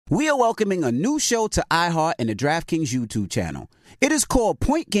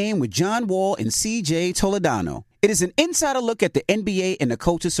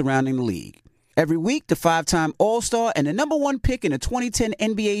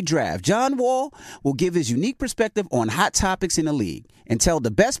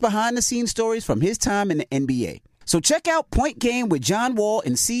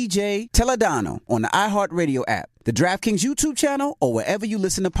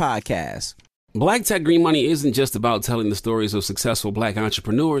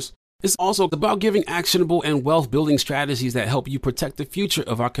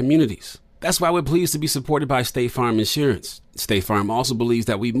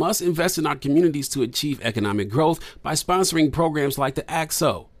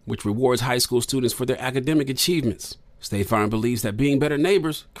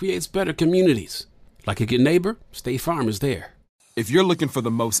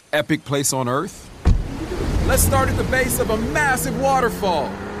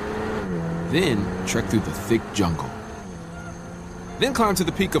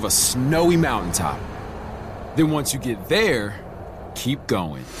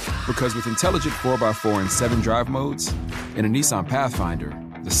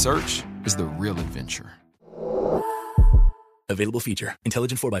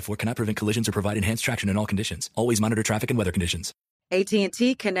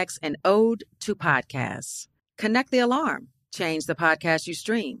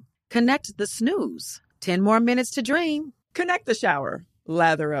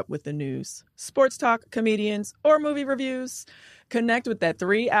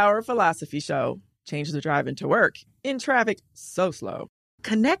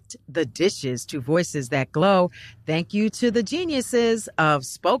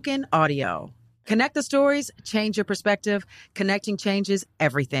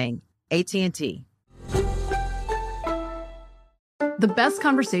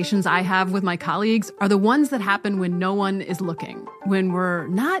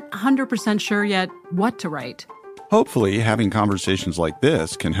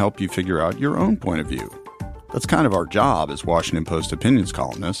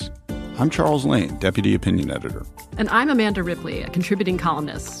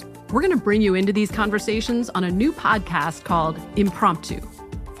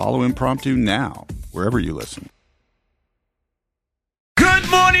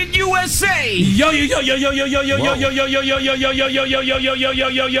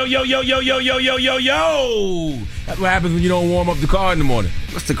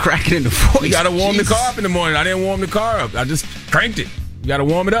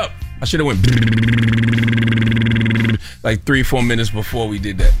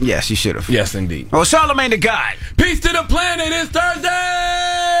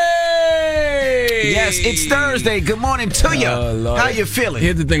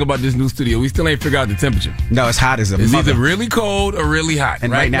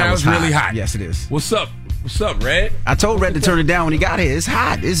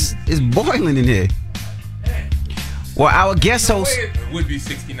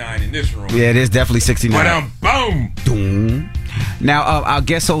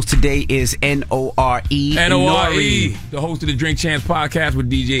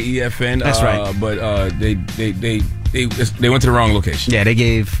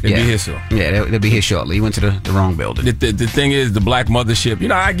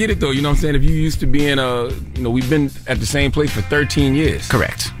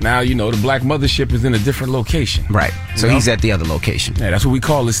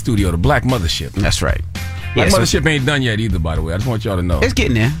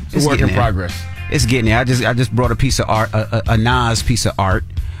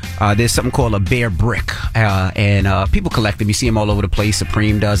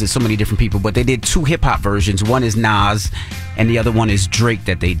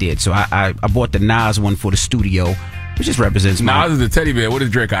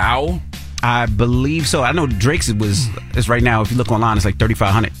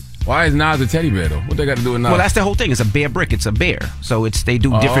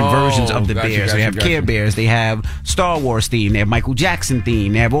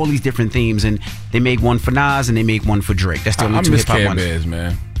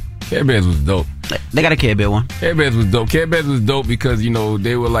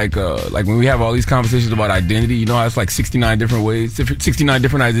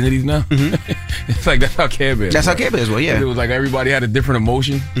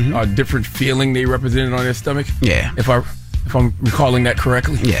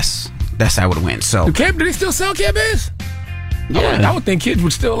Yeah. I would think kids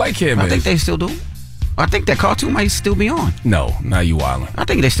would still like Care Bears. I think they still do. I think that cartoon might still be on. No, not you wildin'. I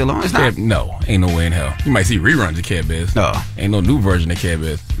think they're still on. It's not. No, ain't no way in hell. You might see reruns of Care Bears. No. Ain't no new version of Care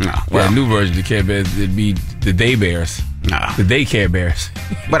Bears. No. Well, new version of Care Bears, it'd be the Day Bears. Nah. The Daycare Bears.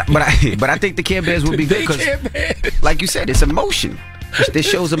 But I think the Care Bears would be good because, like you said, it's emotion. This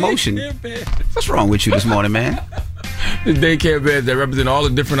shows emotion. What's wrong with you this morning, man? The Daycare Bears that represent all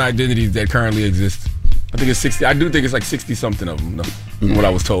the different identities that currently exist. I think it's 60. I do think it's like 60-something of them, though, what I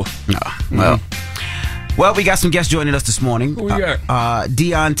was told. Well, we got some guests joining us this morning. Who we got?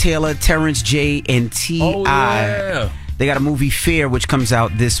 Deon Taylor, Terrence J, and T.I. Oh, yeah. They got a movie, Fear, which comes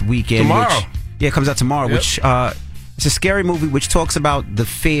out this weekend. Tomorrow. It comes out tomorrow, Yep. which it's a scary movie which talks about the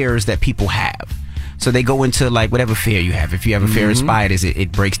fears that people have. So they go into like whatever fear you have. If you have a fear of spiders,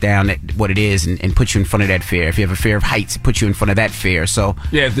 it breaks down what it is and puts you in front of that fear. If you have a fear of heights, it puts you in front of that fear. So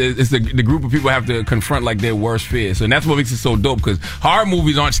yeah, it's the group of people have to confront like their worst fears, and that's what makes it so dope. Because horror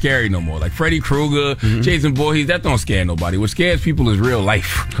movies aren't scary no more. Like Freddy Krueger, Jason Voorhees, that don't scare nobody. What scares people is real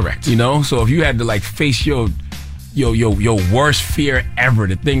life. Correct. You know, so if you had to like face your worst fear ever,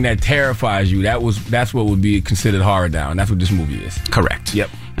 the thing that terrifies you, that's what would be considered horror down. That's what this movie is. Correct. Yep.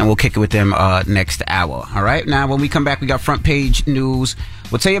 And we'll kick it with them next hour. All right. Now, when we come back, we got front page news.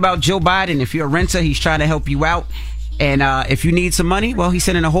 We'll tell you about Joe Biden. If you're a renter, he's trying to help you out. And if you need some money, well, he's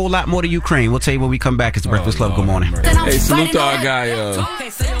sending a whole lot more to Ukraine. We'll tell you when we come back. It's the Breakfast Club. Good morning. Hey, salute to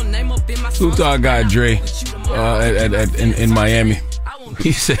our guy, Dre, in Miami.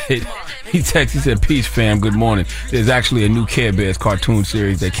 He said. He said, peace fam, good morning. There's actually a new Care Bears cartoon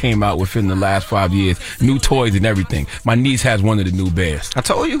series that came out within the last 5 years. New toys and everything. My niece has one of the new bears. I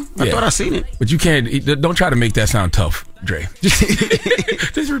told you. I thought I seen it. But you can't, don't try to make that sound tough, Dre. Just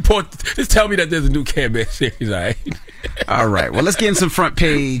tell me that there's a new Care Bears series, all right? All right. Well, let's get in some front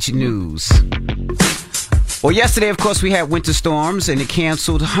page news. Well, yesterday, of course, we had winter storms, and it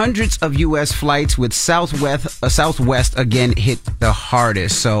canceled hundreds of U.S. flights, with Southwest again hit the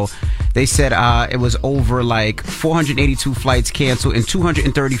hardest. So they said it was over like 482 flights canceled, and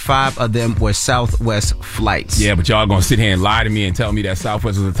 235 of them were Southwest flights. Yeah, but y'all gonna sit here and lie to me and tell me that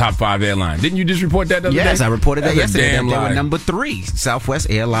Southwest was a top 5 airline. Didn't you just report that the other day? Yes, I reported that yesterday. Damn they lie. were number 3. Southwest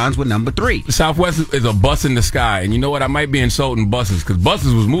Airlines were number 3. Southwest is a bus in the sky, and you know what? I might be insulting buses because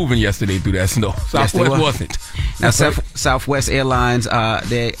buses was moving yesterday through that snow. Southwest wasn't. Now, Southwest Airlines,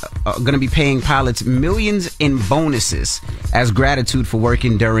 they are going to be paying pilots millions in bonuses as gratitude for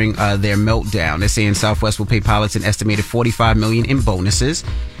working during their meltdown. They're saying Southwest will pay pilots an estimated $45 million in bonuses.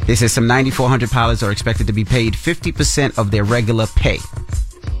 They said some 9,400 pilots are expected to be paid 50% of their regular pay.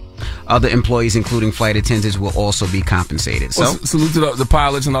 Other employees, including flight attendants, will also be compensated. So, salute to the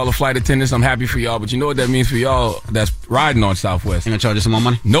pilots and all the flight attendants. I'm happy for y'all, but you know what that means for y'all that's riding on Southwest? You gonna charge us some more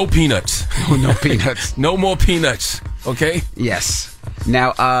money? No peanuts. No peanuts. No more peanuts. Okay? Yes.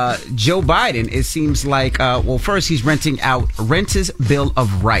 Now, Joe Biden, it seems like, first he's renting out Renters' Bill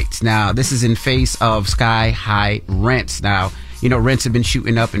of Rights. Now, this is in face of sky-high rents. Now, you know, rents have been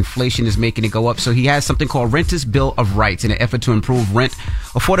shooting up. Inflation is making it go up. So he has something called Renters' Bill of Rights in an effort to improve rent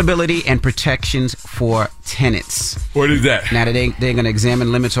affordability and protections for tenants. What is that? Now, they're going to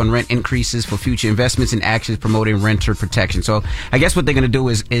examine limits on rent increases for future investments and actions promoting renter protection. So I guess what they're going to do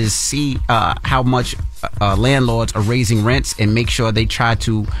is see how much landlords are raising rents and make sure they try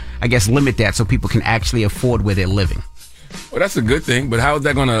to, I guess, limit that so people can actually afford where they're living. Well, that's a good thing, but how is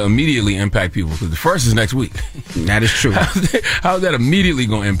that going to immediately impact people? Because the first is next week. That is true. How is that immediately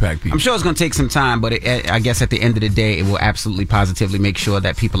going to impact people? I'm sure it's going to take some time, but I guess at the end of the day, it will absolutely positively make sure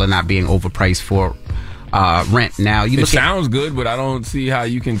that people are not being overpriced for rent. Now, it sounds good, but I don't see how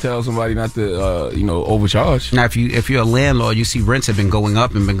you can tell somebody not to, overcharge. Now, if you're a landlord, you see rents have been going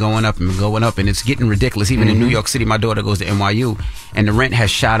up and been going up and been going up, and it's getting ridiculous. Even in New York City, my daughter goes to NYU, and the rent has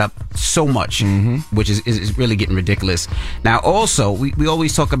shot up so much, which is really getting ridiculous. Now, also, we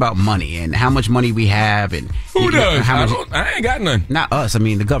always talk about money and how much money we have, and who does? I ain't got none. Not us. I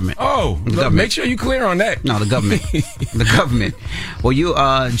mean, the government. Oh, the government. Make sure you clear on that. No, the government. The government. Well,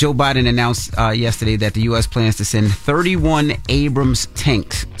 Joe Biden announced yesterday that the U.S. plans to send 31 Abrams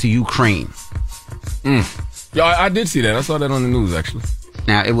tanks to Ukraine. Yeah, I did see that. I saw that on the news, actually.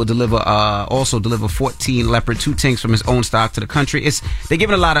 Now, it will also deliver 14 Leopard 2 tanks from its own stock to the country. They're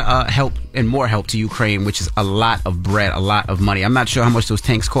giving a lot of help and more help to Ukraine, which is a lot of bread, a lot of money. I'm not sure how much those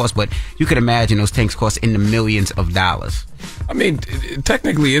tanks cost, but you could imagine those tanks cost in the millions of dollars. I mean,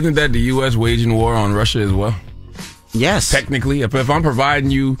 technically, isn't that the U.S. waging war on Russia as well? Yes. Technically, if I'm providing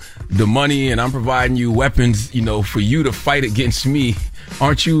you the money and I'm providing you weapons, for you to fight against me,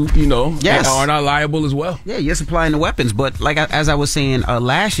 aren't you, yes. aren't I liable as well? Yeah, you're supplying the weapons. But as I was saying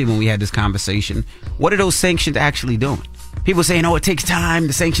last year when we had this conversation, what are those sanctions actually doing? People saying, it takes time.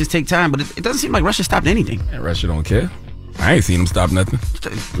 The sanctions take time. But it doesn't seem like Russia stopped anything. Yeah, Russia don't care. I ain't seen them stop nothing.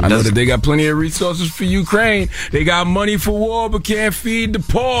 I know that they got plenty of resources for Ukraine. They got money for war, but can't feed the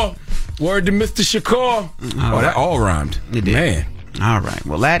poor. Word to Mr. Shakur. That all rhymed. It did. Man. All right.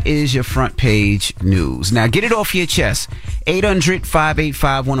 Well, that is your front page news. Now, get it off your chest.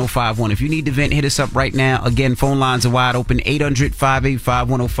 800-585-1051. If you need to vent, hit us up right now. Again, phone lines are wide open.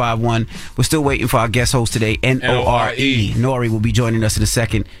 800-585-1051. We're still waiting for our guest host today, NORE. NORE will be joining us in a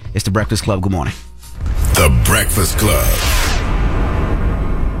second. It's The Breakfast Club. Good morning. The Breakfast Club.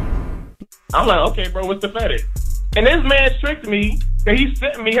 I'm like, okay, bro, what's the fetish? And this man tricked me that he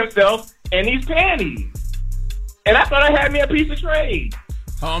sent me himself in these panties. And I thought I had me a piece of trade.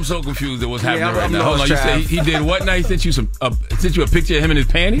 Oh, I'm so confused at what's happening right I'm now. Hold on, you say he did what now? He sent you sent you a picture of him in his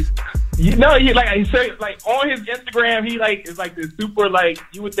panties? He said on his Instagram, he is like this super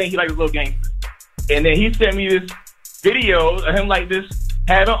you would think he like a little gangster. And then he sent me this video of him like this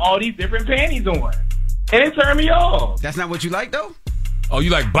having all these different panties on. And it turned me off. That's not what you like, though? Oh, you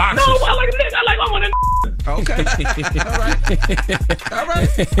like boxers? No, I like a nigga. I want a nigga. Okay. All right.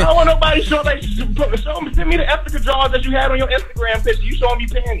 I don't want nobody send me the Africa draws that you had on your Instagram picture. You showing me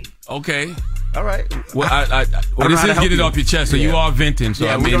panties. Okay. All right. Well, this is get it off your chest, so you are venting.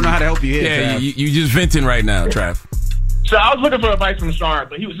 So we don't know how to help you here. Yeah, you just venting right now, Trav. So I was looking for advice from Sean,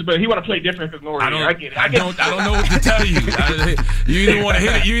 but he want to play different because Nori. I get it. I don't know what to tell you. You either want to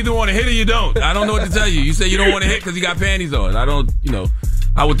hit it. You either want to hit or you don't. I don't know what to tell you. You say you don't want to hit because you got panties on. I don't.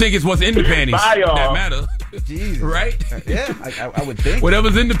 I would think it's what's in the panties that matter. Jesus. Right? Yeah, I would think.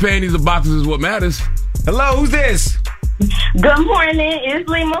 Whatever's in the panties or boxes is what matters. Hello, who's this? Good morning. It's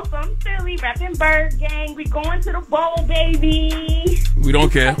Lima from Philly, rapping Bird Gang. We going to the bowl, baby. We don't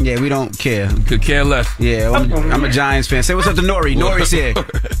care. Yeah, we don't care. Could care less. Yeah, I'm a Giants fan. Say what's up to Nori. Nori's here.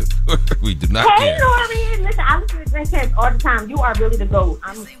 We do not care. Hey, Nori. Listen, I listen to Drink Champs all the time. You are really the GOAT.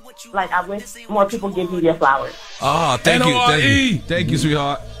 I wish more people give you their flowers. Oh, thank you. Thank you,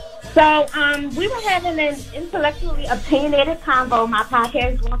 sweetheart. So, we were having an intellectually opinionated convo. My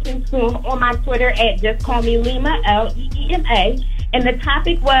podcast is launching soon on my Twitter at Just Call Me Lima, Leema. And the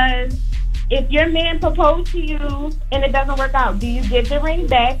topic was, if your man proposed to you and it doesn't work out, do you give the ring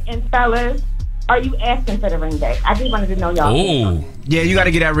back? And fellas, are you asking for the ring back? I just wanted to know y'all. Oh, yeah, you got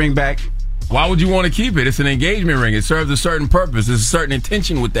to get that ring back. Why would you want to keep it? It's an engagement ring. It serves a certain purpose. There's a certain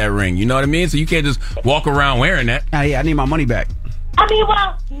intention with that ring. You know what I mean? So you can't just walk around wearing that. Yeah, I need my money back. I mean,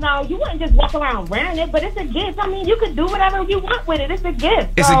 well, no, you wouldn't just walk around wearing it, but it's a gift. I mean, you could do whatever you want with it. It's a gift.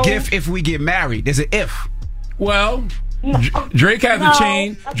 It's a gift if we get married. There's an if. Well, Drake has a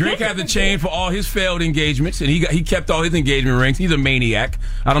chain. Drake has a chain for all his failed engagements, and he kept all his engagement rings. He's a maniac.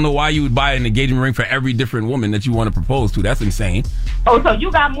 I don't know why you would buy an engagement ring for every different woman that you want to propose to. That's insane. Oh, so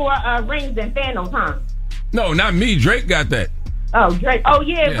you got more rings than Thanos, huh? No, not me. Drake got that. Oh, Drake. Oh,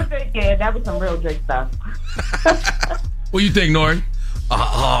 yeah. That was some real Drake stuff. What do you think, Nori?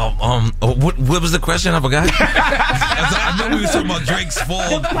 What was the question? I forgot. I know we were talking about Drake's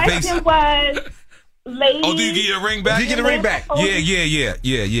fall. The question was, ladies. Oh, do you get your ring back? Do you get a ring back? Yeah.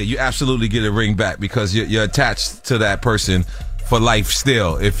 You absolutely get a ring back because you're attached to that person for life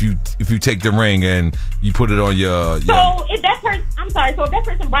still. If you take the ring and you put it on your. So if that person, if that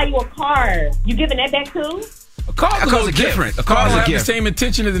person buy you a car, you giving that back too? A car's a little different. A car has the same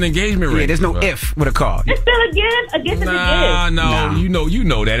intention as an engagement ring. Yeah, there's no if with a car. It's still a gift. A gift is a gift. No. You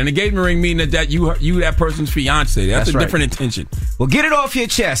know that. An engagement ring means that you that person's fiance. That's a different intention. Well, get it off your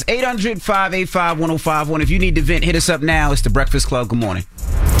chest. 800-585-1051. If you need to vent, hit us up now. It's The Breakfast Club. Good morning.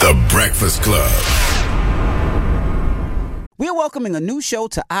 The Breakfast Club. We're welcoming a new show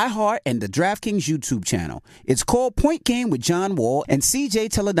to iHeart and the DraftKings YouTube channel. It's called Point Game with John Wall and CJ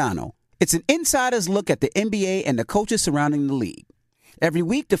Toledano. It's an insider's look at the NBA and the coaches surrounding the league. Every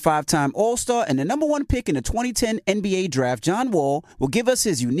week, the 5-time All-Star and the number 1 pick in the 2010 NBA Draft, John Wall, will give us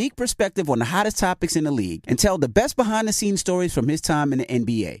his unique perspective on the hottest topics in the league and tell the best behind-the-scenes stories from his time in the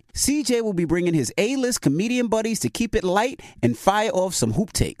NBA. CJ will be bringing his A-list comedian buddies to keep it light and fire off some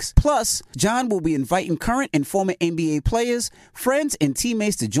hoop takes. Plus, John will be inviting current and former NBA players, friends, and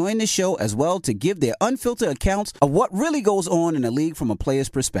teammates to join the show as well to give their unfiltered accounts of what really goes on in the league from a player's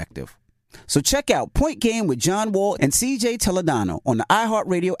perspective. So check out Point Game with John Wall and CJ Toledano on the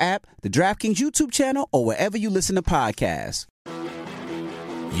iHeartRadio app, the DraftKings YouTube channel, or wherever you listen to podcasts.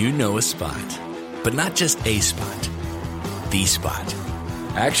 You know a spot, but not just a spot, the spot.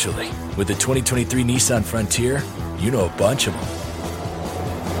 Actually, with the 2023 Nissan Frontier, you know a bunch of them.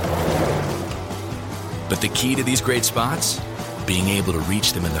 But the key to these great spots? Being able to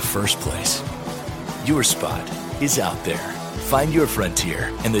reach them in the first place. Your spot is out there, Find your frontier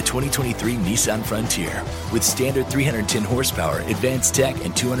in the 2023 Nissan Frontier with standard 310 horsepower, advanced tech,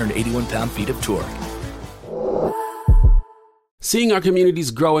 and 281 pound-feet of torque. Seeing our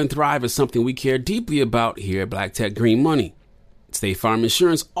communities grow and thrive is something we care deeply about here at Black Tech Green Money. State Farm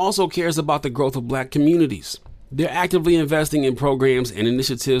Insurance also cares about the growth of Black communities. They're actively investing in programs and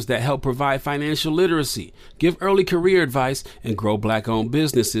initiatives that help provide financial literacy, give early career advice, and grow Black-owned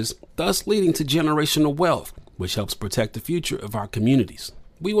businesses, thus leading to generational wealth, which helps protect the future of our communities.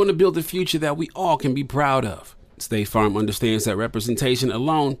 We want to build a future that we all can be proud of. State Farm understands that representation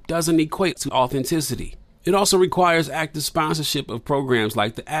alone doesn't equate to authenticity. It also requires active sponsorship of programs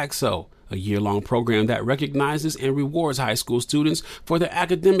like the AXO, a year-long program that recognizes and rewards high school students for their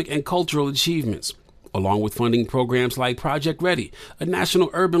academic and cultural achievements, along with funding programs like Project Ready, a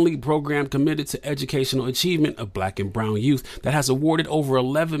National Urban League program committed to educational achievement of Black and brown youth that has awarded over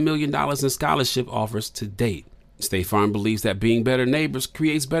 $11 million in scholarship offers to date. State Farm believes that being better neighbors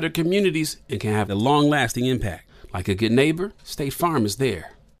creates better communities and can have a long-lasting impact. Like a good neighbor, State Farm is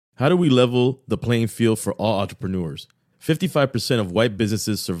there. How do we level the playing field for all entrepreneurs? 55% of white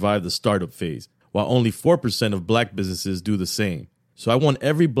businesses survive the startup phase, while only 4% of Black businesses do the same. So I want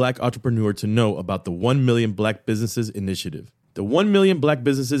every Black entrepreneur to know about the 1 Million Black Businesses Initiative. The 1 Million Black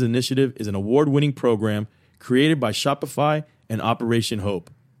Businesses Initiative is an award-winning program created by Shopify and Operation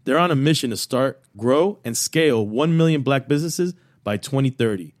Hope. They're on a mission to start, grow, and scale 1 million Black businesses by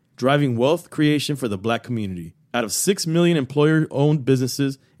 2030, driving wealth creation for the Black community. Out of 6 million employer-owned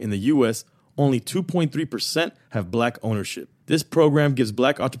businesses in the U.S., only 2.3% have Black ownership. This program gives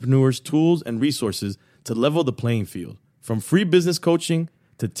Black entrepreneurs tools and resources to level the playing field, from free business coaching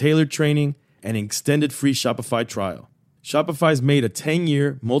to tailored training and an extended free Shopify trial. Shopify's made a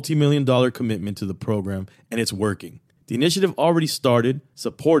 10-year, multi-million-dollar commitment to the program, and it's working. The initiative already started,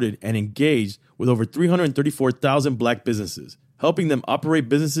 supported, and engaged with over 334,000 Black businesses, helping them operate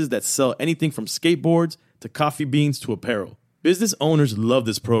businesses that sell anything from skateboards to coffee beans to apparel. Business owners love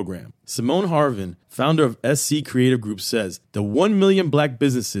this program. Simone Harvin, founder of SC Creative Group, says, "The 1 million Black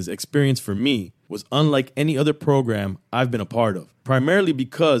businesses experience for me was unlike any other program I've been a part of, primarily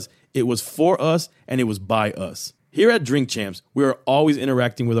because it was for us and it was by us." Here at Drink Champs, we are always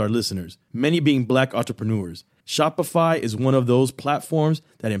interacting with our listeners, many being Black entrepreneurs. Shopify is one of those platforms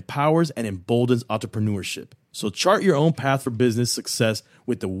that empowers and emboldens entrepreneurship. So chart your own path for business success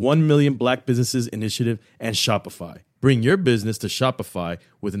with the 1 Million Black Businesses Initiative and Shopify. Bring your business to Shopify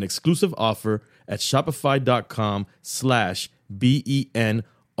with an exclusive offer at shopify.com/BEN,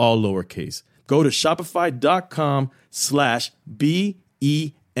 all lowercase. Go to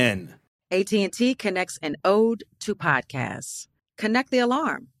shopify.com/BEN. AT&T connects an ode to podcasts. Connect the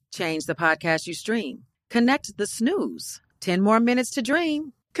alarm. Change the podcast you stream. Connect the snooze. 10 more minutes to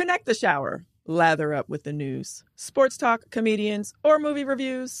dream. Connect the shower. Lather up with the news, sports talk, comedians, or movie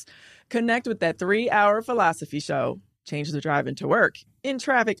reviews. Connect with that 3-hour philosophy show. Change the drive into work in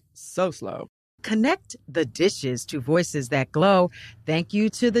traffic so slow. Connect the dishes to voices that glow. Thank you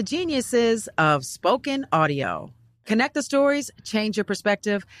to the geniuses of spoken audio. Connect the stories, change your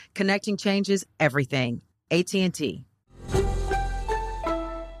perspective. Connecting changes everything. AT&T.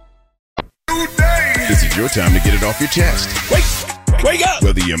 This is your time to get it off your chest. Wake up!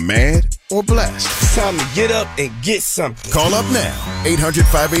 Whether you're mad or blessed. It's time to get up and get something. Call up now.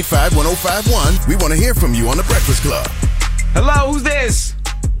 800-585-1051. We want to hear from you on The Breakfast Club. Hello, who's this?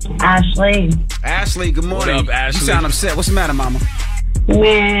 Ashley. Ashley, good morning. What up, Ashley? You sound upset. What's the matter, mama?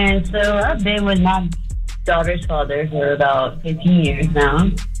 Man, so I've been with my daughter's father for about 15 years now.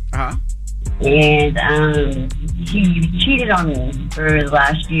 Uh-huh. And he cheated on me for the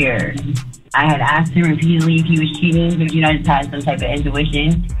last year. I had asked him repeatedly if he was cheating, but I just had some type of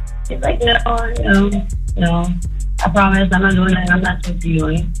intuition. He's like, no. I promise I'm not doing that. I'm not supposed to be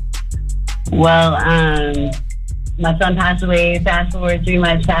doing. Well, my son passed away. Fast forward 3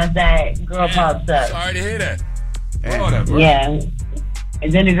 months past that, girl pops up. Sorry to hear that. Yeah.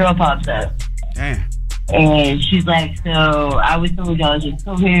 And then the girl pops up. Damn. And she's like, so I was told y'all just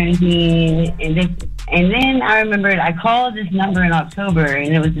co-parenting. And then I remembered I called this number in October,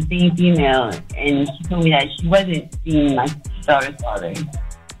 and it was the same female. And she told me that she wasn't seeing my daughter's father.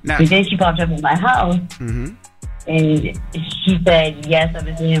 But then she popped up at my house. Mm-hmm. And she said, yes, I've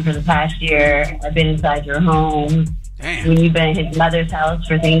been seeing him for the past year. I've been inside your home. Damn. When you've been at his mother's house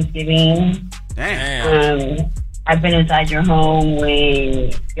for Thanksgiving. Damn. I've been inside your home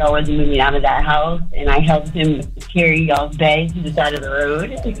when y'all wasn't moving out of that house, and I helped him carry y'all's bed to the side of the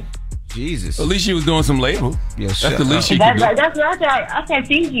road. Jesus. At least she was doing some labor. Yeah, that's the least she could do. That's what I said. I said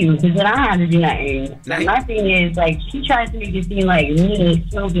thank you, because then I had to do nothing. But my thing is, like, she tries to make it seem like me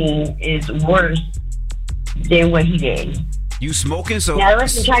smoking is worse than what he did. You smoking? So now,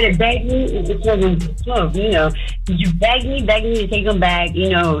 let's try to beg me to smoke. You know, did you beg me to take them back? You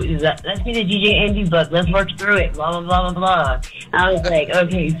know, let's get a DJ Envy book. Let's work through it. Blah blah blah blah blah. I was like,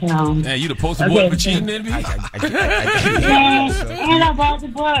 okay, so. Man, you the poster boy for cheating, Envy? And I bought the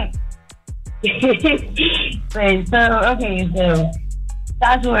book. But so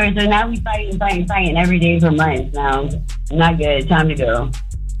fast forward. So now we fighting every day for months. Now, not good. Time to go.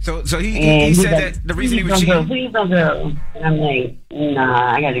 So he said like, that the reason he was cheating. Please don't go. And I'm like,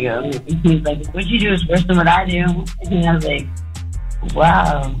 nah, I gotta go. He's like, what you do is worse than what I do. And I was like,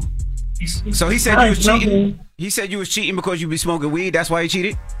 wow. So he said you was cheating. He said you was cheating because you be smoking weed. That's why he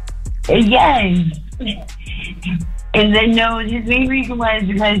cheated. Yes. And then no, his main reason was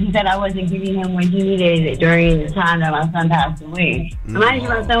because he said I wasn't giving him what he needed during the time that my son passed away. Mind you,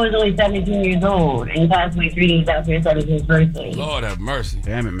 my son was only 17 years old, and he passed away 3 days after his 17th birthday. Lord have mercy.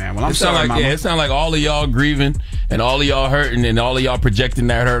 Damn it, man. Well, I'm sorry, Mama. It sounds like all of y'all grieving and all of y'all hurting and all of y'all projecting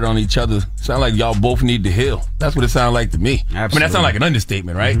that hurt on each other. Sound like y'all both need to heal. That's what it sounds like to me. Absolutely. I mean, that sounds like an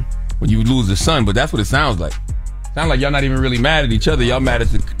understatement, right? When you lose a son, but that's what it sounds like. Sound like y'all not even really mad at each other. Y'all mad at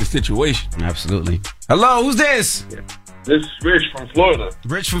the situation. Absolutely. Hello, who's this? This is Rich from Florida.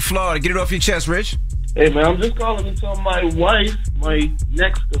 Rich from Florida. Get it off your chest, Rich. Hey, man, I'm just calling to tell my wife, my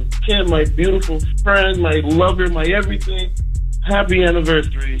next of kin, my beautiful friend, my lover, my everything, happy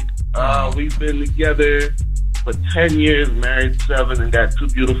anniversary. We've been together for 10 years, married 7, and got 2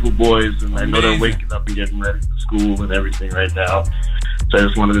 beautiful boys. And I know they're waking up and getting ready for school and everything right now. So I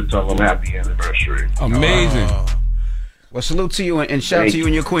just wanted to tell them happy anniversary. Amazing. Well, salute to you and shout out to you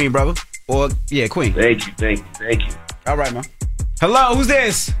and your queen, brother. Or, yeah, queen. Thank you. All right, man. Hello, who's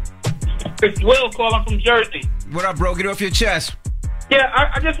this? It's Will calling from Jersey. What up, bro? Get off your chest. Yeah,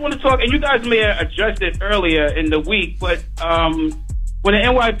 I just want to talk, and you guys may have addressed it earlier in the week, but when the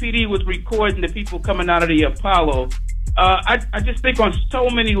NYPD was recording the people coming out of the Apollo, I just think on so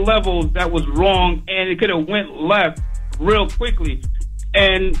many levels that was wrong, and it could have went left real quickly.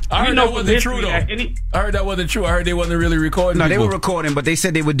 And I heard that wasn't true, though. I heard that wasn't true. I heard they wasn't really recording. No, they were recording, but they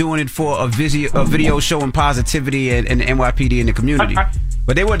said they were doing it for a video showing positivity and the NYPD in the community.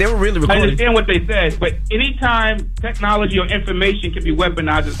 But they were really recording. I understand what they said, but anytime technology or information can be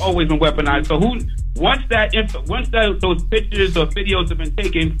weaponized, it's always been weaponized. So once those pictures or videos have been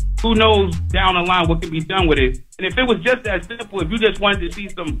taken, who knows down the line what can be done with it? And if it was just that simple, if you just wanted to see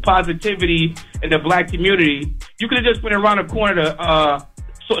some positivity in the black community, you could have just went around the corner to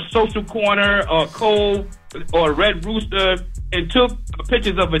Social Corner or Cove or Red Rooster and took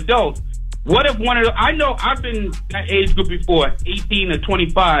pictures of adults. What if one of the, I know I've been that age group before, 18 to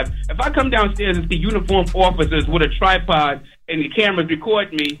 25. If I come downstairs and see uniformed officers with a tripod and the cameras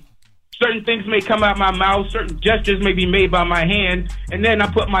record me, certain things may come out my mouth, certain gestures may be made by my hand, and then I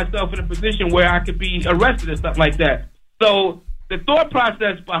put myself in a position where I could be arrested or stuff like that. So the thought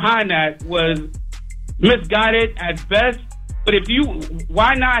process behind that was misguided at best. But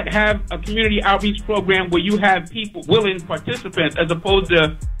why not have a community outreach program where you have people, willing participants, as opposed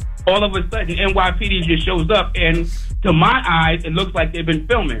to all of a sudden NYPD just shows up, and to my eyes, it looks like they've been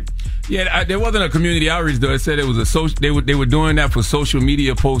filming. Yeah, there wasn't a community outreach though. It said it was they were doing that for social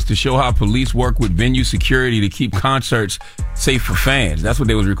media posts to show how police work with venue security to keep concerts safe for fans. That's what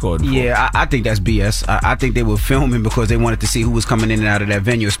they was recording for. Yeah, I think that's BS. I think they were filming because they wanted to see who was coming in and out of that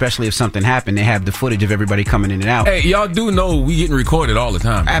venue, especially if something happened. They have the footage of everybody coming in and out. Hey, y'all do know we getting recorded all the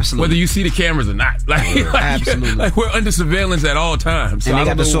time. Absolutely. Whether you see the cameras or not. Absolutely. Like we're under surveillance at all times. So and they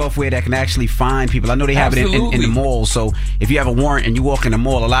got the software that can actually find people. I know they have it in the mall. So if you have a warrant and you walk in the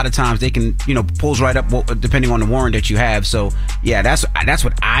mall, a lot of times they can, pulls right up depending on the warrant that you have. So yeah, that's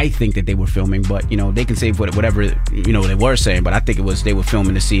what I think that they were filming. But they can say whatever they were saying. But I think they were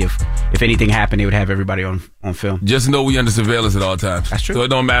filming to see if anything happened, they would have everybody on film. Just know we under surveillance at all times. That's true. So it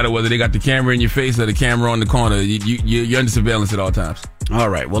don't matter whether they got the camera in your face or the camera on the corner. You're under surveillance at all times. All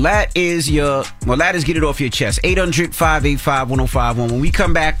right. Well, that is Get It Off Your Chest. 800-585-1051. When we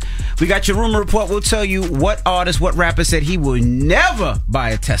come back, we got your rumor report. We'll tell you what rapper said he will never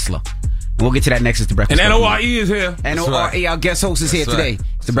buy a Tesla. And we'll get to that next. It's The Breakfast Club. And NORE is here. NORE, our guest host, is here today.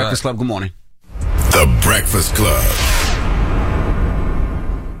 It's The Breakfast Club. Good morning. The Breakfast Club.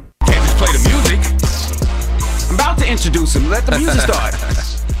 Can't just play the music. I'm about to introduce him. Let the music start.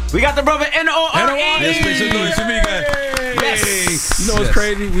 We got the brother NORE. Yes, make some noise for me, guys. Yes. You know what's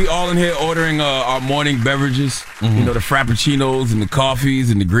crazy? We all in here ordering our morning beverages. Mm-hmm. The frappuccinos and the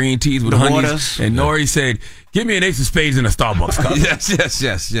coffees and the green teas with honeys. Waters. And Nori said, "Give me an Ace of Spades in a Starbucks cup." Yes.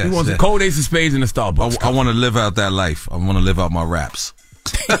 He wants a cold Ace of Spades in a Starbucks cup. I want to live out that life. I want to live out my raps.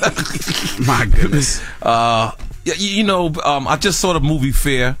 My goodness. I just saw the movie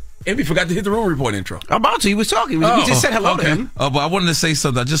Fear. And we forgot to hit the room report intro. I'm about to. He was talking. We just said hello to him. But I wanted to say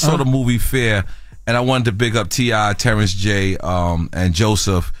something. I just saw the movie Fair, and I wanted to big up T.I., Terrence J., and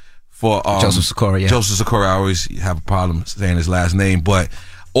Joseph for Joseph Sikora. Yeah. Joseph Sikora. I always have a problem saying his last name, but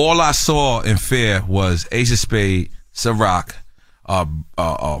all I saw in Fair was Ace of Spade, Ciroc,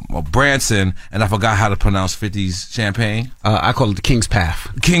 Branson, and I forgot how to pronounce 50's champagne. I call it the King's Path.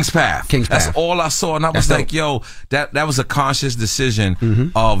 King's Path. King's Path. That's all I saw, and I was like, yo, that was a conscious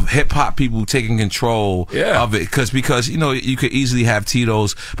decision of hip hop people taking control of it, because you know you could easily have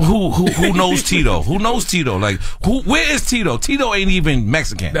Tito's, but who knows Tito? Who knows Tito? Like where is Tito? Tito ain't even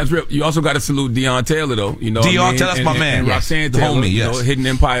Mexican. That's real. You also got to salute Deon Taylor though. You know, Deon Taylor, that's my man. And Roxanne Taylor, you know, Hidden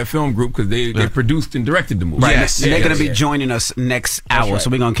Empire Film Group, because they produced and directed the movie. Right. Yes. And they're going to be joining us next hour, so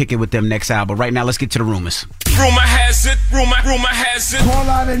we're going to kick it with them next hour. But right now, let's get to the rumors. Rumor has it. Rumor has it. Call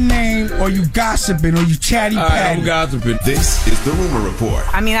out a name, or you gossiping, or you chatty patty. I'm gossiping. This is the Rumor Report.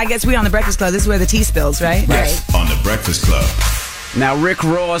 I mean, I guess we on the Breakfast Club. This is where the tea spills, right? Right. On the Breakfast Club. Now, Rick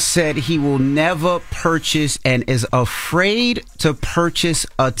Ross said he will never purchase and is afraid to purchase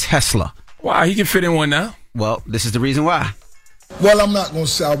a Tesla. Why? He can fit in one now. Well, this is the reason why. Well, I'm not going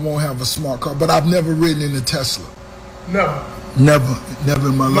to say I won't have a smart car, but I've never ridden in a Tesla. No. Never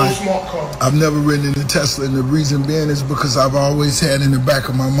in my life. No smart car. I've never ridden in a Tesla, and the reason being is because I've always had in the back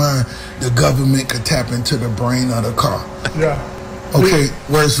of my mind the government could tap into the brain of the car. Yeah. Okay,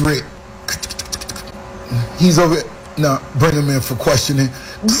 where's Rick? He's over. No, bring him in for questioning.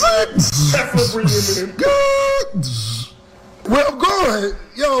 Well, go ahead.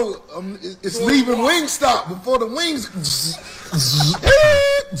 Yo, it's leaving Wingstop before the wings.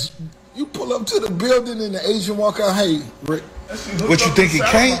 You pull up to the building and the Asian walk out. Hey, Rick, what you think it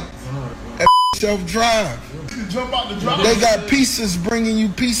can't? That self-drive. They got pieces bringing you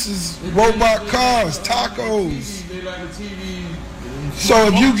pieces, robot cars, tacos. So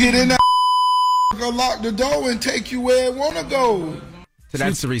if you get in that, go lock the door and take you where it want to go. So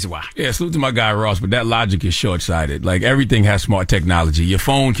that's the reason why. Yeah, salute to my guy Ross, but that logic is short-sighted. Like, everything has smart technology. Your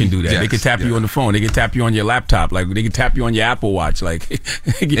phone can do that. They can tap you on the phone. They can tap you on your laptop. Like, they can tap you on your Apple Watch. Like,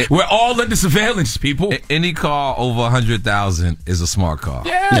 we're all under surveillance, people. Any car over 100,000 is a smart car.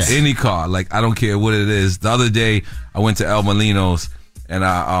 Yes. Any car. Like, I don't care what it is. The other day, I went to El Molino's, and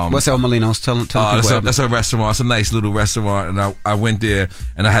I what's El Molino's? Tell people. That's a restaurant. It's a nice little restaurant, and I went there,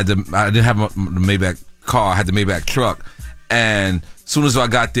 and I didn't have my Maybach car. I had the Maybach truck, and as soon as I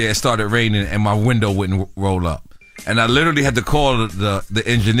got there, it started raining, and my window wouldn't roll up. And I literally had to call the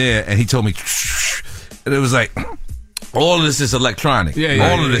engineer, and he told me, and it was like, all of this is electronic.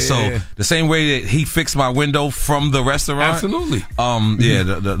 All of this. So the same way that he fixed my window from the restaurant. Absolutely.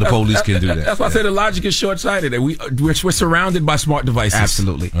 The police can do that. That's why I say the logic is short-sighted. We're surrounded by smart devices.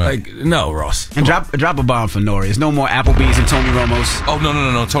 Absolutely. Like, no, Ross. And drop a bomb for NORE. There's no more Applebee's and Tony Romo's. Oh,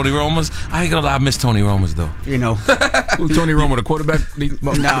 no. Tony Romo's? I ain't gonna lie, I miss Tony Romo's, though. You know. Who's Tony Romo, the quarterback? From the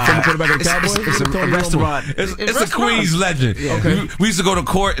quarterback of the Cowboys? It's a restaurant. It's a Queens legend. Yeah. Okay. We used to go to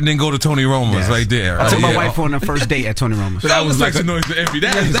court and then go to Tony Romo's right there. I took my wife on the first date at Tony Romo's. So that was like a noise to envy.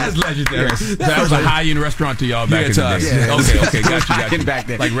 That's legendary. Yes. That was a high-end restaurant to y'all back in the day. Yeah. Okay, got you. Back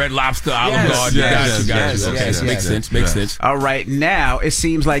then. Like Red Lobster, Olive Garden. Got you. Okay, makes sense. All right, now it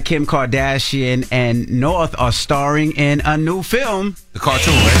seems like Kim Kardashian and North are starring in a new film. The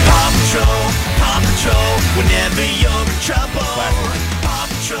cartoon, right? Paw Patrol, whenever you're in trouble. Paw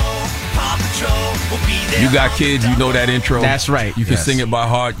Patrol will be there. You got kids, you know that intro. That's right. You can sing it by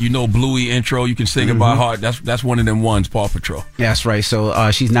heart. You know Bluey intro, you can sing it by heart. That's one of them ones, Paw Patrol. That's right.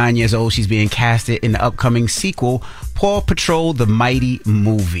 So she's 9 years old. She's being casted in the upcoming sequel, Paw Patrol: The Mighty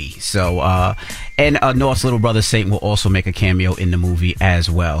Movie. So and North's little brother Saint will also make a cameo in the movie as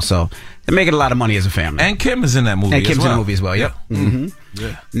well. So they're making a lot of money as a family. And Kim is in that movie. And Kim's as well. in the movie as well. Yep.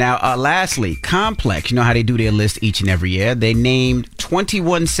 Yeah. Now, lastly, Complex. You know how they do their list each and every year. They named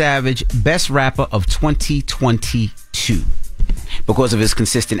 21 Savage Best Rapper of 2022 because of his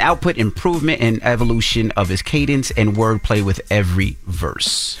consistent output, improvement, and evolution of his cadence and wordplay with every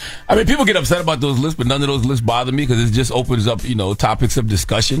verse. I mean, people get upset about those lists, but none of those lists bother me because it just opens up, topics of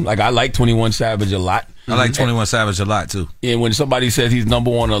discussion. Like, I like 21 Savage a lot. I like 21 Savage a lot, too. And when somebody says he's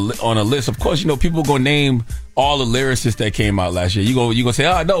number one on a list, of course, people going to name all the lyricists that came out last year. You gonna say,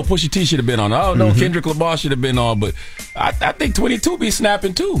 oh, no, Pusha T should have been on. Oh, no, Kendrick Lamar should have been on. But I think 22 be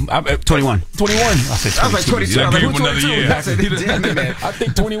snapping, too. 21. 21. I said 22. I was like 22. Give him another year. I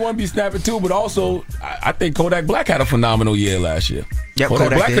think 21 be snapping, too. But also, I think Kodak Black had a phenomenal year last year. Yep,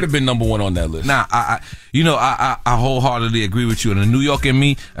 Kodak Black could have been number one on that list. Nah, I wholeheartedly agree with you. And the New York in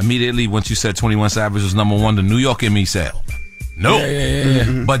me, immediately once you said 21 Savage was number one, the New York in me said, No.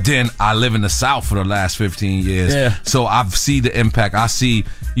 Yeah. But then I live in the South for the last 15 years. Yeah. So I see the impact. I see,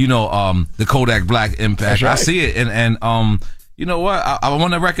 the Kodak Black impact. Right. I see it. And you know what? I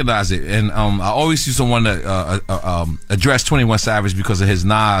want to recognize it. And I always used to want to address 21 Savage because of his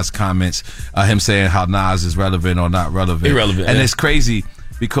Nas comments, him saying how Nas is relevant or not relevant. Irrelevant. And yeah. it's crazy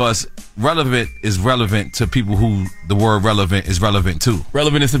because relevant is relevant to people who the word relevant is relevant to.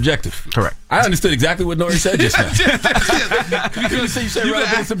 Relevant is subjective. Correct. I understood exactly what Nori said just now. You said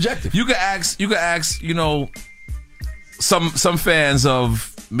relevant is subjective. You could ask, some fans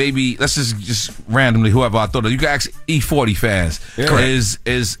of maybe, let's just randomly, whoever I thought of, you could ask E40 fans,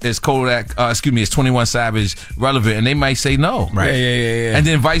 is Kodak, is 21 Savage relevant? And they might say no. Right. Yeah. And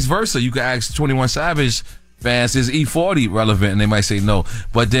then vice versa, you could ask 21 Savage fans, is E40 relevant? And they might say no.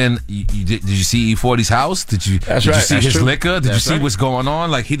 But then, did you see E40's house? Did you see his liquor? Did you see what's going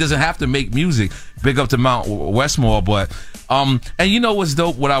on? Like, he doesn't have to make music. Big up to Mount Westmore. But, and you know what's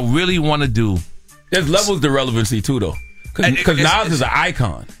dope? What I really want to do. There's levels to relevancy, too, though. Because Nas is an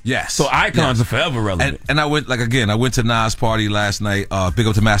icon. Yes. So icons are forever relevant. And I went, I went to Nas' party last night. Big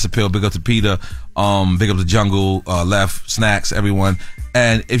up to Master Pill, big up to Peter, big up to Jungle, Left, Snacks, everyone.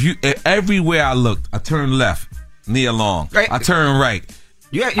 And everywhere I looked, I turned left, Nia Long. Right. I turned right.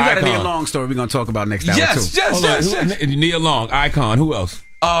 You got a Nia Long story we're going to talk about next hour, too. Yes. Nia Long, icon. Who else?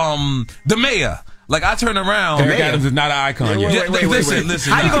 The mayor. Like, I turn around. Eric Adams is not an icon yet. Wait.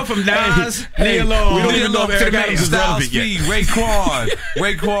 Listen. How you go from Nas, Nia Long, we don't even know if Eric Adams is relevant yet.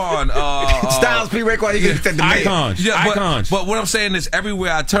 Raekwon. Styles P, Raekwon, you get the icons. Yeah, icons. But what I'm saying is,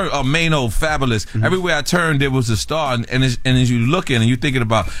 everywhere I turn, Mano, Fabulous, everywhere I turned, there was a star. And as you looking and you're thinking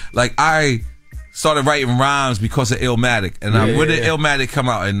about, like, I started writing rhymes because of Illmatic. And when did Illmatic come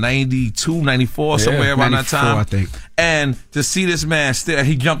out? In 92, 94, somewhere around that time? I think. And to see this man,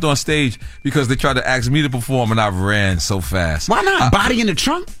 he jumped on stage because they tried to ask me to perform, and I ran so fast. Why not? Body in the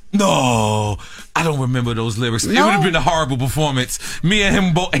Trunk? No, I don't remember those lyrics. No? It would have been a horrible performance. Me and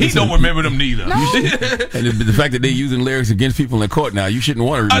him both. He don't remember them neither. No. And the fact that they're using lyrics against people in court now, you shouldn't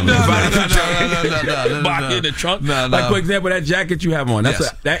want to remember. No. Body in the Trunk. No. Like, for example, that jacket you have on. That's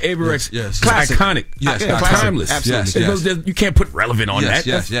that Averex. Yes. Iconic. Yes. Timeless. Absolutely. Yes. You can't put relevant on that.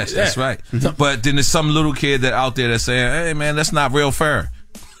 Yes. That's right. But then there's some little kid that out there that's saying, "Hey man, that's not real fair."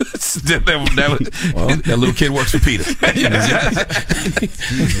 That little kid works for Peter.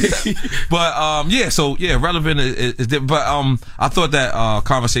 But relevant is different. But I thought that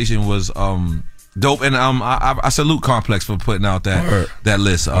conversation was dope, and I salute Complex for putting out that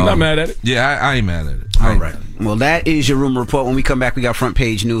list. I'm not mad at it. Yeah, I ain't mad at it. All right. Well, that is your rumor report. When we come back, we got front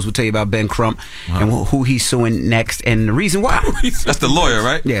page news. We'll tell you about Ben Crump and who he's suing next and the reason why. That's the lawyer,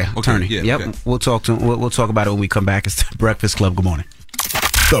 right? Yeah, attorney. Yeah, yep. okay. We'll talk to him. We'll talk about it when we come back. It's the Breakfast Club. Good morning.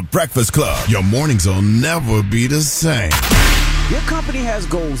 The Breakfast Club. Your mornings will never be the same. Your company has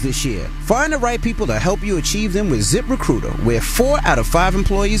goals this year. Find the right people to help you achieve them with ZipRecruiter, where 4 out of 5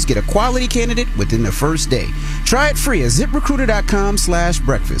 employees get a quality candidate within the first day. Try it free at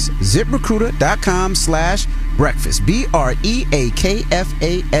ZipRecruiter.com/breakfast. ZipRecruiter.com/breakfast.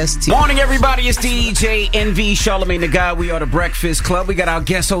 BREAKFAST. Morning, everybody. It's DJ NV Charlamagne the Guy. We are the Breakfast Club. We got our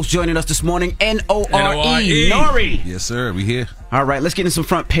guest host joining us this morning, NORE. Nori. Yes, sir. We here. All right, let's get into some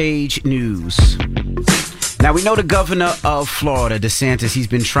front page news. Now, we know the governor of Florida, DeSantis, he's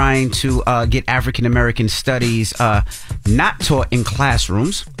been trying to get African-American studies not taught in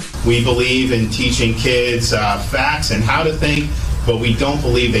classrooms. We believe in teaching kids facts and how to think, but we don't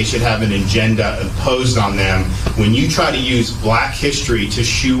believe they should have an agenda imposed on them. When you try to use black history to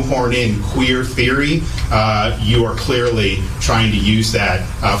shoehorn in queer theory, you are clearly trying to use that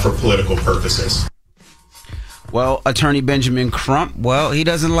for political purposes. Well, Attorney Benjamin Crump, he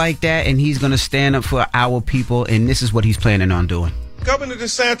doesn't like that, and he's going to stand up for our people, and this is what he's planning on doing. Governor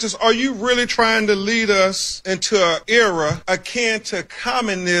DeSantis, are you really trying to lead us into an era akin to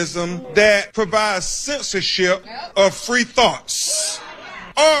communism that provides censorship of free thoughts?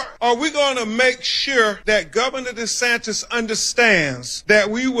 Or are we going to make sure that Governor DeSantis understands that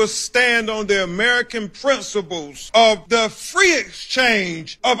we will stand on the American principles of the free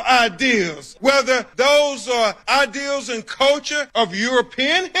exchange of ideas, whether those are ideals and culture of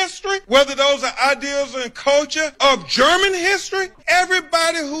European history, whether those are ideals and culture of German history?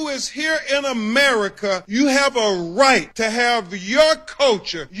 Everybody who is here in America, you have a right to have your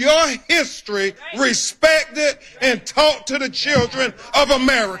culture, your history respected and taught to the children of America.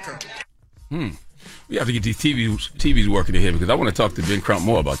 We have to get these TVs working in here because I want to talk to Ben Crump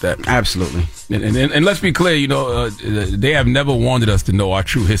more about that. Absolutely. And let's be clear, they have never wanted us to know our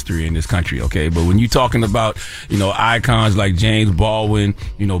true history in this country, okay? But when you're talking about, icons like James Baldwin,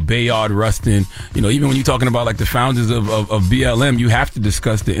 Bayard Rustin, even when you're talking about like the founders of BLM, you have to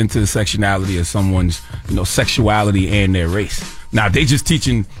discuss the intersectionality of someone's, sexuality and their race. Now, if they just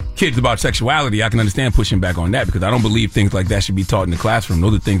teaching kids about sexuality, I can understand pushing back on that because I don't believe things like that should be taught in the classroom.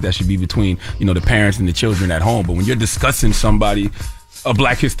 Those are things that should be between, the parents and the children at home. But when you're discussing somebody, a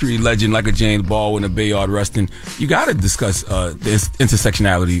Black history legend like a James Baldwin, a Bayard Rustin, you got to discuss this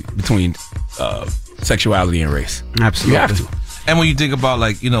intersectionality between sexuality and race. Absolutely. You have to. And when you think about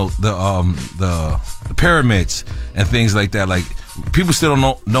the pyramids and things like that, like people still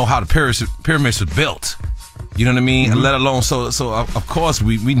don't know how the pyramids were built. You know what I mean? Mm-hmm. And let alone so of course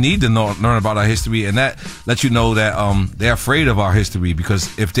we need to learn about our history, and that lets you know that they're afraid of our history,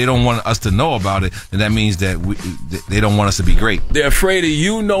 because if they don't want us to know about it, then that means that they don't want us to be great. They're afraid of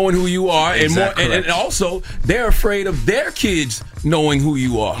you knowing who you are, Exactly. and also they're afraid of their kids knowing who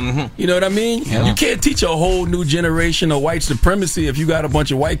you are. Mm-hmm. You know what I mean? Yeah. You can't teach a whole new generation of white supremacy if you got a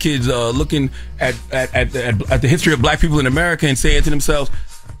bunch of white kids looking at the history of Black people in America and saying to themselves,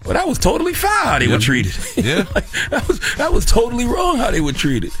 well, that was totally foul how they were treated. Yeah. Like, that was totally wrong how they were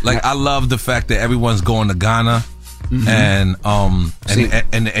treated. Like, I love the fact that everyone's going to Ghana and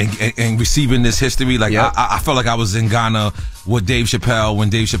receiving this history. Like, I felt like I was in Ghana with Dave Chappelle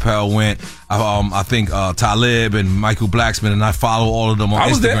when Dave Chappelle went. I think Talib and Michael Blacksman, and I follow all of them on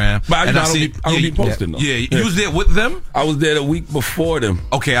Instagram. There, but I don't be posting them. Yeah, you was there with them? I was there the week before them.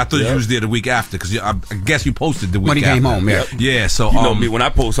 Okay, I thought you was there the week after, because I guess you posted the week after. When he came home, yeah. Yeah, so... You know me, when I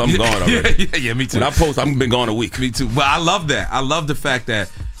post, I'm gone already. Yeah, me too. When I post, I've been gone a week. Me too. But I love that. I love the fact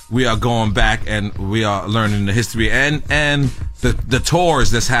that we are going back and we are learning the history and the tours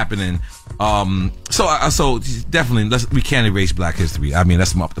that's happening. So definitely, we can't erase Black history. I mean,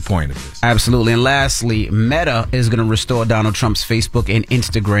 that's the point of this. Absolutely. And lastly, Meta is going to restore Donald Trump's Facebook and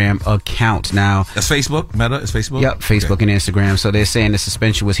Instagram account. Now, that's Facebook? Meta is Facebook? Yep, Facebook and Instagram. So they're saying the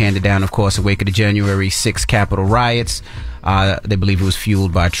suspension was handed down, of course, in wake of the January 6th Capitol riots. They believe it was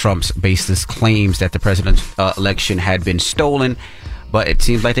fueled by Trump's baseless claims that the president's election had been stolen. But it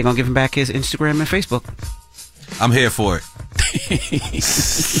seems like they're going to give him back his Instagram and Facebook. I'm here for it.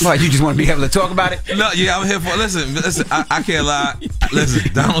 What, you just want to be able to talk about it? No, yeah, I'm here for it. Listen, I can't lie.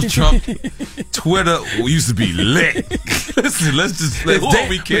 Listen, Donald Trump, Twitter used to be lit. Listen, who are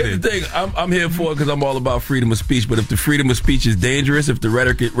we kidding? The thing, I'm here for it because I'm all about freedom of speech. But if the freedom of speech is dangerous, if the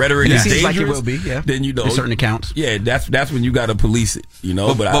rhetoric is dangerous, like it will be, yeah. Then in certain accounts. Yeah, that's when you got to police it.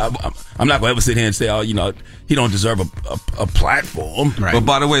 But I'm not gonna ever sit here and say, he don't deserve a platform. Right. But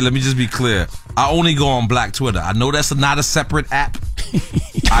by the way, let me just be clear. I only go on Black Twitter. I know that's not a separate app.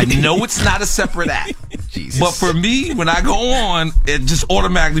 I know it's not a separate app. Jesus. But for me, when I go on, it just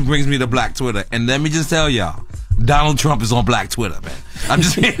automatically brings me to Black Twitter. And let me just tell y'all, Donald Trump is on Black Twitter, man. I'm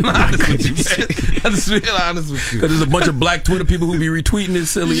just being honest with you, man. I'm just being honest with you. Because there's a bunch of Black Twitter people who be retweeting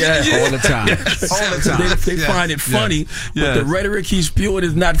this silly ass all the time. All the time. They find it funny, but the rhetoric he's spewing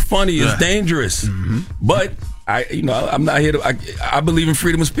is not funny. It's dangerous. Mm-hmm. But I'm not here to. I believe in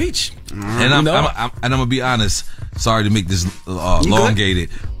freedom of speech, and I'm gonna be honest. Sorry to make this elongated.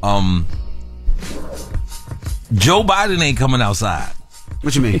 Joe Biden ain't coming outside.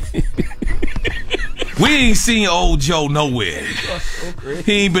 What you mean? We ain't seen old Joe nowhere.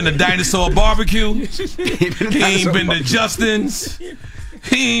 He ain't been to Dinosaur Barbecue. He ain't been to Justin's.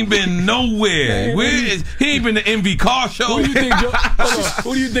 He ain't been nowhere. He ain't been to MV Car Show.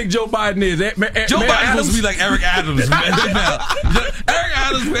 Who do you think Joe Biden is? Joe Biden's supposed to be like Eric Adams. Eric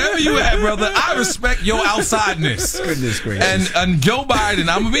Adams, wherever you at, brother, I respect your outsideness. Goodness gracious. And Joe Biden,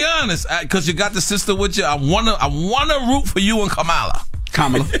 I'm gonna be honest, because you got the sister with you. I wanna root for you and Kamala.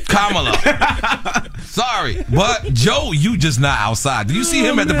 Sorry, but Joe, you just not outside. Did you see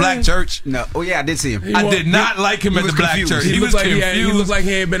him at the Black church? No. Oh yeah, I did see him. I did not like him at the Black church. He was confused. He looked like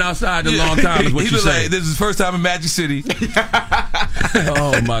he ain't been outside in a long time. Is what you say? Like, this is his first time in Magic City.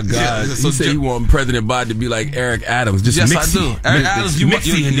 Oh my God! So you say you want President Biden to be like Eric Adams? Just yes, mixy. I do. Eric Adams, you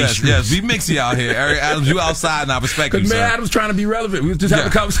mixy in these yes, be mixy out here. Eric Adams, you outside, and I respect you. Because man, Adams trying to be relevant. We was just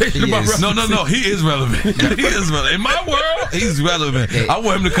having a conversation about relevance. No. He is relevant. He is relevant. In my world, he's relevant. I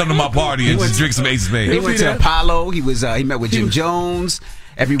want him to come to my party and just drink some Ace of Spades. He went to Apollo. He met with Jim Jones.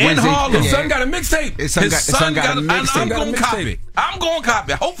 Every Wednesday. Harlem. His son got a mixtape. His son got a mixtape. I'm going to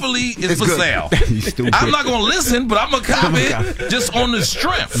copy it. Hopefully it's for sale. I'm not going to listen, but I'm going to copy it just on the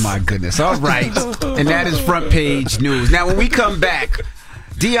strength. My goodness. All right. And that is front page news. Now, when we come back,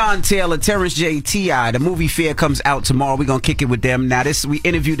 Deon Taylor, Terrence J, T.I. The movie Fair comes out tomorrow. We're going to kick it with them. Now, we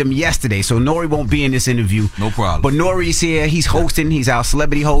interviewed them yesterday, so NORE won't be in this interview. No problem. But NORE's here. He's hosting. He's our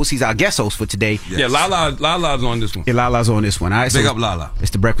celebrity host. He's our guest host for today. Yes. Yeah, Lala's on this one. Yeah, Lala's on this one. All right, Big up Lala. It's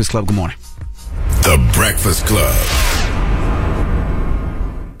The Breakfast Club. Good morning. The Breakfast Club.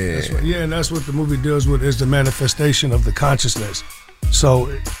 And that's what the movie deals with, is the manifestation of the consciousness.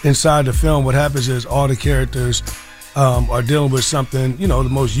 So inside the film, what happens is all the characters are dealing with something, the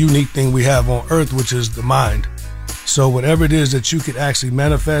most unique thing we have on Earth, which is the mind. So whatever it is that you could actually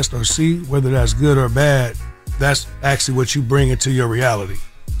manifest or see, whether that's good or bad, that's actually what you bring into your reality.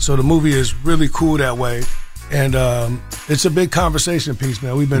 So the movie is really cool that way. And it's a big conversation piece,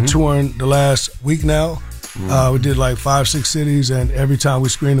 man. We've been touring the last week now. We did like 5-6 cities, and every time we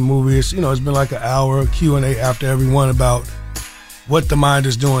screen the movie, it's been like an hour Q&A after every one about what the mind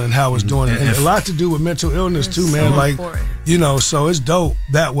is doing and how it's doing it. And a lot to do with mental illness too, man. So it's dope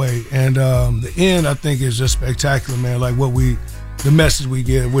that way. And the end, I think, is just spectacular, man. Like the message we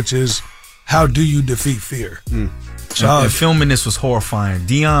get, which is, how do you defeat fear? So filming this was horrifying.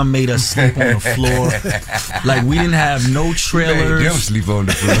 Deon made us sleep on the floor. Like, we didn't have no trailers. Don't sleep on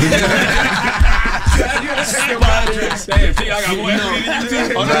the floor.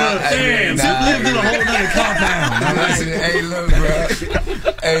 Hey, look, bro.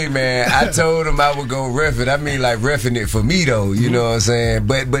 Hey, man, I told him I would go ref it. I mean, like, reffing it for me, though. You know what I'm saying?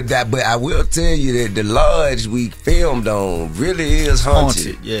 But I will tell you that the lodge we filmed on really is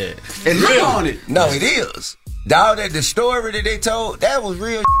haunted. Yeah. It's really haunted. No, it is. Dog, the story that they told, that was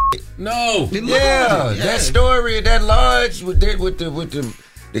real shit. No. Yeah, that story at that lodge with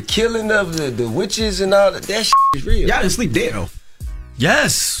the killing of the witches and all that shit is real. Y'all didn't sleep there, though.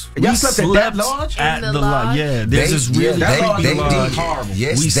 Yes. Y'all slept at that lodge? At the lodge. Yeah, there's this really they did. horrible.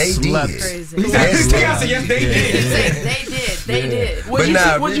 Yes, we they slept. did. Yes, they did. They did.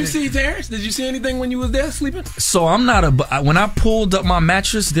 What'd you see, Terrence? Did you see anything when you was there sleeping? So I'm not when I pulled up my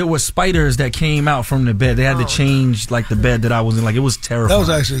mattress, there were spiders that came out from the bed. They had to change like the bed that I was in. Like, it was terrifying. That was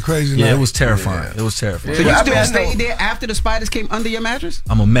actually crazy. Yeah, it was terrifying. It was terrifying. So you still stayed there after the spiders came under your mattress?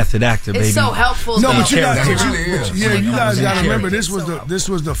 I'm a method actor, baby. It's so helpful. No, but you really guys got to remember, this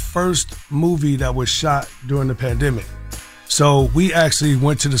was the first movie that was shot during the pandemic. So we actually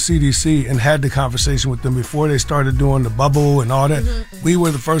went to the CDC and had the conversation with them before they started doing the bubble and all that. We were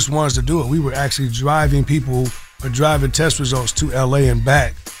the first ones to do it. We were actually driving test results to LA and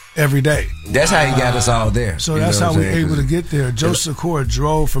back every day. That's how he got us all there. So that's how we were able to get there. Joe Sikora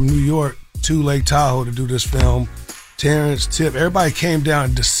drove from New York to Lake Tahoe to do this film. Terrence, Tip, everybody came down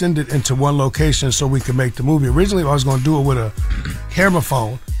and descended into one location so we could make the movie. Originally, I was going to do it with a camera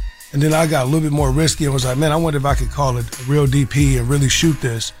phone, and then I got a little bit more risky and was like, man, I wonder if I could call it a real DP and really shoot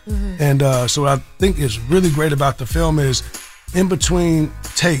this. And so what I think is really great about the film is, in between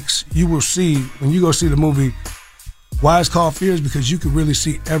takes, you will see, when you go see the movie, why it's called Fear is because you can really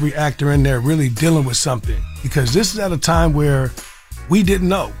see every actor in there really dealing with something. Because this is at a time where we didn't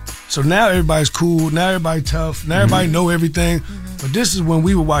know. So now everybody's cool, now everybody tough, now everybody know everything. But this is when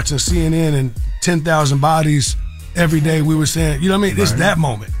we were watching CNN and 10,000 Bodies every day. We were saying, you know what I mean? It's that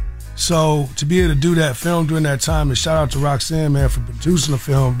moment. So to be able to do that film during that time, and shout out to Roxanne, man, for producing the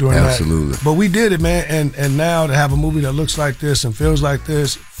film during Absolutely. that. But we did it, man. And now to have a movie that looks like this and feels like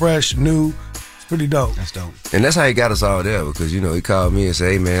this, fresh, new, it's pretty dope. That's dope. And that's how he got us all there, because, he called me and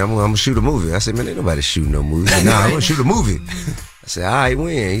said, hey, man, I'm going to shoot a movie. I said, man, ain't nobody shooting no movie. He said, nah, I'm going to shoot a movie. I said, all right,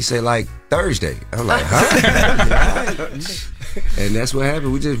 when? He said, like, Thursday. I'm like, huh? And that's what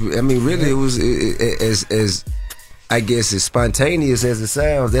happened. Really, it was as I guess, as spontaneous as it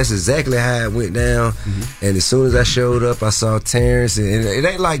sounds, that's exactly how it went down. And as soon as I showed up, I saw Terrence. And it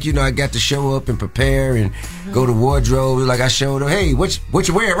ain't like, I got to show up and prepare and go to wardrobe. Like, I showed up, hey, what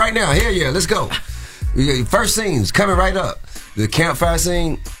you wearing right now? Here, yeah, let's go. First scene's coming right up. The campfire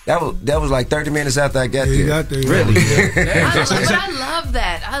scene, that was like 30 minutes after I got there. You got there. Really? But I love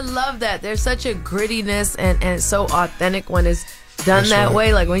that. I love that. There's such a grittiness and so authentic when it's done that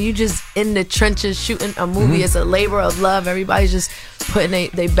way. Like, when you just in the trenches shooting a movie, it's a labor of love. Everybody's just putting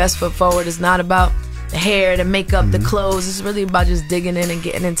their best foot forward. It's not about the hair, the makeup, the clothes. It's really about just digging in and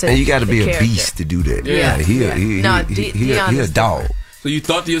getting into. And you got to be character. a beast to do that. Yeah. He a dog. So you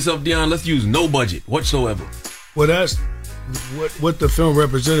thought to yourself, Deon, let's use no budget whatsoever. Well, that's what the film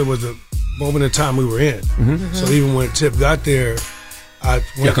represented, was the moment in time we were in. So even when Tip got there, I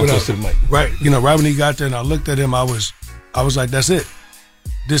went come close to the mic. Right when he got there, and I looked at him, I was like, that's it.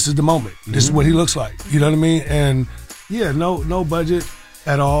 This is the moment. This is what he looks like. You know what I mean? And yeah, no budget.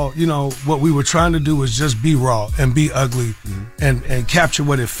 at all. You know, what we were trying to do was just be raw and be ugly and capture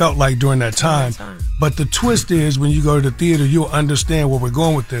what it felt like during that time. But the twist is when you go to the theater, you'll understand where we're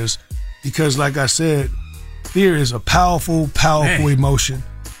going with this. Because like I said, fear is a powerful emotion.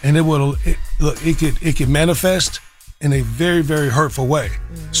 And it can manifest in a very, very hurtful way.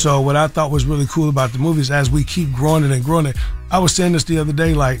 So what I thought was really cool about the movie is as we keep growing it and growing it, I was saying this the other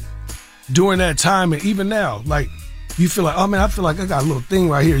day, like during that time and even now, like you feel like, oh man, I feel like I got a little thing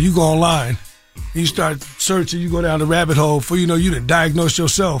right here. You go online, you start searching, you go down the rabbit hole for you done diagnose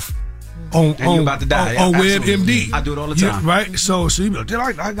yourself on you're about to die. on Absolutely. WebMD. I do it all the time. Right? So you be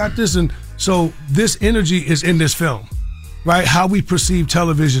like, I got this. And so this energy is in this film, right? How we perceive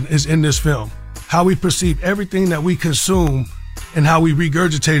television is in this film. How we perceive everything that we consume and how we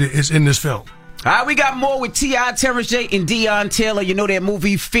regurgitate it is in this film. All right, we got more with T.I., Terrence J, and Deon Taylor. You know that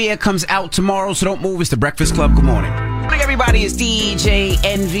movie Fear comes out tomorrow, so don't move. It's The Breakfast Club. Good morning. Good morning, everybody. It's DJ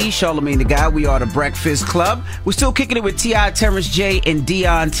Envy, Charlamagne the Guy. We are The Breakfast Club. We're still kicking it with T.I., Terrence J, and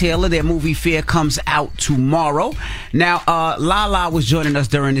Deon Taylor. Their movie Fear comes out tomorrow. Now, Lala was joining us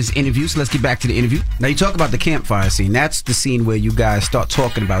during this interview, so let's get back to the interview. Now, you talk about the campfire scene. That's the scene where you guys start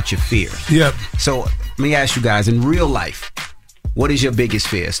talking about your fear. Yep. So let me ask you guys, in real life, what is your biggest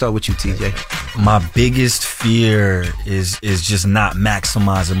fear? Start with you, TJ. My biggest fear is just not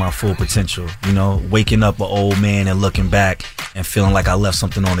maximizing my full potential. You know, waking up an old man and looking back and feeling like I left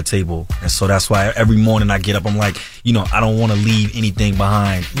something on the table. And so that's why every morning I get up, I'm like, I don't want to leave anything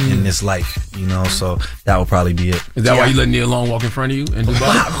behind in this life. So that would probably be it. Is that why you let Neil Long walk in front of you in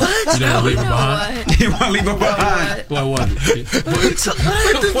Dubai? What? You don't want to leave him behind? You want to leave him behind? What was it?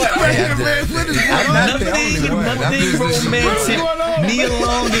 Nothing romantic. Neil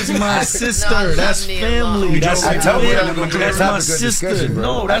Long is my sister. That's family. That's my sister.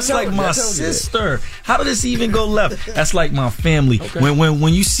 No, that's like my sister. How did this even go left? That's like my family.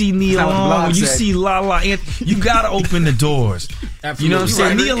 When you see Neil Long, when you see Lala, you gotta open the doors. You know what I'm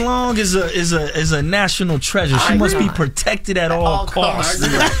saying? Neil Long is a national treasure. She must be protected at all costs.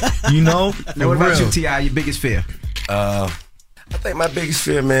 Now, what about you, T.I.? Your biggest fear? I think my biggest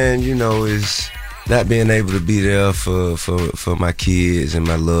fear, man, is not being able to be there for my kids and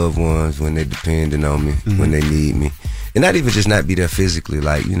my loved ones when they're depending on me, when they need me. And not even just not be there physically,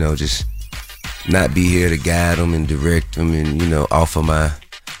 like, just not be here to guide them and direct them and, offer my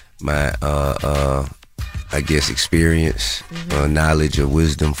I guess, experience, knowledge or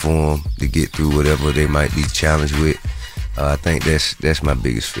wisdom for them to get through whatever they might be challenged with. I think that's my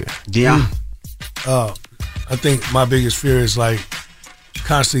biggest fear. Yeah. I think my biggest fear is like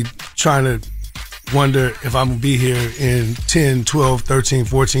constantly trying to wonder if I'm going to be here in 10, 12, 13,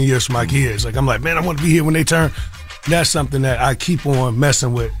 14 years for my kids. Like, I'm like, man, I want to be here when they turn. That's something that I keep on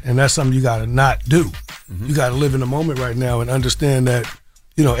messing with, and that's something you got to not do. You got to live in the moment right now and understand that,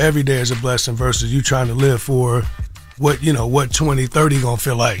 every day is a blessing versus you trying to live for what 20, 30 going to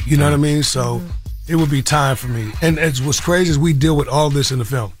feel like. You know what I mean? So it would be time for me. And what's crazy is we deal with all this in the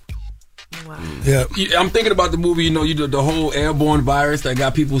film. Wow. Yeah. I'm thinking about the movie, you did the whole airborne virus that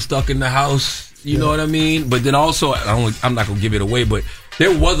got people stuck in the house. You know what I mean? But then also, I'm not going to give it away, but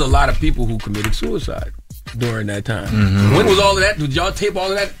there was a lot of people who committed suicide during that time. When was all of that? Did y'all tape all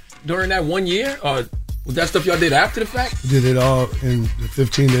of that during that 1 year? Or was that stuff y'all did after the fact? We did it all in the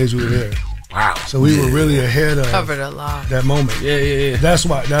 15 days we were there. Wow. So we were really ahead of covered a lot. That moment. Yeah. That's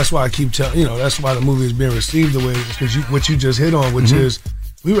why I keep telling, that's why the movie is being received the way it is, because what you just hit on, which is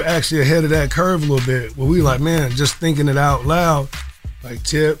we were actually ahead of that curve a little bit, where we were like, man, just thinking it out loud, like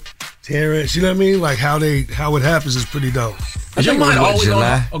Tip, Terrence, you know what I mean? Like how it happens is pretty dope. I think it was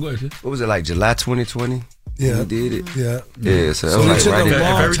July. Go ahead. What was it, like July 2020? Yeah. We did it. Yeah. So it was like right if in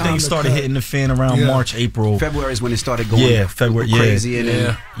everything started hitting the fan around March, April. February is when it started going crazy.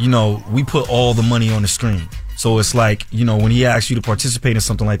 And we put all the money on the screen. So it's like, when he asks you to participate in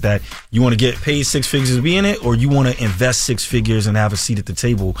something like that, you want to get paid 6 figures to be in it, or you want to invest 6 figures and have a seat at the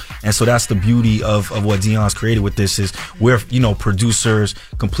table. And so that's the beauty of what Deon's created with this is we're, producers,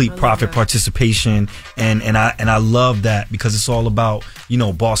 complete profit participation. And I love that because it's all about,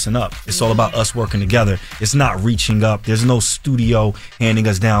 bossing up. It's all about us working together. It's not reaching up. There's no studio handing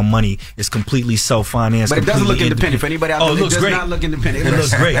us down money. It's completely self-financed. But it doesn't look independent. For anybody out there, it does not look independent. It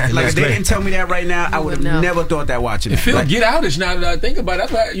looks great. Like if they didn't tell me that right now, I would have never thought that watching it. Feel Get Out-ish now that I think about it.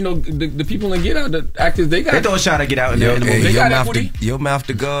 That's why, the people in Get Out, the actors, they throw a shot at Get Out in the movie. Your mouth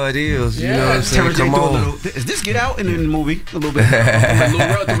to God is. You know what I'm saying? Come on. Is this Get Out in the movie? A little bit. A little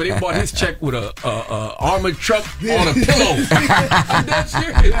relative, but they bought his check with a armored truck on a pillow. I'm dead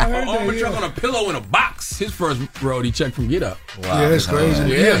serious. An armored truck on a pillow in a box. His first royalty check from Get Out. Wow. Yeah, it's crazy.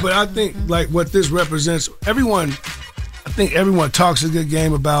 Yeah, but I think like what this represents, everyone I think everyone talks a good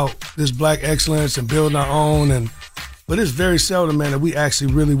game about this black excellence and building our own, but it's very seldom, man, that we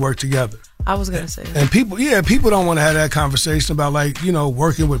actually really work together. I was going to say that. And people don't want to have that conversation about, like, you know,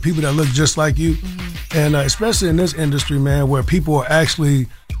 working with people that look just like you. Mm-hmm. And especially in this industry, man, where people are actually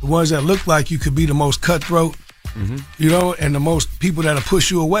the ones that look like you could be the most cutthroat, you know, and the most people that'll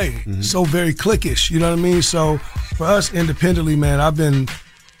push you away. So very cliquish, you know what I mean? So for us independently, man, I've been,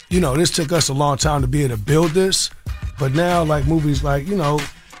 you know, this took us a long time to be able to build this. But now, like, movies like, you know,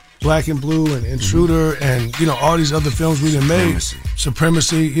 Black and Blue and Intruder and, you know, all these other films we done made.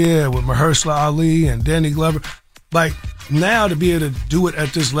 Supremacy, with Mahershala Ali and Danny Glover. Like, now to be able to do it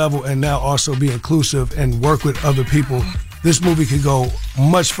at this level and now also be inclusive and work with other people, this movie could go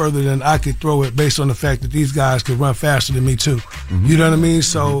much further than I could throw it based on the fact that these guys could run faster than me too. You know what I mean?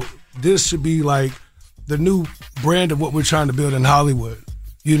 So this should be like the new brand of what we're trying to build in Hollywood,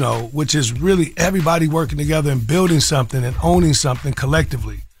 you know, which is really everybody working together and building something and owning something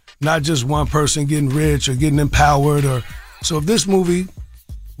collectively. Not just one person getting rich or getting empowered. So if this movie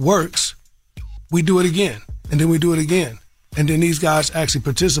works, we do it again, and then we do it again, and then these guys actually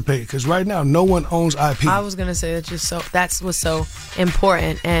participate. Because right now, no one owns IP. I was gonna say that's what's so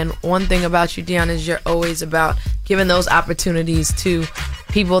important. And one thing about you, Deon, is you're always about giving those opportunities to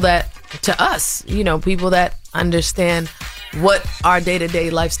people to us, you know, people that understand what our day-to-day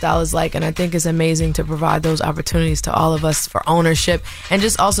lifestyle is like. And I think it's amazing to provide those opportunities to all of us for ownership, and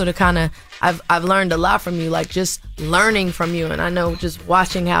just also to kind of, I've learned a lot from you, like just learning from you. And I know just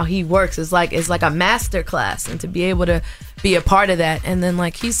watching how he works is like, it's like a master class, and to be able to be a part of that. And then,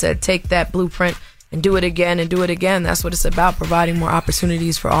 like he said, take that blueprint and do it again and do it again. That's what it's about, providing more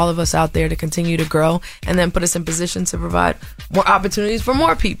opportunities for all of us out there to continue to grow, and then put us in position to provide more opportunities for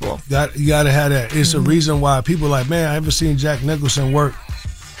more people. You got to have that. It's a reason why people are like, man, I haven't seen Jack Nicholson work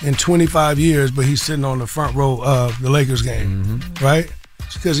in 25 years, but he's sitting on the front row of the Lakers game, right?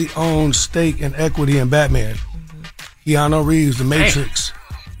 It's because he owns stake and equity in Batman. Keanu Reeves, The Matrix.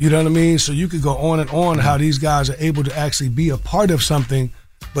 You know what I mean? So you could go on and on how these guys are able to actually be a part of something,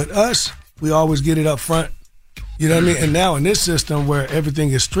 but us, we always get it up front. You know what I mean? And now in this system where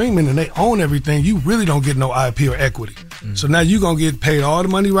everything is streaming and they own everything, you really don't get no IP or equity. So now you're going to get paid all the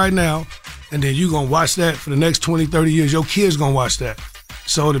money right now, and then you're going to watch that for the next 20, 30 years. Your kids going to watch that.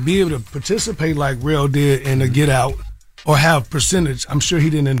 So to be able to participate like Rail did in the Get Out, or have percentage, I'm sure he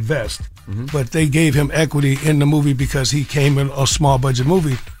didn't invest, but they gave him equity in the movie because he came in a small budget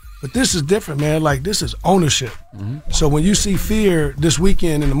movie. But this is different, man. Like, this is ownership. So when you see Fear this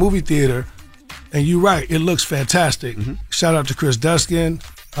weekend in the movie theater, and you're right, it looks fantastic. Shout out to Chris Duskin,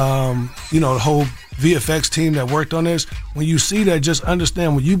 you know, the whole VFX team that worked on this. When you see that, just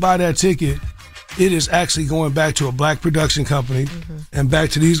understand, when you buy that ticket, it is actually going back to a black production company and back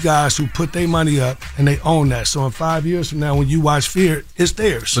to these guys who put their money up and they own that. So in 5 years from now, when you watch Fear, it's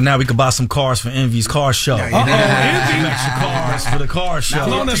theirs. So now we can buy some cars for Envy's car show. Some extra cars for the car show.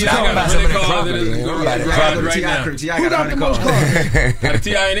 Who got the most cars?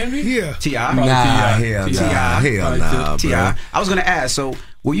 T.I. and Envy? Yeah. T.I.? Hell nah, T.I. I was going to ask, so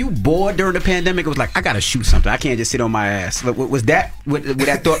were you bored during the pandemic? It was like, I got to shoot something. I can't just sit on my ass. Was that where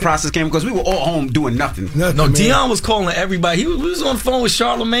that thought process came? Because we were all home doing nothing. No, Deon was calling everybody. He was on the phone with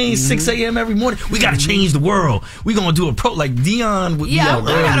Charlamagne 6 a.m. every morning. We got to change the world. We going to do a like Deon would be out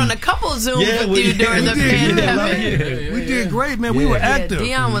I got on a couple Zooms with you during the pandemic. We did great, man. We were active.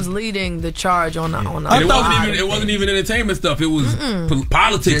 Deon was leading the charge on it wasn't even entertainment stuff. It was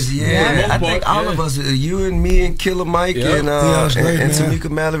politics. I think all of us, you and me and Killer Mike and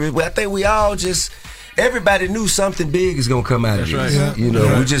Tamika Mallory, I think we all just, everybody knew something big is going to come out of this. You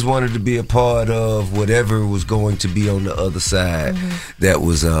know, we just wanted to be a part of whatever was going to be on the other side that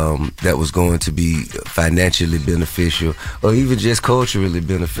was going to be financially beneficial or even just culturally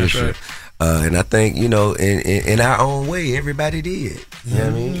beneficial. And I think, you know, in our own way, everybody did. You know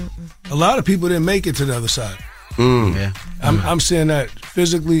what I mean? A lot of people didn't make it to the other side. I'm saying that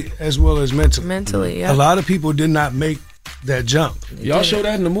physically as well as mentally. Mentally, yeah. A lot of people did not make that jump. Y'all show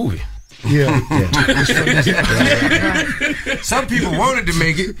that in the movie. Yeah. Some people wanted to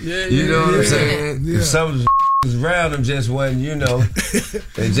make it. You know what I'm saying? If some was around them just wasn't, you know,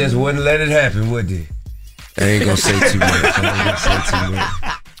 they just wouldn't let it happen, would they? I ain't gonna say too much.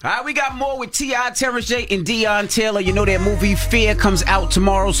 All right, we got more with T.I., Terrence J, and Deon Taylor. You know that movie Fear comes out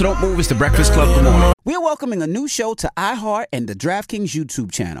tomorrow, so don't move. It's The Breakfast Club. Good morning. We are welcoming a new show to iHeart and the DraftKings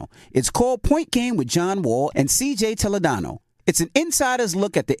YouTube channel. It's called Point Game with John Wall and CJ Toledano. It's an insider's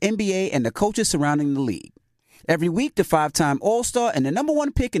look at the NBA and the coaches surrounding the league. Every week, the 5-time All-Star and the number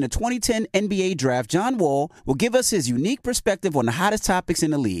 1 pick in the 2010 NBA Draft, John Wall, will give us his unique perspective on the hottest topics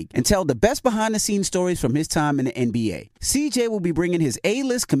in the league and tell the best behind-the-scenes stories from his time in the NBA. CJ will be bringing his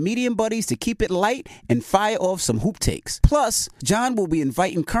A-list comedian buddies to keep it light and fire off some hoop takes. Plus, John will be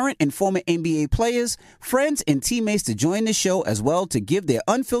inviting current and former NBA players, friends, and teammates to join the show as well to give their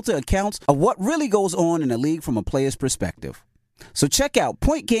unfiltered accounts of what really goes on in the league from a player's perspective. So check out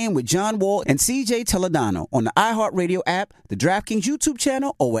Point Game with John Wall and CJ Toledano on the iHeartRadio app, the DraftKings YouTube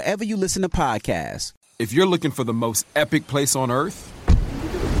channel, or wherever you listen to podcasts. If you're looking for the most epic place on earth,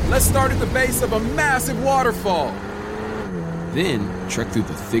 let's start at the base of a massive waterfall. Then trek through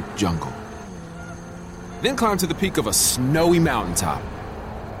the thick jungle. Then climb to the peak of a snowy mountaintop.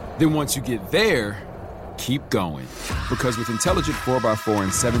 Then once you get there, keep going. Because with intelligent 4x4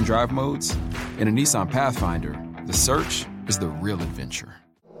 and 7 drive modes and a Nissan Pathfinder, the search is the real adventure.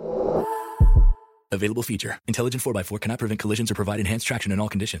 Available feature. Intelligent 4x4 cannot prevent collisions or provide enhanced traction in all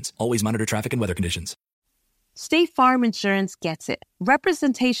conditions. Always monitor traffic and weather conditions. State Farm Insurance gets it.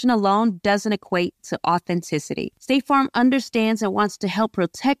 Representation alone doesn't equate to authenticity. State Farm understands and wants to help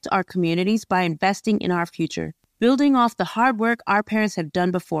protect our communities by investing in our future, building off the hard work our parents have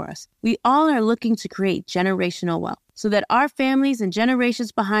done before us. We all are looking to create generational wealth so that our families and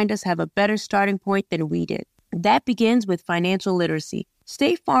generations behind us have a better starting point than we did. That begins with financial literacy.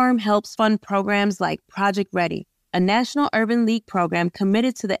 State Farm helps fund programs like Project Ready, a National Urban League program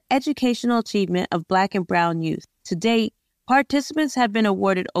committed to the educational achievement of Black and Brown youth. To date, participants have been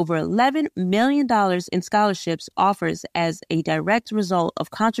awarded over $11 million in scholarships offers as a direct result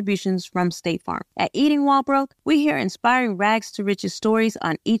of contributions from State Farm. At Eating While Broke, we hear inspiring rags to riches stories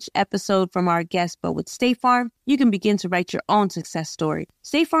on each episode from our guests, but with State Farm, you can begin to write your own success story.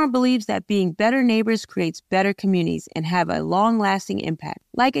 State Farm believes that being better neighbors creates better communities and have a long-lasting impact.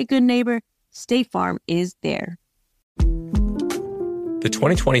 Like a good neighbor, State Farm is there. The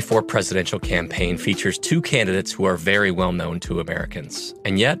 2024 presidential campaign features 2 candidates who are very well known to Americans.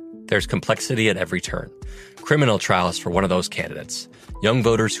 And yet, there's complexity at every turn. Criminal trials for one of those candidates. Young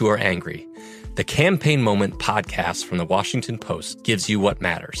voters who are angry. The Campaign Moment podcast from the Washington Post gives you what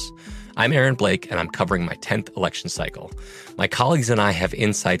matters. I'm Aaron Blake, and I'm covering my 10th election cycle. My colleagues and I have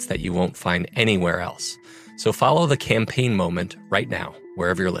insights that you won't find anywhere else. So follow The Campaign Moment right now,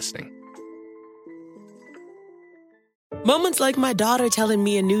 wherever you're listening. Moments like my daughter telling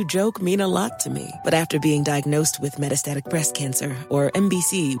me a new joke mean a lot to me. But after being diagnosed with metastatic breast cancer, or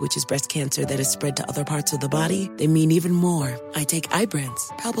MBC, which is breast cancer that is spread to other parts of the body, they mean even more. I take Ibrance,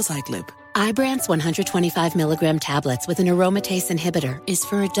 palbociclib. Ibrance 125 milligram tablets with an aromatase inhibitor is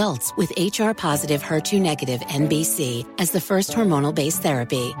for adults with HR-positive, HER2-negative MBC as the first hormonal-based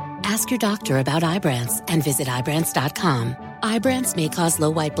therapy. Ask your doctor about Ibrance and visit Ibrance.com. Ibrance may cause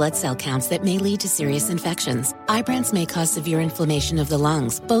low white blood cell counts that may lead to serious infections. Ibrance may cause severe inflammation of the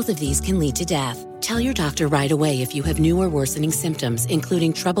lungs. Both of these can lead to death. Tell your doctor right away if you have new or worsening symptoms,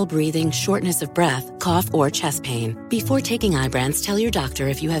 including trouble breathing, shortness of breath, cough, or chest pain. Before taking Ibrance, tell your doctor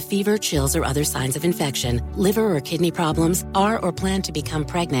if you have fever, chills, or other signs of infection, liver or kidney problems, are or plan to become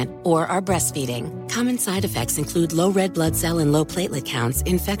pregnant, or are breastfeeding. Common side effects include low red blood cell and low platelet counts,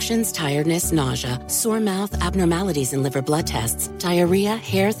 infections, tiredness, nausea, sore mouth, abnormalities in liver blood tests, diarrhea,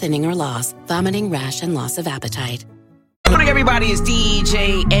 hair thinning or loss, vomiting, rash, and loss of appetite. Good morning, everybody. It's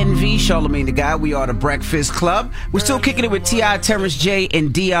DJ Envy, Charlamagne the Guy. We are the Breakfast Club. We're still kicking it with T.I., Terrence J,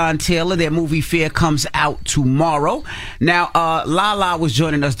 and Deon Taylor. Their movie Fear comes out tomorrow. Now, Lala was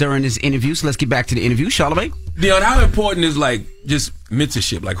joining us during this interview, so let's get back to the interview. Charlamagne? Deon, how important is, like, just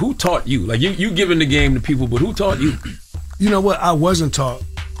mentorship? Like, who taught you? Like, you giving the game to people, but who taught you? You know what? I wasn't taught.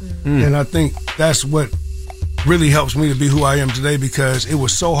 And I think that's what really helps me to be who I am today, because it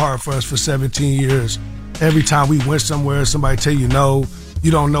was so hard for us for 17 years. Every time we went somewhere, somebody tell you no,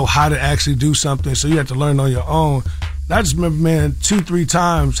 you don't know how to actually do something, so you have to learn on your own. And I just remember, man, 2-3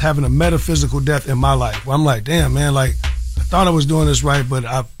 times having a metaphysical death in my life where I'm like, damn, man, like, I thought I was doing this right, but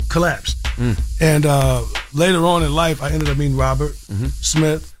I collapsed. And later on in life, I ended up meeting Robert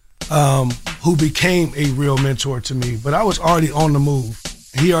Smith, who became a real mentor to me. But I was already on the move.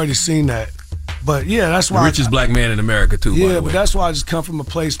 He already seen that. But yeah, that's why. The richest black man in America, too, yeah, by the way. But that's why I just come from a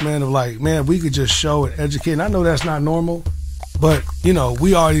place, man, of like, man, we could just show and educate. And I know that's not normal, but, you know,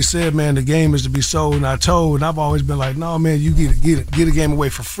 we already said, man, the game is to be sold, not told. And I've always been like, no, man, you get a game away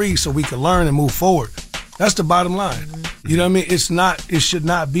for free so we can learn and move forward. That's the bottom line. You know what I mean? It should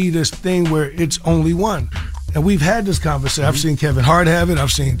not be this thing where it's only one. And we've had this conversation. I've seen Kevin Hart have it.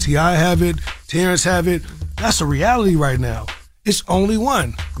 I've seen T.I. have it. Terrence have it. That's a reality right now. It's only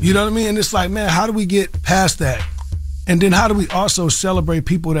one. You know what I mean? And it's like, man, how do we get past that? And then how do we also celebrate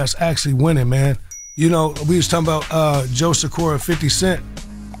people that's actually winning, man? You know, we was talking about Joe Sikora, 50 Cent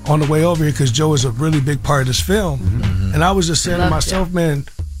on the way over here because Joe is a really big part of this film. Mm-hmm. And I was just saying to myself, man,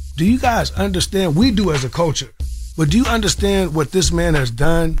 do you guys understand? We do as a culture. But do you understand what this man has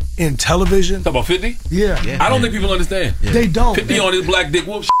done in television? Talk about 50? Yeah. I don't think people understand. Yeah. They don't. 50 on his black dick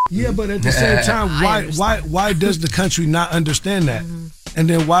whoop. Yeah, but at the same time, why does the country not understand that? And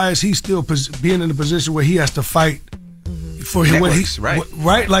then why is he still being in a position where he has to fight for what he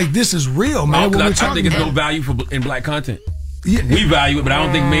right? Like this is real, man. I think it's no value in black content. Yeah. We value it, but I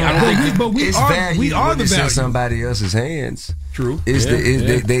don't think it's value it's in somebody else's hands. True. They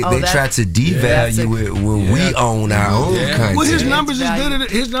try to devalue it when we own our own content. Well, his numbers is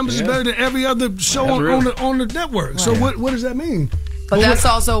better than every other show on the network. So what does that mean? But that's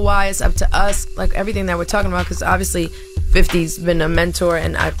also why it's up to us, like everything that we're talking about, because obviously 50's been a mentor,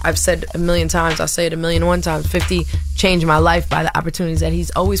 and I've said a million times, I'll say it 1,000,001 times, 50 changed my life by the opportunities that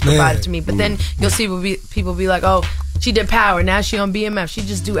he's always provided to me. But then you'll see people be like, oh, she did Power, now she on BMF, she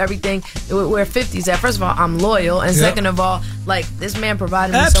just do everything where 50's at. First of all, I'm loyal, and second of all, like this man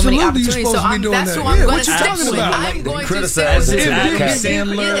provided me so many opportunities, so that's who I'm going to stick with. I'm going to stick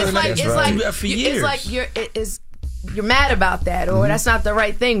with. You're mad about that, or that's not the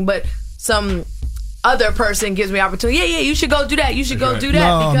right thing, but some other person gives me opportunity. Yeah, you should go do that. You should go do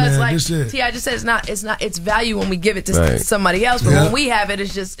that because, like T.I. just said, it's value when we give it to somebody else, but when we have it,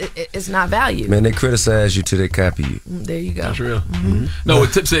 it's just it's not value. Man, they criticize you till they copy you. There you go. That's real. No,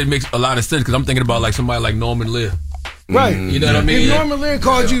 what Tip said makes a lot of sense because I'm thinking about like somebody like Norman Lear. Right. You know what I mean? If Norman Lear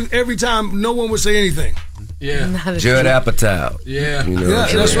called you every time, no one would say anything. Yeah. Judd Apatow. Yeah. You know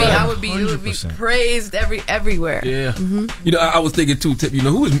that's right. I would be praised everywhere. Yeah. You know, I was thinking too, Tip, you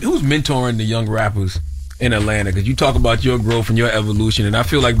know, who's mentoring the young rappers in Atlanta? Because you talk about your growth and your evolution, and I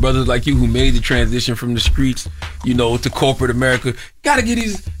feel like brothers like you who made the transition from the streets, you know, to corporate America, got to give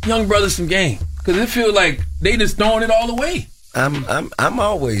these young brothers some game. Because it feels like they just throwing it all away. I'm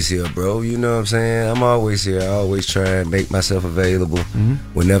always here, bro. You know what I'm saying? I'm always here. I always try and make myself available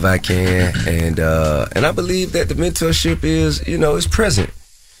whenever I can, and I believe that the mentorship is, you know, it's present.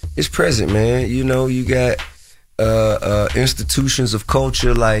 It's present, man. You know, you got institutions of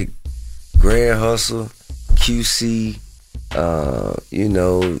culture like Grand Hustle, QC. You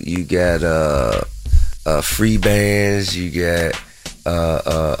know, you got free bands. You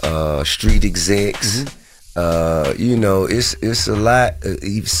got street execs. You know, it's a lot.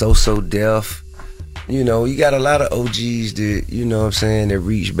 So Def. You know, you got a lot of OGs that, you know what I'm saying, that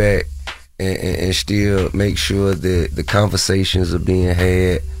reach back and still make sure that the conversations are being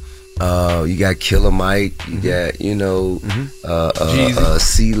had. You got Killer Mike. You got, you know,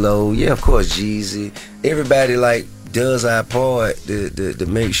 CeeLo. Yeah, of course, Jeezy. Everybody like does our part to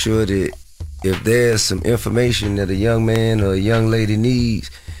make sure that if there's some information that a young man or a young lady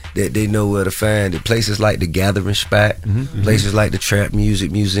needs, that they know where to find it. Places like the Gathering Spot, places like the Trap Music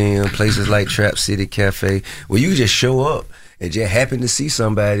Museum, places like Trap City Cafe, where you just show up and just happen to see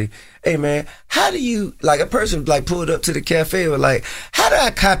somebody. Hey man, how do you, like a person like pulled up to the cafe or like, how do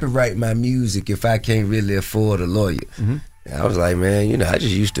I copyright my music if I can't really afford a lawyer? And I was like, man, you know, I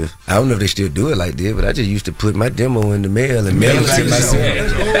just used to, I don't know if they still do it like this, but I just used to put my demo in the mail and mail it to myself.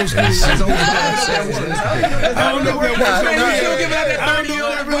 I don't know where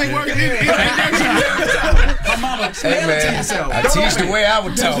Hey man, I teach the way I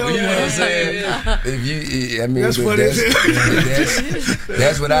would talk. You know what I'm saying? If you, I mean, that's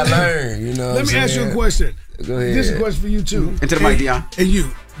what I learned. You know. Let me ask you a question. Go ahead. This is a question for you too. Into the mic, Deon. And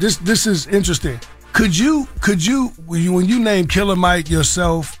you, this is interesting. Could you when you name Killer Mike,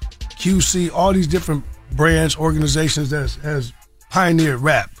 yourself, QC, all these different brands, organizations that has pioneered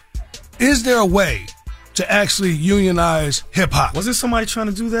rap, is there a way to actually unionize hip hop? Was there somebody trying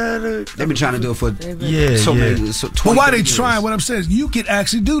to do that? They've been trying to do it for many. But why they trying? What I'm saying is you can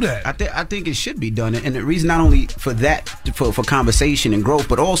actually do that. I think it should be done, and the reason not only for that, for conversation and growth,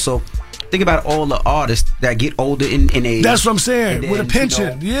 but also think about all the artists that get older in age. That's what I'm saying. Then, with a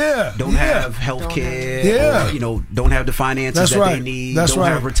pension, don't have health care. Or, don't have the finances they need. Don't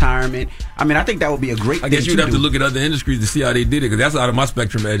have retirement. I mean, I think that would be a great. I guess you'd have to look at other industries to see how they did it, because that's out of my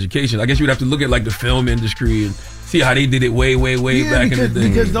spectrum of education. I guess you'd have to look at like the film industry and see how they did it way back in the day.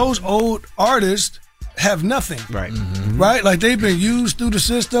 Because those old artists have nothing, right? Right, like they've been used through the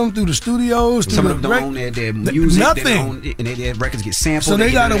system, through the studios. Some of them don't own their music, nothing, and their records get sampled. So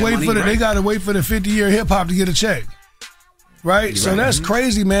they gotta wait for they gotta wait for the 50-year hip hop to get a check, right? So that's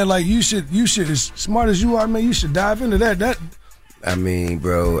crazy, man. Like you should, as smart as you are, man, you should dive into that. I mean,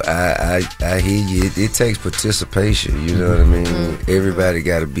 bro, I hear you. It takes participation. You know what I mean? Everybody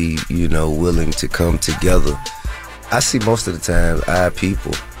got to be, willing to come together. I see most of the time our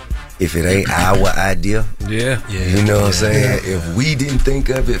people if it ain't our idea. Yeah. You know what I'm saying? If we didn't think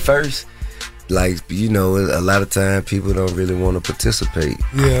of it first, like, you know, a lot of time people don't really want to participate.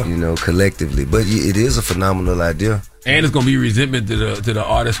 Yeah. You know, collectively. But it is a phenomenal idea. And it's gonna be resentment to the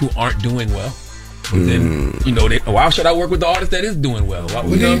artists who aren't doing well. And then, you know, why should I work with the artist that is doing well? Why,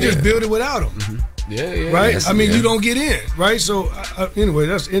 Well, then you just build it without them. Yeah. Right? I mean, you don't get in, right? So, anyway,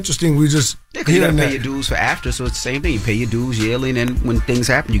 that's interesting. We just because you got to pay your dues for after, so it's the same thing. You pay your dues yearly, and then when things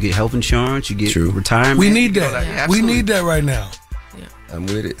happen, you get health insurance, you get retirement. We need that. We need that right now. I'm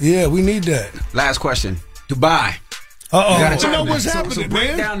with it. Yeah, we need that. Last question. Dubai. You know what's happening, so break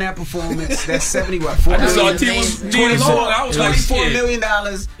man? down that performance. That's 70 what? 4 I just saw million. T was Nia Long. I was like, $24 million.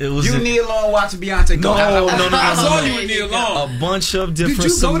 You Nia Long watching Beyonce go. No. I saw you with Nia Long. A bunch of different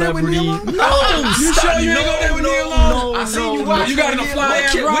Did you go there with Nia celebrities. Long? You sure you didn't go there with Nia Long? I seen you watching. You got in a fly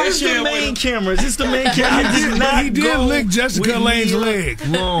ass Where's the main cameras? It's the main camera. I did not He did lick Jessica Lange's leg.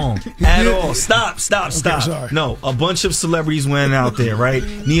 Long at all. Stop. sorry. No, a bunch of celebrities went out there, right?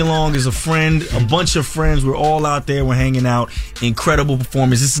 Nia Long is a friend. A bunch of friends. We're all out there. We're hanging out. Incredible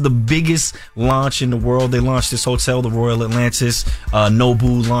performance. This is the biggest launch in the world. They launched this hotel, the Royal Atlantis.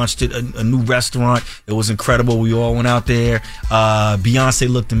 Nobu launched it, a new restaurant. It was incredible. We all went out there. Beyonce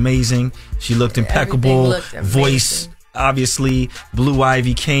looked amazing. She looked impeccable. Looked amazing. Voice, obviously. Blue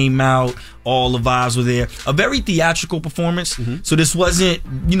Ivy came out. All the vibes were there. A very theatrical performance. So this wasn't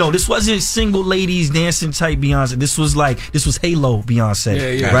single ladies dancing type Beyonce. This was Halo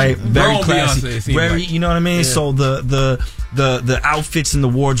Beyonce, right? Very Grown classy. Beyonce, Very, like. you know what I mean? Yeah. So the outfits and the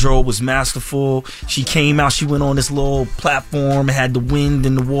wardrobe was masterful. She came out. She went on this little platform. Had the wind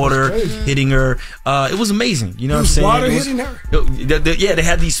and the water hitting her. It was amazing. You know what I'm saying? Water hitting her? Yeah, they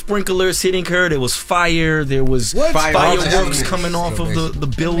had these sprinklers hitting her. There was fire. There was fireworks coming off of the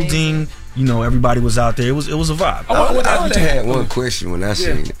building. You know, everybody was out there. It was a vibe. I only had one question when I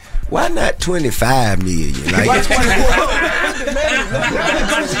seen it. Why not 25 million? Like,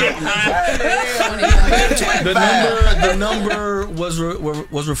 the number was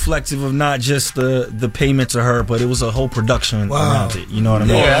reflective of not just the payment to her, but it was a whole production around it. You know what I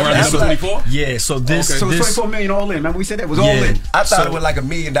mean? Yeah, around 24? Yeah, so this. So it's 24 million all in. Remember we said that was all in. I thought it was like $1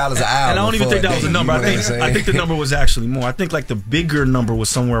 million an hour. And I don't even think that was a number. I think the number was actually more. I think like the bigger number was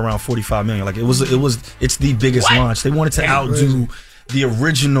somewhere around 45 million. Like it's the biggest launch. They wanted to outdo the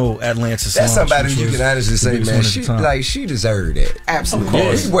original Atlantis. That's somebody you can honestly say, man, she deserved that.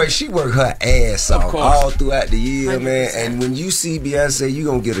 Absolutely. She worked her ass off all throughout the year, 100%. Man. And when you see Beyonce, you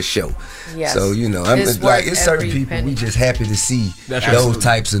gonna get a show. Yes. So it's certain people we just happy to see those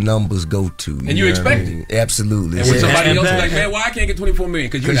types of numbers go to. And you expect it. Absolutely. And when somebody else is like, man, why I can't get 24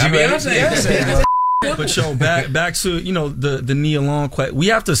 million? Because you got Beyonce. But back to the Nia Long question. We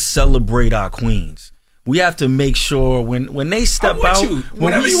have to celebrate our queens. We have to make sure when they step out,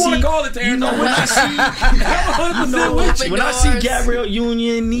 whatever you want to call it, Terrence. When I see Gabrielle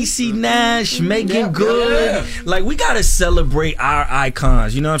Union, Niecy Nash, Megan Good, like we gotta celebrate our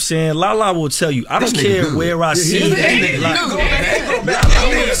icons. You know what I'm saying? Lala will tell you. I don't care where I see it. I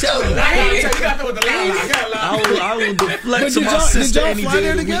will deflect to my sister any day. Did y'all fly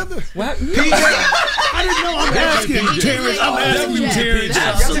there together? What? I didn't know. I'm asking Terrence. I'm asking Terrence.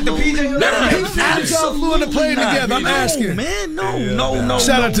 Absolutely. Flew on the plane together. I'm asking. Man, no.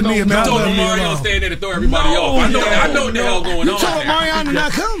 Shout out to Nia, man. I told Mario staying there to throw everybody off. I know what the hell going on. You told Marion to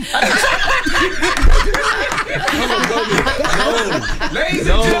not come. Ladies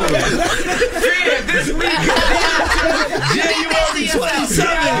and gentlemen, this week, January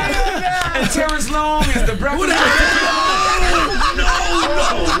 27th, and Terrence Long is the breakfast.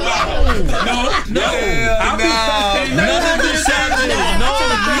 No. None of this happened. No,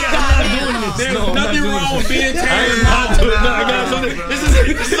 I'm not doing this. There's nothing wrong with being Terrence.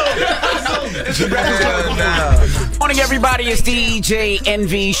 Morning, everybody. It's DJ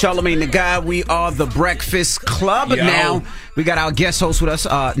NV, Charlamagne the God. We are the Breakfast Club. Now, we got our guest host with us,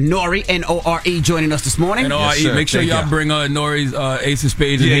 NORE, N-O-R-E, joining us this morning. N-O-R-E. Yes, make sure y'all bring Nore's Ace of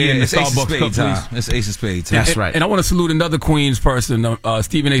Spades in here in the Starbucks cup, please. It's Ace of Spades time. That's right. And I want to salute another Queens person,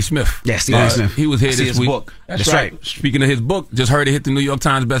 Stephen A. Smith. Yeah, Stephen A. Smith. He was here this week. Book. That's right. Speaking of his book, just heard it hit the New York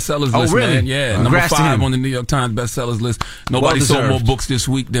Times bestsellers list. Oh, really? Man. Yeah, number 5 on the New York Times bestsellers list. Nobody sold more books this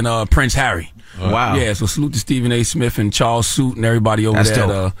week than Prince Harry. Wow. Yeah, so salute to Stephen A. Smith and Charles Suit and everybody over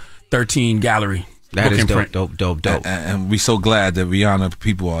there at 13 Gallery. That is Book dope. And we so glad that Rihanna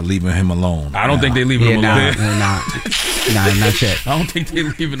people are leaving him alone. I don't think they leaving him alone. Not yet. I don't think they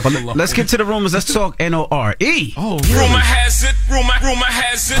leaving him alone. Let's get to the rumors. Let's talk NORE. Oh, Rumor has it.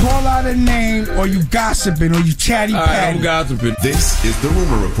 Call out a name, or you gossiping, or you chatty patty. I'm gossiping. This is the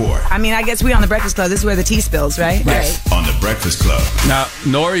Rumor Report I mean, I guess we on the Breakfast Club. This is where the tea spills, right? on the Breakfast Club. Now,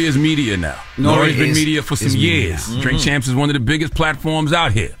 NORE is media now. NORE's been media for some years. media. Drink Champs is one of the biggest platforms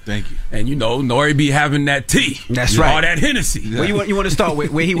out here. Thank you. And you know, NORE be having that tea. That's right. All that Hennessy. Where you want to start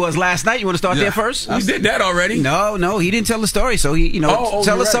with? Where he was last night? You want to start there first? We did that already. No, he didn't tell the story. So he,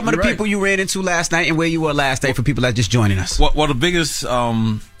 tell us some of the people you ran into last night and where you were last night for people that are just joining us. Well, the biggest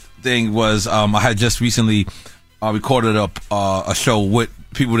thing was I had just recently recorded a show with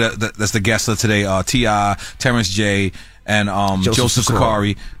people that's the guests of today. T.I., Terrence J, and Joseph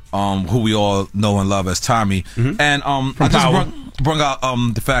Sakari, who we all know and love as Tommy. And I just brought out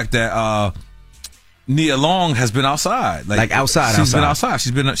the fact that Nia Long has been outside, like outside. She's been outside.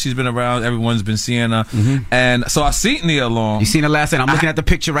 She's been around. Everyone's been seeing her, and so I seen Nia Long. You seen her last night? I'm looking at the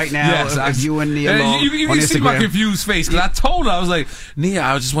picture right now of you and Nia Long. You on can see my Instagram. confused face because I told her, I was like, Nia,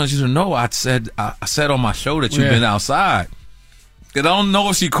 I just wanted you to know I said on my show that you've been outside. And I don't know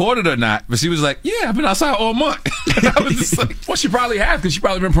if she caught it or not, but she was like, "Yeah, I've been outside all month." I was just like, well, she probably has because she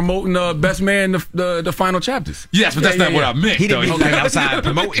probably been promoting Best Man the final chapters. Yes, but that's not what I meant. He didn't mean outside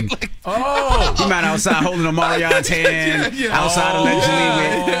promoting. He meant outside holding Omarion's hand, outside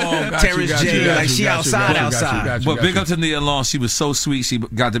allegedly with Terrence J. Like she outside. But big up to Nia Long. She was so sweet. She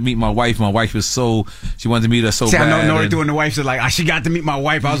got to meet my wife. My wife was she wanted to meet her so bad. I know NORE doing the wife. So like, she got to meet my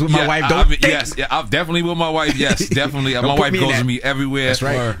wife. I was with my wife. I'm definitely with my wife. Yes, definitely. My wife goes with me everywhere. That's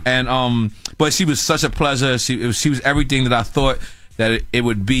right. And but she was such a pleasure. She was everything that I thought that it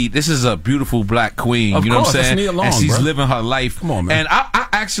would be. This is a beautiful black queen. Of you know course, what I'm saying? Nia Long, and she's bro. living her life. Come on, man. And I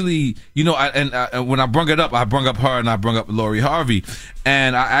actually, when I brung it up, I brung up her and I brung up Lori Harvey.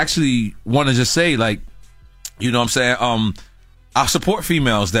 And I actually want to just say, like, you know what I'm saying? I support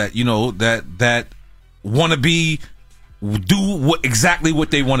females that that want to do exactly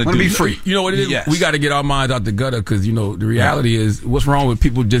what they want to do. Be free. You know what it is? Yes. We got to get our minds out the gutter because, the reality is, what's wrong with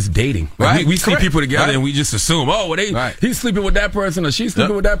people just dating? Like, Right. We see people together and we just assume, he's sleeping with that person or she's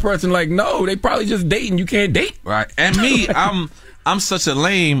sleeping with that person. Like, no, they probably just dating. You can't date. Right. And me, I'm such a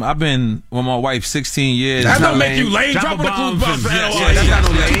lame. I've been with my wife 16 years. That don't make you lame. Drop a clue bomb. That's not no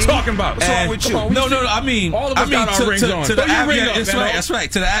lame. What you talking about? What's wrong with you? No. I mean, all of us got our rings on. To the average, that's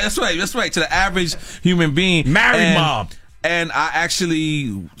right. To the average human being, married mob. And I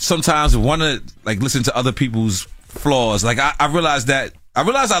actually sometimes want to listen to other people's flaws. Like I realized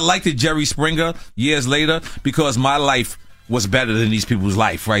I liked it Jerry Springer years later because my life was better than these people's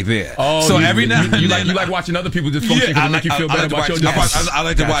life right there. Oh, so every now and then you like watching other people dysfunction because it make you feel better about your dysfunction. I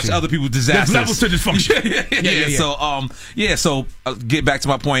like to watch other people's disasters. There's levels to dysfunction. So get back to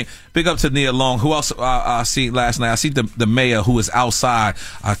my point. Big up to Nia Long. Who else I seen last night? I seen the mayor who is outside.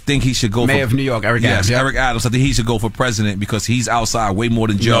 I think he should go Mayor of New York, Eric Adams. Yes, Eric Adams. I think he should go for president because he's outside way more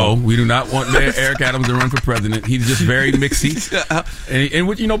than Joe. No, we do not want Mayor Eric Adams to run for president. He's just very mixy. And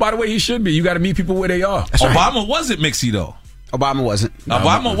by the way, he should be. You got to meet people where they are. Obama wasn't mixy though. Obama wasn't.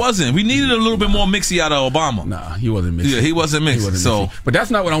 Obama wasn't. We needed a little bit more mixy out of Obama. Nah, he wasn't mixy. Yeah, he wasn't mixy. But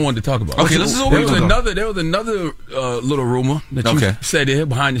that's not what I wanted to talk about. Okay, this is over. There was another little rumor that you said here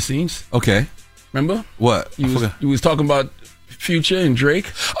behind the scenes. Okay. Remember? What? You was talking about Future and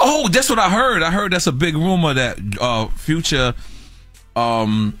Drake. Oh, that's what I heard. I heard that's a big rumor that Future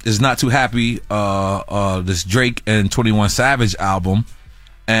is not too happy this Drake and 21 Savage album.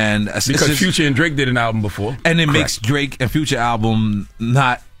 And because Future and Drake did an album before, and it makes Drake and Future album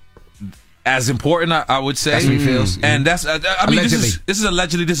not as important, I would say. That's what he feels. And that's I mean, this is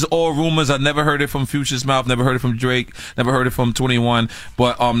allegedly. This is all rumors. I never heard it from Future's mouth. Never heard it from Drake. Never heard it from 21.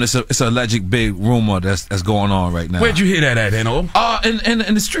 But it's a alleged big rumor that's going on right now. Where'd you hear that at, N.O.?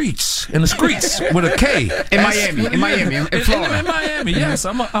 In the streets, with a K. In Miami, in Florida. In Miami, yes.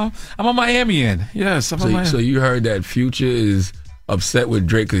 I'm a Miamian. Yes, So you heard that Future is upset with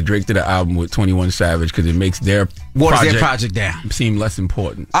Drake because Drake did an album with 21 Savage because it makes their project down seem less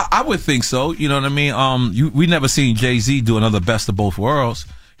important. I would think so. You know what I mean? We never seen Jay-Z do another Best of Both Worlds.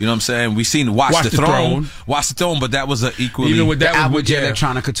 You know what I'm saying? We seen Watch the Throne, but that was an equally even with that album with Jay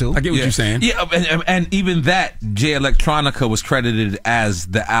Electronica too. I get what you're saying. Yeah, and even that Jay Electronica was credited as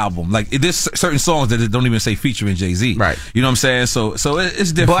the album. Like there's certain songs that don't even say featuring Jay-Z. Right. You know what I'm saying? So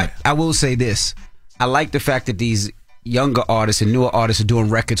it's different. But I will say this: I like the fact that these younger artists and newer artists are doing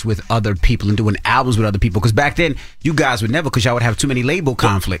records with other people and doing albums with other people? Because back then, you guys would never, because y'all would have too many label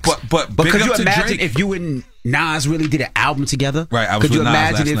conflicts. But could you imagine if you and Nas really did an album together? Right, I was Could you with Nas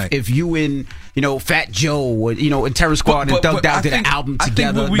imagine last night. if you and Fat Joe or and Terrence Squad and Thug Down did an album together? I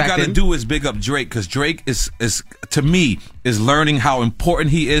think what we back got to then? do is big up Drake, because Drake is to me is learning how important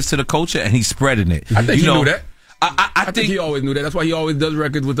he is to the culture, and he's spreading it. I think he knew that. I think he always knew that. That's why he always does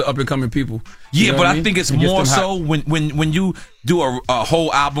records with the up and coming people. Yeah, but I think it's more so when you do a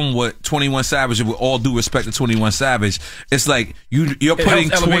whole album with 21 Savage, and with all due respect to 21 Savage, it's like you're putting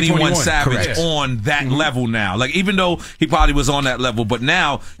 21 Savage on that level now. Like, even though he probably was on that level, but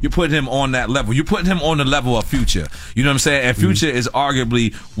now you're putting him on that level. You're putting him on the level of Future. You know what I'm saying? And Future is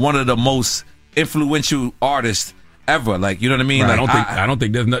arguably one of the most influential artists ever. Like, you know what I mean? Right. Like, I don't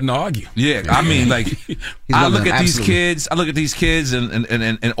think there's nothing to argue. Yeah, I mean, like, I look at these kids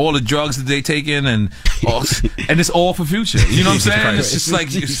and all the drugs that they taking and it's all for Future. You know what I'm saying? It's just like,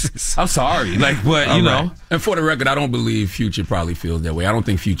 I'm sorry, like, but you know. And for the record, I don't believe Future probably feels that way. I don't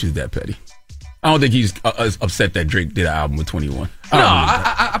think Future's that petty. I don't think he's upset that Drake did an album with 21.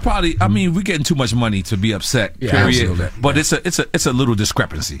 I mean, we're getting too much money to be upset. Period. But it's a little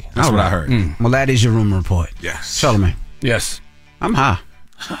discrepancy. That's what I heard. Well, that is your rumor report. Yes, Charlamagne. Yes, I'm high.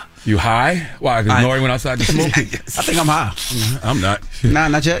 You high? Why? Because Nori went outside to smoke? Yes. I think I'm high. I'm not. Nah,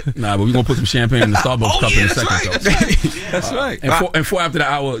 not yet. Nah, but we're going to put some champagne in the Starbucks cup in a second. Right. That's right. And for after the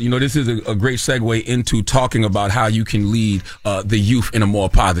hour, this is a great segue into talking about how you can lead the youth in a more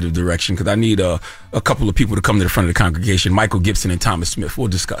positive direction, because I need a couple of people to come to the front of the congregation, Michael Gibson and Thomas Smith. We'll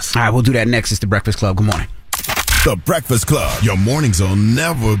discuss. All right, we'll do that next. It's The Breakfast Club. Good morning. The Breakfast Club. Your mornings will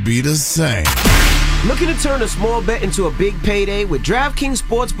never be the same. Looking to turn a small bet into a big payday? With DraftKings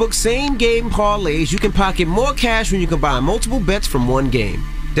Sportsbook same-game parlays, you can pocket more cash when you combine multiple bets from one game.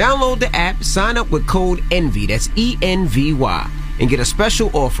 Download the app, sign up with code ENVY, that's ENVY, and get a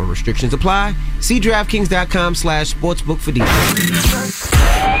special offer. Restrictions apply. See DraftKings.com/sportsbook for details.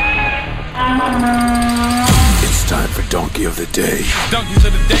 It's time for Donkey of the Day. Donkeys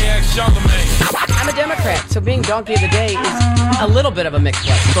of the Day, ask Charlamagne. I'm a Democrat, so being Donkey of the Day is a little bit of a mixed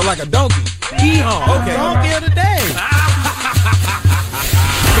blessing. So like a donkey. Yeehaw. Okay. Donkey of the Day.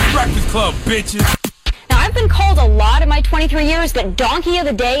 The Breakfast Club, bitches. Now, I've been called a lot in my 23 years, but Donkey of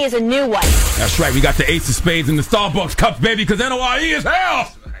the Day is a new one. That's right. We got the Ace of Spades in the Starbucks cups, baby, because NORE is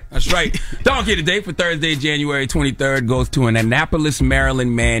hell. That's right. Donkey of the Day for Thursday, January 23rd goes to an Annapolis,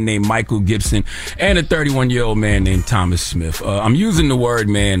 Maryland man named Michael Gibson and a 31-year-old man named Thomas Smith. I'm using the word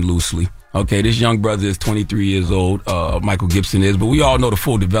man loosely. Okay, this young brother is 23 years old, Michael Gibson is, but we all know the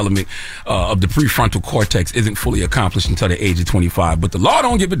full development of the prefrontal cortex isn't fully accomplished until the age of 25, but the law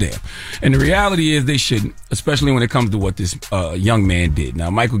don't give a damn. And the reality is they shouldn't, especially when it comes to what this young man did. Now,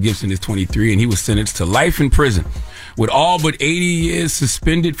 Michael Gibson is 23, and he was sentenced to life in prison with all but 80 years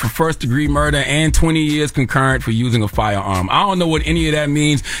suspended for first-degree murder and 20 years concurrent for using a firearm. I don't know what any of that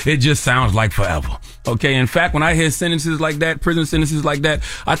means. It just sounds like forever. Okay, in fact, when I hear sentences like that, prison sentences like that,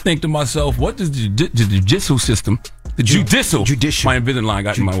 I think to myself, what does the judicial system, my Invisalign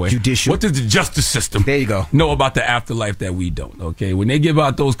got in my way. What does the justice system know about the afterlife that we don't? Okay, when they give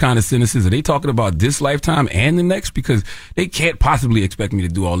out those kind of sentences, are they talking about this lifetime and the next? Because they can't possibly expect me to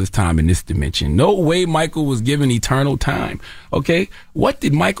do all this time in this dimension. No way Michael was given eternal time. Okay, what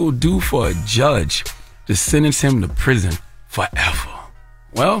did Michael do for a judge to sentence him to prison forever?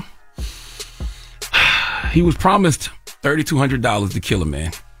 Well, he was promised $3,200 to kill a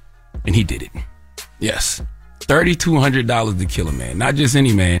man, and he did it. Yes, $3,200 to kill a man. Not just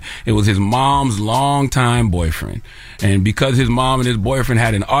any man. It was his mom's longtime boyfriend. And because his mom and his boyfriend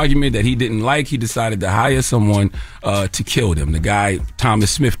had an argument that he didn't like, he decided to hire someone to kill them. The guy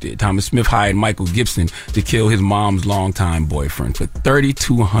Thomas Smith did. Thomas Smith hired Michael Gibson to kill his mom's longtime boyfriend for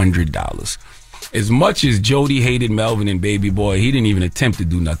 $3,200. As much as Jody hated Melvin and Baby Boy, he didn't even attempt to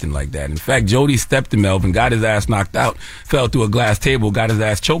do nothing like that. In fact, Jody stepped to Melvin, got his ass knocked out, fell through a glass table, got his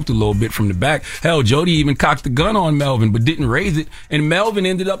ass choked a little bit from the back. Hell, Jody even cocked the gun on Melvin, but didn't raise it, and Melvin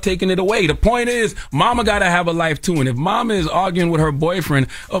ended up taking it away. The point is, mama gotta have a life too, and if mama is arguing with her boyfriend,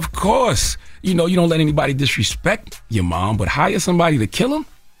 of course, you don't let anybody disrespect your mom, but hire somebody to kill him?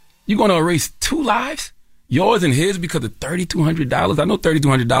 You're gonna erase two lives? Yours and his because of $3,200. I know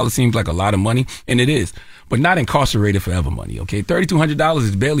 $3,200 seems like a lot of money, and it is, but not incarcerated forever money, okay? $3,200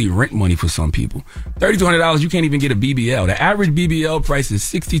 is barely rent money for some people. $3,200, you can't even get a BBL. The average BBL price is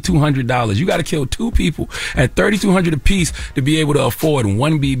 $6,200. You got to kill two people at $3,200 a piece to be able to afford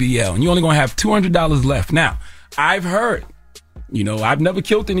one BBL, and you're only going to have $200 left. Now, I've heard, I've never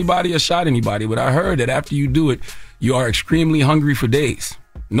killed anybody or shot anybody, but I heard that after you do it, you are extremely hungry for days.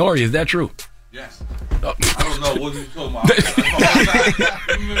 Nori, is that true? Yes. I don't know what you're talking about.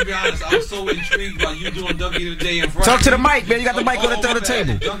 I'm gonna be honest. I'm so intrigued by you doing Donkey of the Day in front. Talk to the mic, man. You got the mic on the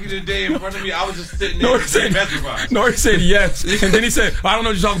table. Donkey of the Day in front of me. I was just sitting there. Nori said yes, and then he said, "I don't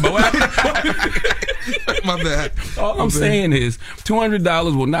know what you're talking about." My bad. All I'm saying is,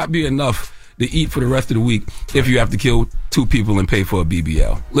 $200 will not be enough to eat for the rest of the week if you have to kill 2 people and pay for a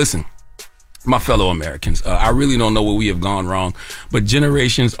BBL. Listen. My fellow Americans, I really don't know where we have gone wrong, but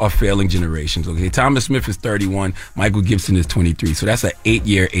generations are failing generations, okay? Thomas Smith is 31, Michael Gibson is 23, so that's an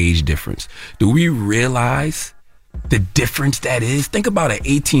 8-year age difference. Do we realize the difference that is? Think about an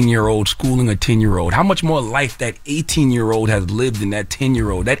 18-year-old schooling a 10-year-old. How much more life that 18-year-old has lived than that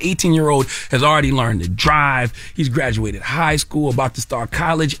 10-year-old. That 18-year-old has already learned to drive. He's graduated high school, about to start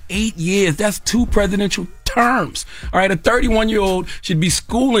college. 8 years, that's 2 presidential terms. All right, a 31-year-old should be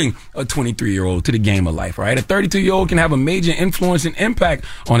schooling a 23-year-old to the game of life. All right, a 32-year-old can have a major influence and impact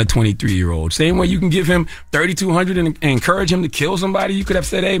on a 23-year-old. Same way you can give him $3,200 and encourage him to kill somebody. You could have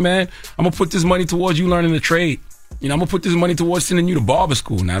said, "Hey, man, I'm gonna put this money towards you learning the trade. You know, I'm gonna put this money towards sending you to barber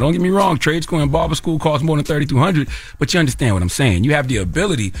school." Now, don't get me wrong, trade school and barber school cost more than $3,200, but you understand what I'm saying. You have the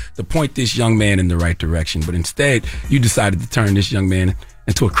ability to point this young man in the right direction, but instead, you decided to turn this young man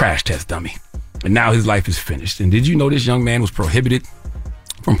into a crash test dummy. And now his life is finished. And did you know this young man was prohibited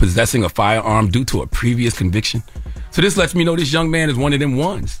from possessing a firearm due to a previous conviction? So this lets me know this young man is one of them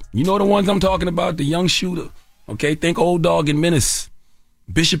ones. You know the ones I'm talking about, the young shooter. Okay, think Old Dog and Menace,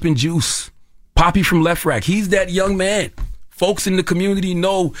 Bishop and Juice, Poppy from Left Rack. He's that young man. Folks in the community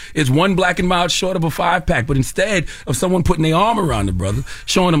know it's one black and mild short of a 5-pack, but instead of someone putting their arm around the brother,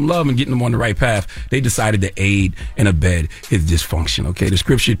 showing him love and getting him on the right path, they decided to aid and abet his dysfunction. Okay, the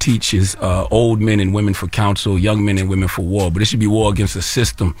scripture teaches old men and women for counsel, young men and women for war, but it should be war against a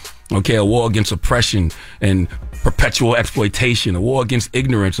system. Okay, a war against oppression and perpetual exploitation, a war against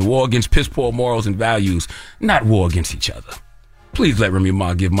ignorance, a war against piss poor morals and values, not war against each other. Please let Remy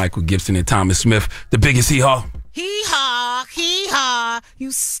Ma give Michael Gibson and Thomas Smith the biggest hee-haw. Hee-haw, hee-haw.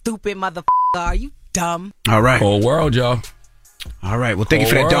 You stupid motherfucker. Are you dumb? All right. Whole world, y'all. All right. Well, thank you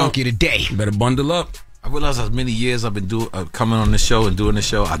for that donkey today. You better bundle up. I realize as many years I've been coming on the show and doing the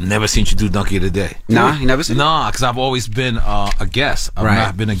show, I've never seen you do Donkey of the Day. Nah, you never seen? Nah, because I've always been a guest. I've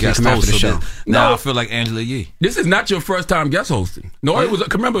not been a guest host. The show. Now I feel like Angela Yee. This is not your first time guest hosting. Nore was.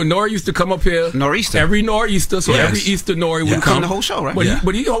 Remember, Nore used to come up here. Nor'easter. Every Nor'easter. So every Easter, Nore would come. The whole show, right?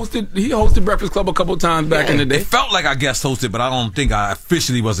 But he hosted Breakfast Club a couple times back in the day. It felt like I guest hosted, but I don't think I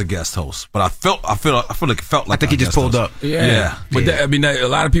officially was a guest host. But I feel like it felt like. I think he just pulled up. Yeah. But a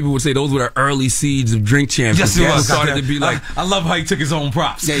lot of people would say those were the early seeds of Drink Champs. Yes, it was. Started to be like, I love how he took his own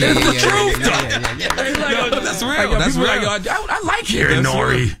props. That's the truth. That's real. That's real. I like hearing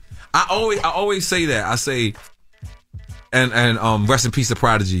Nore. I always say that. I say, and rest in peace to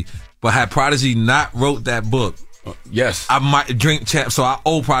Prodigy. But had Prodigy not wrote that book, yes, I might Drink Champ. So I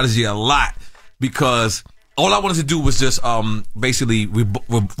owe Prodigy a lot because all I wanted to do was just basically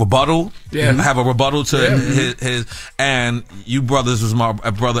rebuttal. Yeah. Have a rebuttal to his. And you brothers was my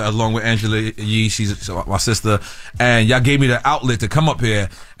brother along with Angela Yee. She's my sister. And y'all gave me the outlet to come up here.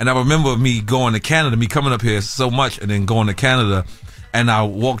 And I remember me going to Canada, me coming up here so much and then going to Canada. And I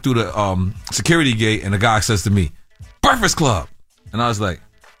walked through the security gate and the guy says to me, "Breakfast Club." And I was like,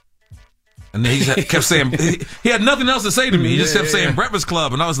 and then he kept saying, he had nothing else to say to me. He just kept saying Breakfast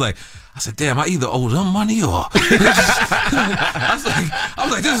Club. And I was like, I said, damn, I either owe them money or I was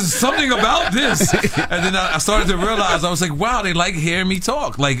like, this is something about this. And then I started to realize, I was like, wow, they like hearing me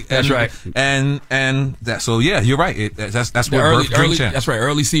talk. That's right. And that, so yeah, you're right. That's where Drink Champs. That's right.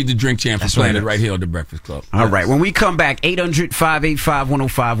 Early seed to Drink Champs was planted right here on the Breakfast Club. All right. When we come back,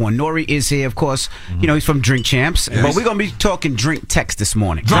 800-585-1051. Nore is here, of course. You know, he's from Drink Champs. Yes. But we're going to be talking drink text this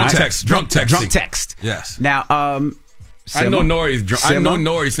morning. Drunk text. Yes. Now, I know Nori's drunk. I know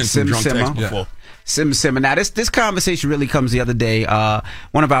Nori sent some drunk text before. Simmer. Now, this conversation really comes the other day.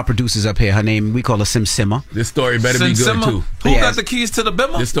 One of our producers up here, her name, we call her Simmer. This story better be good, too. Who got the keys to the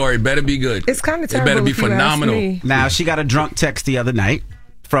bimmer? This story better be good. It's kind of terrible. It better be phenomenal. Now, she got a drunk text the other night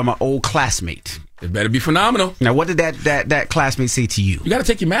from an old classmate. It better be phenomenal. Now, what did that classmate say to you? You got to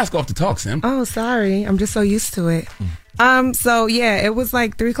take your mask off to talk, Sim. Oh, sorry. I'm just so used to it. So, yeah, it was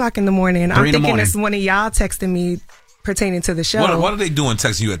like 3 o'clock in the morning. I'm thinking it's one of y'all texting me pertaining to the show. What are they doing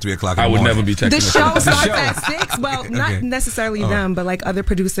texting you at 3 o'clock in the morning? I would never be texting. The show starts at 6. Well, not necessarily them, but like other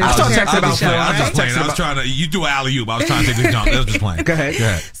producers. I was just playing. I was trying to. You do an alley-oop. I was trying to take the jump. I was just playing. Go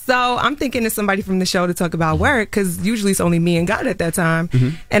ahead. So I'm thinking it's somebody from the show to talk about work because usually it's only me and God at that time.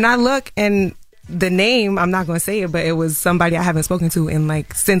 And I look and the name, I'm not going to say it, but it was somebody I haven't spoken to in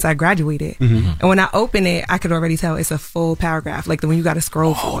like since I graduated. And when I open it, I could already tell it's a full paragraph, like the one you got to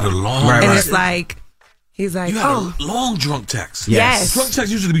scroll for. The long and it's like, He's like, You had a long drunk text. Yes. Drunk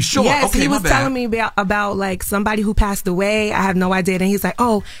text usually be short. Yes, Okay, he my was bad. telling me about like somebody who passed away. I have no idea. And he's like,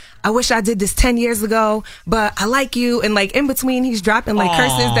 oh, I wish I did this 10 years ago, but I like you. And like in between, he's dropping like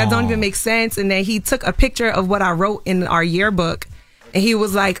curses that don't even make sense. And then he took a picture of what I wrote in our yearbook. And he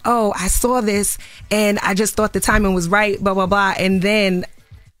was like, oh, I saw this and I just thought the timing was right, blah, blah, blah. And then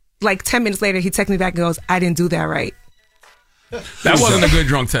like 10 minutes later, he texts me back and goes, I didn't do that right. That wasn't a good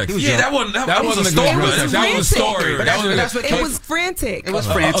drunk text. Yeah, that wasn't a good drunk text. That was a story. It was frantic. It was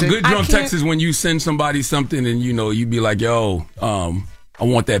frantic. A good drunk text is when you send somebody something and you be like, yo, I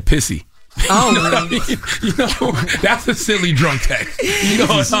want that pissy. Oh, you know what I mean? You know, that's a silly drunk text. You know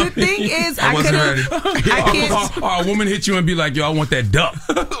what I mean? The thing is, I can't. Or a woman hit you and be like, yo, I want that duck.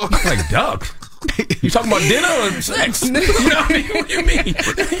 Like, duck? You talking about dinner or sex? You know what I mean? What do you mean?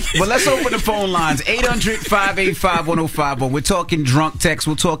 Well, let's open the phone lines. 800-585-1051. We're talking drunk text.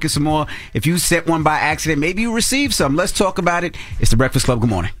 We're talking some more. If you sent one by accident, maybe you received some. Let's talk about it. It's The Breakfast Club.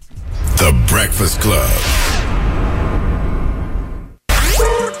 Good morning. The Breakfast Club.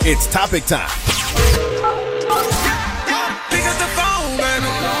 It's topic time.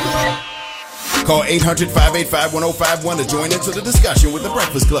 Call 800-585-1051 to join into the discussion with The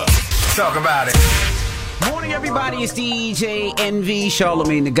Breakfast Club. Talk about it. Morning, everybody. It's DJ NV,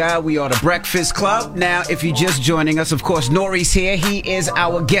 Charlamagne the Guy. We are The Breakfast Club. Now, if you're just joining us, of course, Nore's here. He is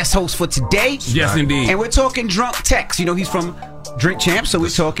our guest host for today. Yes, indeed. And we're talking drunk text. You know, he's from Drink Champ, so we're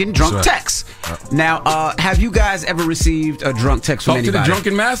talking drunk text. Now, have you guys ever received a drunk text from anybody? Talk to the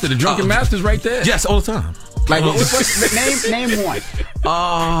drunken master. The drunken master's right there. Yes, all the time. Like, name one.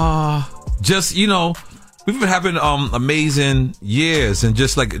 Just, we've been having amazing years, and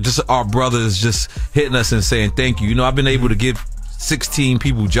just our brothers just hitting us and saying thank you. I've been able to give 16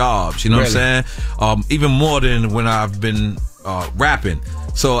 people jobs. You know what I'm saying? Even more than when I've been rapping.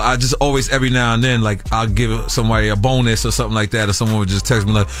 So I just always, every now and then, like, I'll give somebody a bonus or something like that, or someone would just text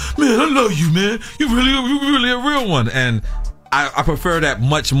me like, man, I love you, man. You're really a real one. And I prefer that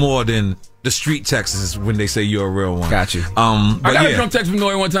much more than the street texts when they say you're a real one. Got you. I got a drunk text from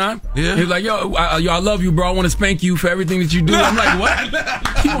Noe one time. Yeah. He was like, yo, I love you, bro. I want to spank you for everything that you do. I'm like, what?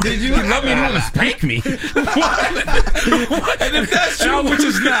 Did you love me and want to spank me? What? And if that's true, which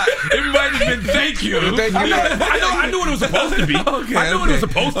is not, it might have been thank you. I knew what it was supposed to be. Okay, I knew what it was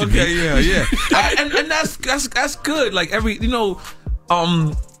supposed to be. Okay, yeah. and that's good. Like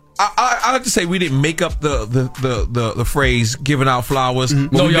I like to say we didn't make up the phrase giving out flowers.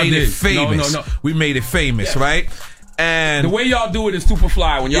 Mm-hmm. No, we made did. it famous. No. We made it famous, right? And the way y'all do it is super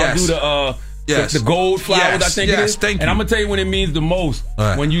fly. When y'all do the gold flowers, I think it is. Thank you. And I'm gonna tell you when it means the most.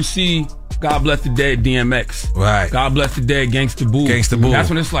 Right. When you see God bless the dead DMX. Right. God bless the dead Gangsta Boo. That's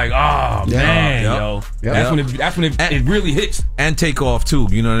when it's like, man, yo. Yep. That's when it really hits. And take off too.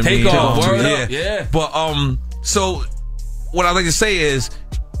 You know what I mean? Take off. Word yeah. up. Yeah. But so what I like to say is,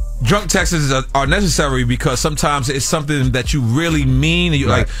 drunk texts are necessary because sometimes it's something that you really mean. And you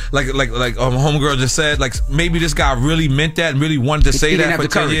like homegirl just said, like, maybe this guy really meant that and really wanted to say that for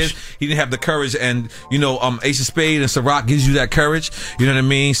 10 years. He didn't have the courage, and Ace of Spades and Ciroc gives you that courage. You know what I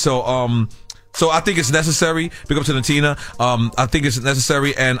mean? So I think it's necessary. Big up to Latina. I think it's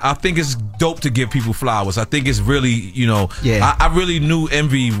necessary, and I think it's dope to give people flowers. I think it's really, I really knew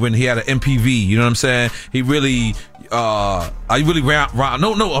Envy when he had an MPV. You know what I'm saying? He really, Montero.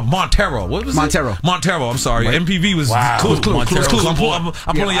 What was Montero. it? Montero. I'm sorry. Right. MPV was cool. I'm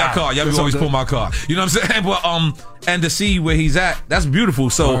pulling your car. Y'all always pull my car. You know what I'm saying? But and to see where he's at, that's beautiful.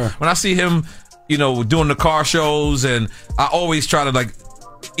 So when I see him, doing the car shows, and I always try to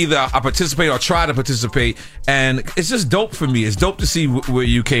either I participate or try to participate, and it's just dope for me. It's dope to see where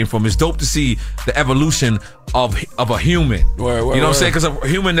you came from. It's dope to see the evolution of a human. You know what I'm saying? Because a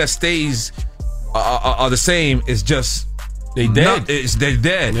human that stays are the same is just they dead. They're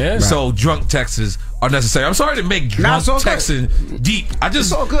dead. Yeah. So drunk texts are necessary. I'm sorry to make drunk texting deep.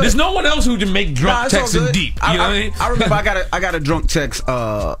 There's no one else who can make drunk texting deep. You know what I mean? I remember I got a drunk text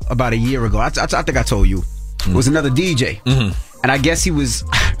about a year ago. I think I told you. It was another DJ. Mm-hmm. And I guess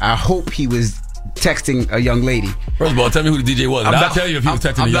I hope he was texting a young lady. First of all, tell me who the DJ was. I'll tell you if he was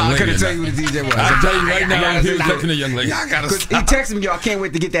texting a young lady. I'm not going to tell you who the DJ was. I'll tell you right now if he was texting a young lady. He texted me, yo, I can't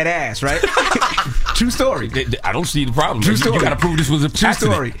wait to get that ass, right? True story. I don't see the problem. True story. You got to prove this was a true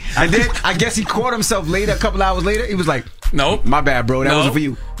story. And then I guess he caught himself later, a couple hours later. He was like, no, my bad, bro. That wasn't for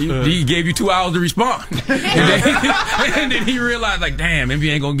you. He gave you 2 hours to respond. and then he realized, like, damn,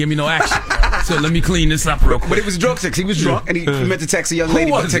 MV ain't going to give me no action. So let me clean this up real quick. But it was drunk text. He was drunk, and he meant to text a young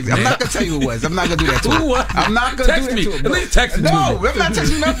lady. I'm not going to tell you who it was. I'm not going to do that to him. I'm not going to do that to him. At least text me. No, I'm not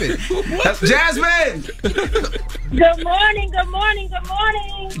texting nothing. That's Jasmine. Good morning.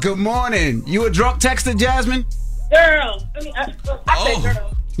 Good morning. You a drunk texter, Jasmine? Girl. I mean, I say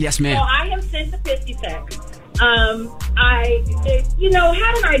girl. Yes, ma'am. Well, I have sent the pissy text. I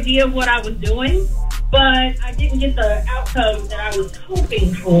had an idea of what I was doing, but I didn't get the outcome that I was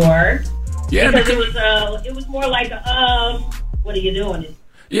hoping for. Yeah, because it was more like what are you doing?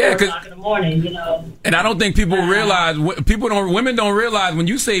 It's 4 o'clock in the morning, And I don't think people realize, women don't realize when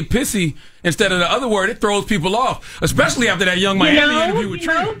you say pissy instead of the other word, it throws people off, especially after that Young Miami interview with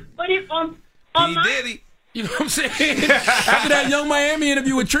Trina. But it's You know what I'm saying? After that Young Miami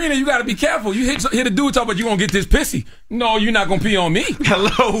interview with Trina, you got to be careful. You hit a dude talking about you going to get this pissy. No, you're not going to pee on me.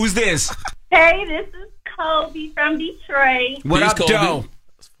 Hello, who's this? Hey, this is Kobe from Detroit. What up, Kobe? Joe?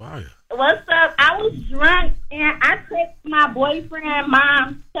 That's fire. What's up? I was drunk and I texted my boyfriend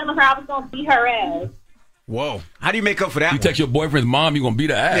mom telling her I was going to beat her ass. Whoa. How do you make up for that You text your boyfriend's mom, you going to beat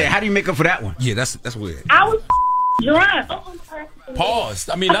her ass. Yeah, how do you make up for that one? Yeah, that's weird. I was drunk. Pause.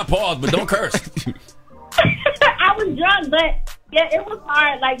 I mean, not pause, but don't curse. I was drunk, but yeah, it was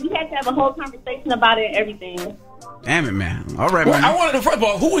hard. Like, we had to have a whole conversation about it and everything. Damn it, man. All right, Well, man. I wanted to, first of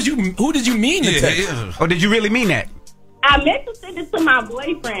all, who did you mean to text? Oh, did you really mean that? I meant to send it to my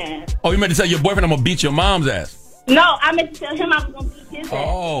boyfriend. Oh, you meant to tell your boyfriend I'm going to beat your mom's ass? No, I meant to tell him I was going to beat his ass.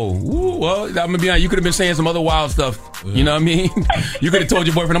 Oh, ooh, well, I'm going to be honest, you could have been saying some other wild stuff. You know what I mean? You could have told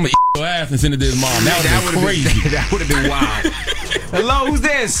your boyfriend I'm going to eat your ass and send it to his mom. That would have been crazy. That would have been wild. Hello, who's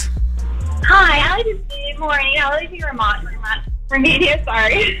this? Hi, I just good morning. I like your mom for media.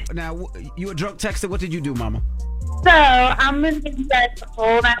 Sorry. Now, you a drunk texter. What did you do, mama? So I'm gonna give you guys the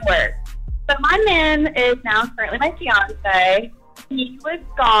whole network. So my man is now currently my fiance. He was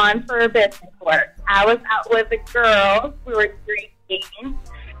gone for business work. I was out with a girl. We were drinking,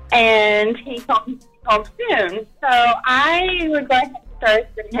 and he told me to come soon. So I would go ahead and start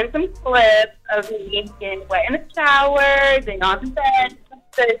sending him some clips of me getting wet in the shower, then on the bed,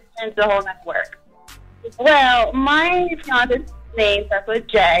 and the whole network. Well, my fiance's name starts with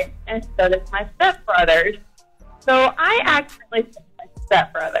J, and so does my stepbrother's. So I accidentally sent my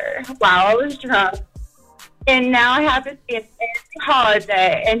stepbrother while I was drunk, and now I have to see him every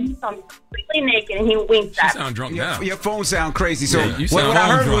holiday, and he's on completely naked, and he winks at me. You sound drunk now. Your phone sound crazy. So Yeah, you what sound I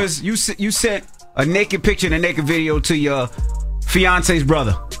heard drunk. was you sent a naked picture and a naked video to your fiance's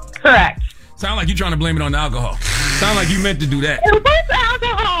brother. Correct. Sound like you trying to blame it on the alcohol. Sound like you meant to do that. It was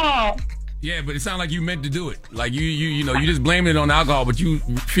alcohol. Yeah, but it sounded like you meant to do it. Like you just blaming it on alcohol, but you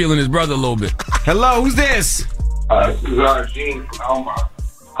feeling his brother a little bit. Hello, who's this? This is Gene from Alma.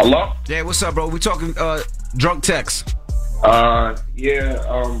 Hello? Yeah, what's up, bro? We talking drunk text. So last year,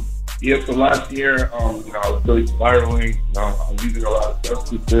 I was really spiraling. I was using a lot of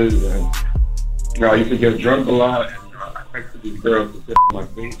substances, and I used to get drunk a lot, and I texted these girls to sit on my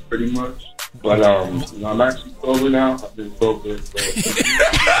face pretty much. But I'm actually sober now. I've been sober. So.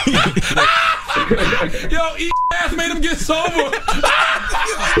 Yo, ass made him get sober.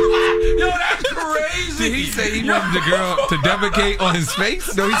 Yo, that's crazy. Did he say he wanted the girl to defecate on his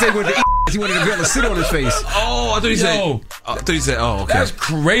face? No, he said with the he wanted the girl to sit on his face. Oh, I thought he said. Oh, okay. That's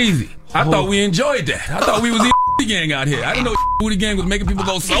crazy. I thought we enjoyed that. I thought we was the gang out here. I didn't know booty gang was making people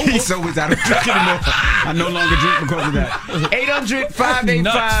go sober. He's sober. I don't drink anymore. I no longer drink because of that.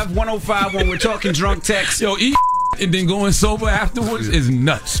 800-585-1051. We're talking drunk text. Yo, and then going sober afterwards is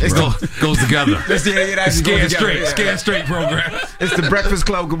nuts. It goes together. Scared straight program. It's the Breakfast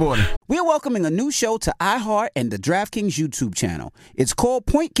Club. Good morning. We're welcoming a new show to iHeart and the DraftKings YouTube channel. It's called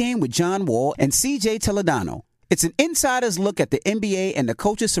Point Game with John Wall and CJ Toledano. It's an insider's look at the NBA and the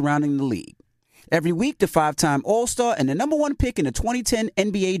coaches surrounding the league. Every week, the 5-time All-Star and the number 1 pick in the 2010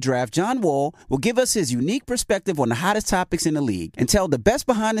 NBA Draft, John Wall, will give us his unique perspective on the hottest topics in the league and tell the best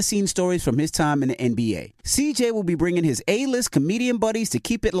behind-the-scenes stories from his time in the NBA. CJ will be bringing his A-list comedian buddies to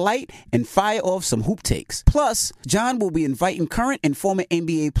keep it light and fire off some hoop takes. Plus, John will be inviting current and former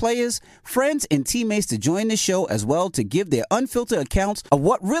NBA players, friends, and teammates to join the show as well to give their unfiltered accounts of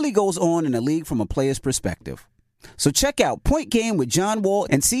what really goes on in the league from a player's perspective. So check out Point Game with John Wall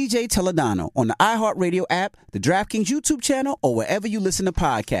and CJ Toledano on the iHeartRadio app, the DraftKings YouTube channel, or wherever you listen to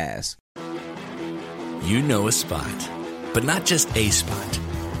podcasts. You know a spot, but not just a spot,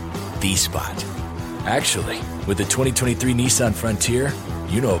 the spot. Actually, with the 2023 Nissan Frontier,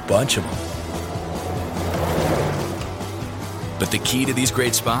 you know a bunch of them. But the key to these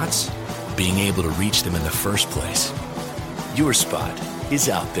great spots? Being able to reach them in the first place. Your spot is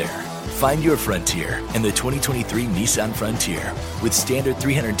out there. Find your Frontier in the 2023 Nissan Frontier with standard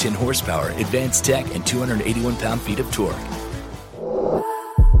 310 horsepower, advanced tech, and 281 pound-feet of torque.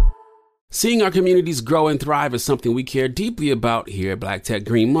 Seeing our communities grow and thrive is something we care deeply about here at Black Tech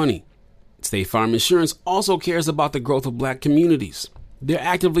Green Money. State Farm Insurance also cares about the growth of Black communities. They're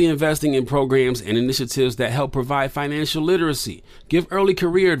actively investing in programs and initiatives that help provide financial literacy, give early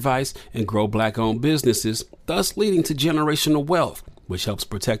career advice, and grow Black-owned businesses, thus leading to generational wealth, which helps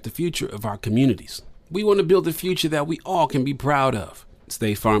protect the future of our communities. We want to build a future that we all can be proud of.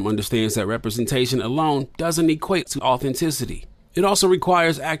 State Farm understands that representation alone doesn't equate to authenticity. It also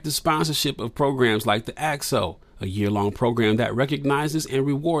requires active sponsorship of programs like the AXO, a year-long program that recognizes and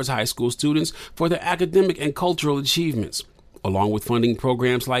rewards high school students for their academic and cultural achievements, along with funding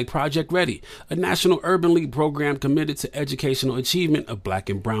programs like Project Ready, a National Urban League program committed to educational achievement of Black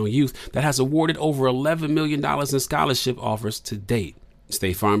and brown youth that has awarded over $11 million in scholarship offers to date.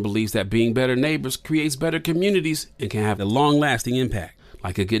 State Farm believes that being better neighbors creates better communities and can have a long-lasting impact.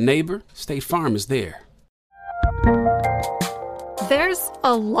 Like a good neighbor, State Farm is there. There's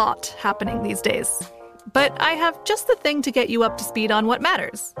a lot happening these days, but I have just the thing to get you up to speed on what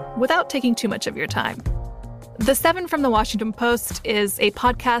matters without taking too much of your time. The 7 from the Washington Post is a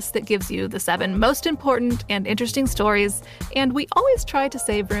podcast that gives you the 7 most important and interesting stories, and we always try to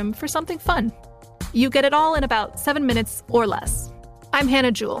save room for something fun. You get it all in about 7 minutes or less. I'm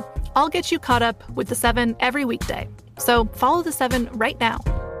Hannah Jewell. I'll get you caught up with the 7 every weekday. So follow the 7 right now.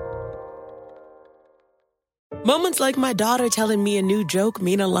 Moments like my daughter telling me a new joke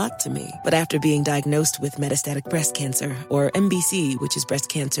mean a lot to me. But after being diagnosed with metastatic breast cancer, or MBC, which is breast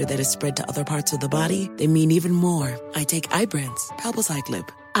cancer that is spread to other parts of the body, they mean even more. I take Ibrance, palbociclib.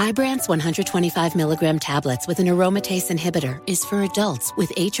 Ibrance 125 milligram tablets with an aromatase inhibitor is for adults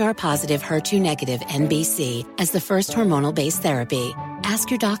with HR-positive, HER2-negative MBC as the first hormonal-based therapy.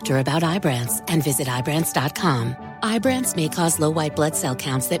 Ask your doctor about Ibrance and visit Ibrance.com. Ibrance may cause low white blood cell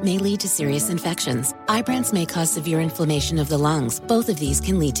counts that may lead to serious infections. Ibrance may cause severe inflammation of the lungs. Both of these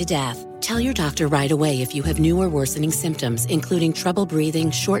can lead to death. Tell your doctor right away if you have new or worsening symptoms, including trouble breathing,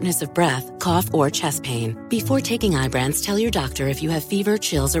 shortness of breath, cough, or chest pain. Before taking Ibrance, tell your doctor if you have fever,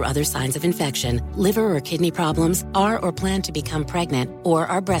 chills, or other signs of infection, liver or kidney problems, are or plan to become pregnant, or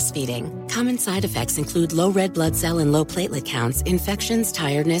are breastfeeding. Common side effects include low red blood cell and low platelet counts, infections,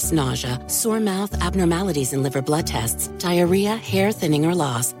 tiredness, nausea, sore mouth, abnormalities in liver blood tests, diarrhea, hair thinning or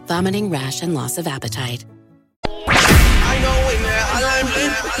loss, vomiting, rash, and loss of appetite.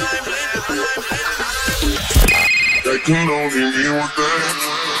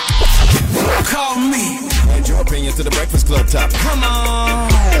 Call me. And your opinion to the Breakfast Club topic. Come on.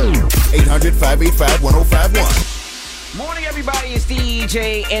 800-585-1051. Morning, everybody. It's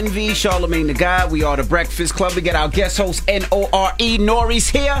DJ NV, Charlemagne the God. We are the Breakfast Club. We got our guest host, NORE. Nore's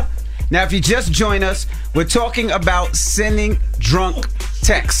here. Now, if you just join us, we're talking about sending drunk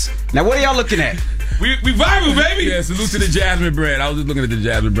texts. Now, what are y'all looking at? We viral, baby. Yeah, salute to the Jasmine brand. I was just looking at the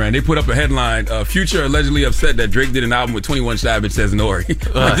Jasmine brand. They put up a headline, Future allegedly upset that Drake did an album with 21 Savage, says Nore.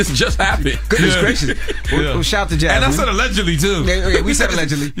 Like, this just happened. Goodness gracious. Well, shout to Jasmine. And I said allegedly, too. Yeah, we said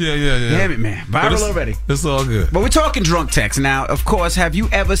allegedly. Yeah. Damn it, man. Viral already. It's all good. But we're talking drunk text. Now, of course, have you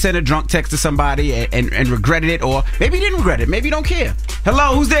ever sent a drunk text to somebody and regretted it? Or maybe you didn't regret it. Maybe you don't care.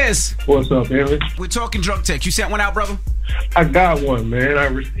 Hello, who's this? What's up, Eric? We're talking drunk text. You sent one out, brother? I got one, man. I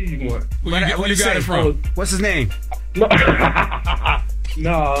received one. Where you got it from? What's his name? No, I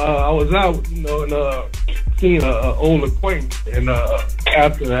was out, and seeing an old acquaintance, and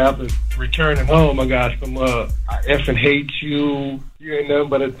after returning home, I got some I effing hate you. You ain't nothing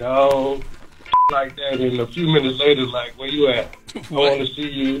but a dog, like that. And a few minutes later, like, where you at? I want to see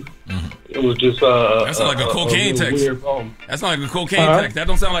you. It was just that sounds like a cocaine text. Weird poem. That sounds like a cocaine text. That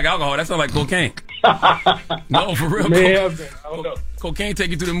don't sound like alcohol. That sounds like cocaine. No, for real. I don't know. Cocaine take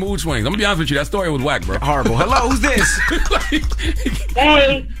you through the mood swings. I'm gonna be honest with you. That story was whack, bro. Horrible. Hello, who's this?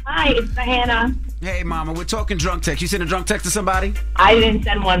 Hey, hi, it's Diana. Hey, mama, we're talking drunk text. You sent a drunk text to somebody? I didn't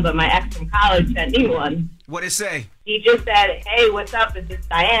send one, but my ex from college sent me one. What'd it say? He just said, hey, what's up? Is this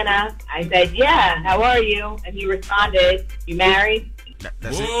Diana? I said, yeah, how are you? And he responded, you married?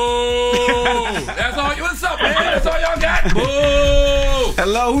 That's it. That's all. What's up, man? That's all y'all got. Whoa.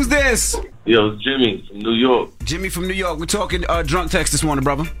 Hello, who's this? Yo, it's Jimmy from New York. Jimmy from New York. We're talking drunk text this morning,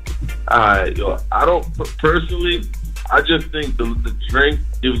 brother. Alright, yo, I don't, personally, I just think the drink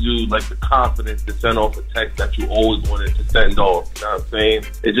gives you, like, the confidence to send off a text that you always wanted to send off. You know what I'm saying?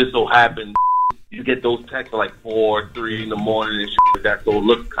 It just so happened you get those texts at like 4, 3 in the morning and shit like that, so it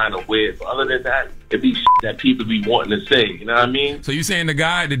looks kind of weird. But other than that, it be shit that people be wanting to say. You know what I mean? So you saying the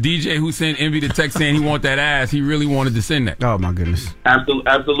DJ who sent Envy the text saying he want that ass, he really wanted to send that? Oh my goodness!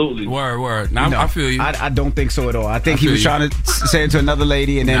 Absolutely. Word. Now, I feel you. I don't think so at all. I think he was trying to say it to another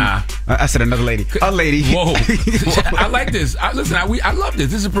lady, and then I said another lady, a lady. Whoa! I like this. I love this.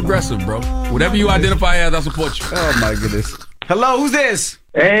 This is progressive, bro. Whatever you identify as, I support you. Oh my goodness. Hello, who's this?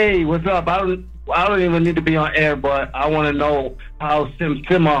 Hey, what's up? I don't even need to be on air, but I want to know how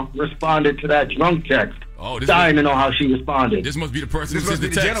Simma responded to that drunk text. Oh, dying to know how she responded. This must be the person This who must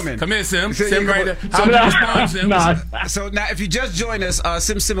sent be the the text. gentleman. Come here, Sim. So, Sim yeah, right there. so- How do you respond, Sim? So now, if you just joined us,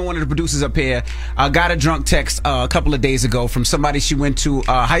 Sim, one of the producers up here, got a drunk text a couple of days ago from somebody she went to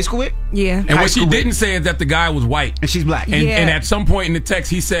high school with. Yeah. And what she didn't say is that the guy was white. And she's black. Yeah. And at some point in the text,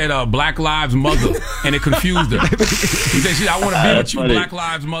 he said Black Lives Mother. And it confused her. He said, I want to be with you, funny. Black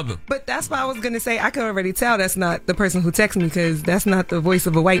Lives Mother. But that's why I was going to say, I could already tell that's not the person who texted me because that's not the voice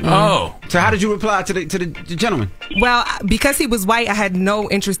of a white man. Oh. So how did you reply to the gentleman? Well, because he was white, I had no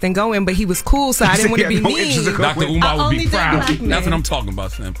interest in going, but he was cool, so I didn't want to be mean. Dr. Umar would only be date proud. black men. That's what I'm talking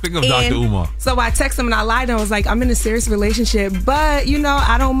about, Sam. Pick up And Dr. Umar. So I texted him and I lied to him. I was like, I'm in a serious relationship, but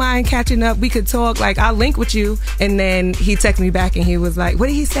I don't mind catching up. We could talk. Like, I'll link with you. And then he texted me back and he was like, what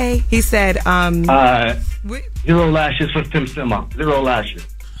did he say? He said, 0 lashes for Simma. 0 lashes.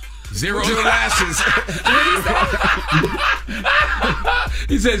 Zero lashes.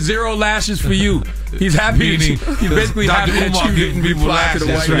 He said 0 lashes for you. He's happy. He's basically Dr. happy that Umar you giving didn't people reply to the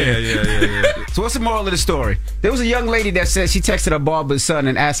lashes. white man. Yeah. So what's the moral of the story? There was a young lady that said she texted her barber's son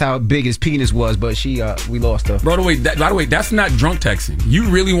and asked how big his penis was, but we lost her. By the way, that's not drunk texting. You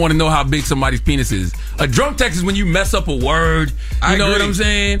really want to know how big somebody's penis is. A drunk text is when you mess up a word. You know what I'm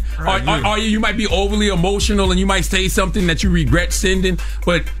saying? Or you might be overly emotional and you might say something that you regret sending,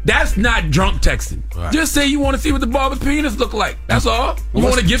 but that's not drunk texting. Right. Just say you want to see what the barber's penis look like. That's all. You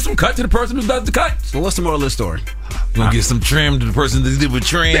want to give some cut to the person who does the cut. So what's the moral of the story? You gonna get some trim to the person that did with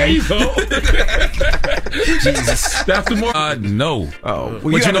trim. There you go. Jesus. That's the more. No. Oh,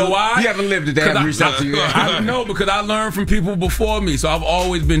 But you know why? You haven't lived it. They haven't reached out to you yet. I know because I learned from people before me, so I've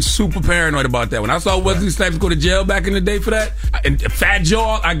always been super paranoid about that. When I saw Wesley Snipes go to jail back in the day for that, and Fat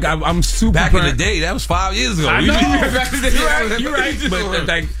Joe, I'm super. Back in the day, that was 5 years ago. I know. You're right.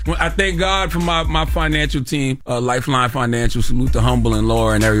 But I thank God for my financial team, Lifeline Financial. Salute to Humble and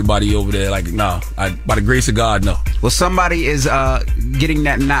Laura and everybody over there. By the grace of God, no. Well, somebody is getting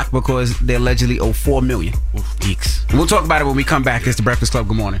that knock because they allegedly owe $4 million. Geeks. We'll talk about it when we come back. It's the Breakfast Club.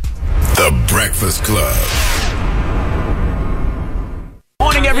 Good morning. The Breakfast Club.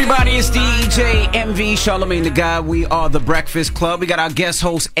 Morning, everybody. It's DJ MV Charlamagne the Guy. We are the Breakfast Club. We got our guest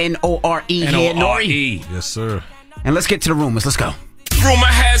host NORE here, NORE. Yes, sir. And let's get to the rumors. Let's go. Rumor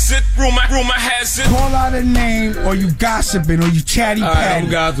has it. Call out a name, or you gossiping, or you chatty patty.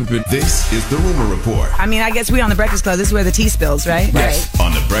 I'm gossiping. This is the Rumor Report I mean, I guess we on the Breakfast Club. This is where the tea spills, right? Yes,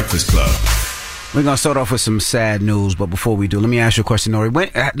 on the Breakfast Club. We're going to start off with some sad news, but before we do, let me ask you a question, NORE.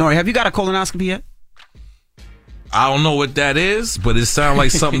 NORE, have you got a colonoscopy yet? I don't know what that is, but it sounds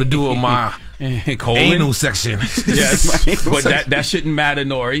like something to do with my anal section. Yes, but that shouldn't matter,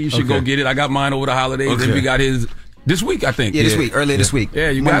 Nori. You should go get it. I got mine over the holidays. Okay. And we got his this week, I think. Yeah, this week, earlier this week.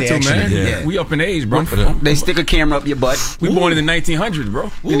 Yeah, you Monday, got to, man. actually. Yeah. We up in age, bro. They stick a camera up your butt. We born in the 1900s, bro.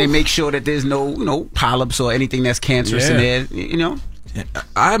 And they make sure that there's no polyps or anything that's cancerous in there,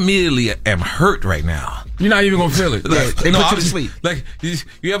 I immediately am hurt right now. You're not even gonna feel it. They put you to sleep. Like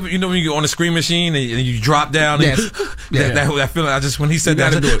you ever, when you go on the screen machine and you drop down. Yes. That feeling. When he said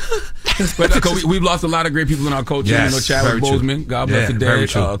that, do it. But we've lost a lot of great people in our coaching. Yes, Chadwick Boseman, God bless the very dead.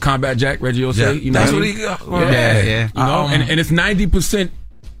 true. Combat Jack, Reggie Osei. Yeah. You know That's what what he he got. Yeah. You know, and it's 90%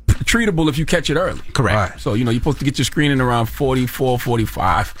 treatable if you catch it early. Correct. So, you're supposed to get your screening around 44,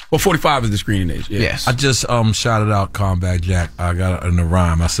 45. Well, 45 is the screening age. Yeah. Yes. I just shouted out Combat Jack. I got it in the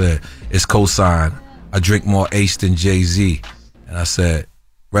rhyme. I said, it's cosign. I drink more H than Jay-Z. And I said,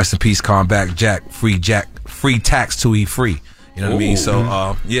 rest in peace, Combat Jack. Free tax till he free. You know what I mean?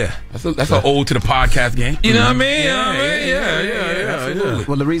 So, yeah. That's an ode to the podcast game. You know what I mean? Yeah, absolutely.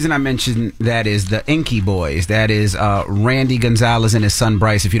 Well, the reason I mentioned that is the Inky Boys. That is Randy Gonzalez and his son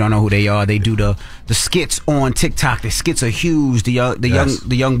Bryce. If you don't know who they are, they do the skits on TikTok. The skits are huge. The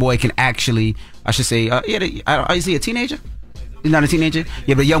young boy can actually, I should say, is he a teenager? He's not a teenager?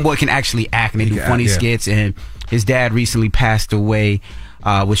 Yeah, but the young boy can actually act, and they do funny skits. And his dad recently passed away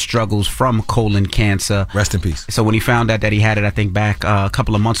with struggles from colon cancer. Rest in peace. So when he found out that he had it, I think back a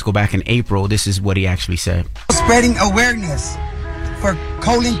couple of months ago, back in April, this is what he actually said. Spreading awareness for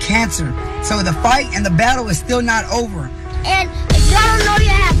colon cancer. So the fight and the battle is still not over. And if y'all don't know you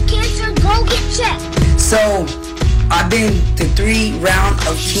have cancer, go get checked. So I've been to 3 rounds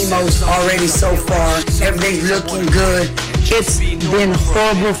of chemos already so far. Everything's looking good. It's been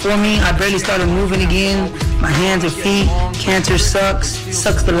horrible for me. I barely started moving again. My hands and feet. Cancer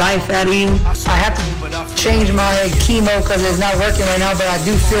sucks the life out of you. I have to change my chemo because it's not working right now, but I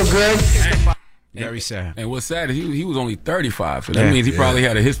do feel good. Very sad. And what's sad is he was only 35, so that means he probably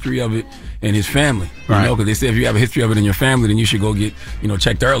had a history of it in his family. Right. You know, because they say if you have a history of it in your family, then you should go get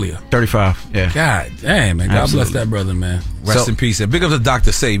checked earlier. 35. Yeah. God damn, man. God bless that brother, man. Rest in peace. And big up to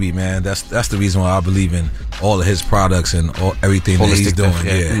Dr. Sabi, man. That's the reason why I believe in all of his products and everything that he's doing.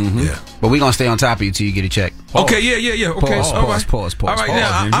 Yeah. But we're gonna stay on top of you till you get a check. Okay, yeah. Okay, Pause. All right,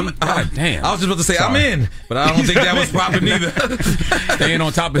 now God damn. I was just about to say I'm in, but I don't think that was proper neither. Staying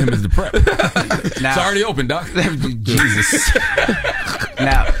on top of him is the prep. Now, it's already open, Doc. Jesus.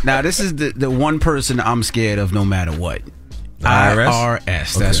 Now this is the one person I'm scared of no matter what.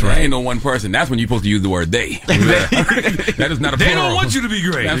 IRS. That's right. There ain't no one person. That's when you're supposed to use the word they. That is not a plural. They don't want you to be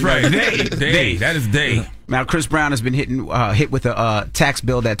great. That's right. They. That is they. Now, Chris Brown has been hit with a tax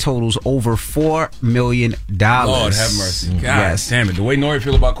bill that totals over $4 million. Lord have mercy. God damn it. The way NORE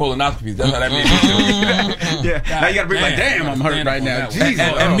feel about colonoscopies, that's how that makes me feel. Now you got to be like, damn, I'm hurt right now.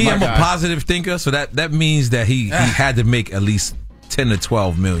 And me, I'm a positive thinker, so that means that he had to make at least 10 to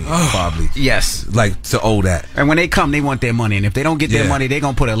 12 million, probably. Yes. Like, to owe that. And when they come, they want their money. And if they don't get their money, they're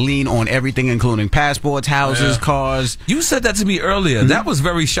going to put a lien on everything, including passports, houses, cars. You said that to me earlier. Mm-hmm. That was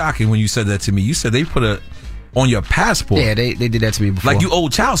very shocking when you said that to me. You said they put on your passport. Yeah, they did that to me before. Like you owe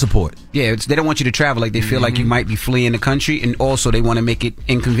child support. Yeah, they don't want you to travel. Like they feel like you might be fleeing the country. And also they want to make it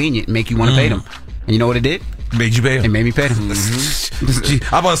inconvenient, make you want to pay them. And you know what it did? Made you pay him. It made me pay him. I'm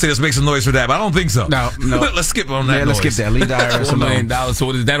about to say let's make some noise for that, but I don't think so. No. Let's skip on that. Yeah, let's skip that. Leave the IRS alone. $4 million. So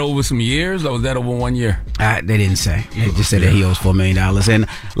is that over some years, or was that over 1 year? They didn't say. They just said that he owes $4 million. And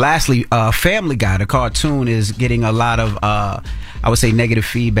lastly, Family Guy, the cartoon, is getting a lot of, I would say, negative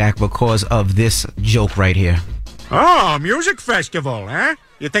feedback because of this joke right here. Oh, music festival, huh?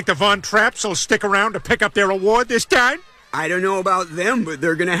 You think the Von Trapps will stick around to pick up their award this time? I don't know about them, but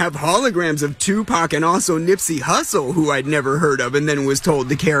they're gonna have holograms of Tupac and also Nipsey Hussle, who I'd never heard of and then was told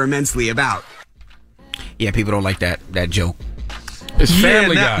to care immensely about. Yeah, people don't like that joke. It's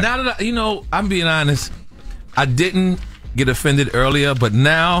Family Guy. Now that I'm being honest, I didn't get offended earlier, but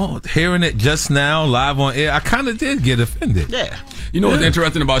now, hearing it just now, live on air, I kind of did get offended. Yeah. You know what's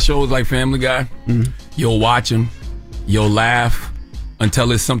interesting about shows like Family Guy? Mm-hmm. You'll watch them, you'll laugh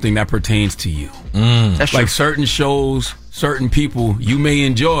until it's something that pertains to you. That's like true. certain shows, certain people you may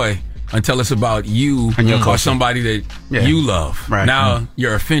enjoy until it's about you and your or culture. somebody that you love. Right. Now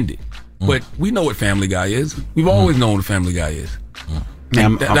you're offended. But we know what Family Guy is. We've always known what Family Guy is.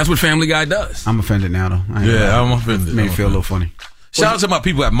 Yeah, that's what Family Guy does. I'm offended now, though. I'm offended. Made me feel a little funny. Shout out to my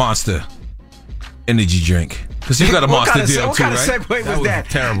people at Monster Energy Drink. Because you got a Monster deal what too, kind right? of segue was that?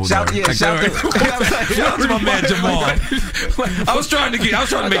 Terrible. Shout out to my man Jamal. I was trying to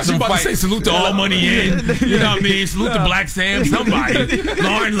make some fight. Say salute to All Money In. You know what I mean? Salute to Black Sam. Somebody.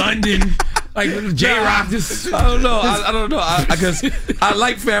 Lauren London. Like J-Rock. I don't know. I don't know. I guess I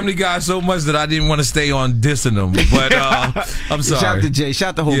like Family Guy so much that I didn't want to stay on dissing them. But I'm sorry. Shout out to Jay. Shout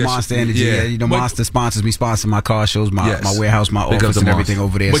out to whole Monster Energy. Yeah. Monster sponsors me, sponsor my car shows, my warehouse, my office, and everything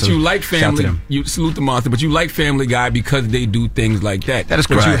over there. But so you like Family. You salute the Monster, but you like Family Guy because they do things like that. That is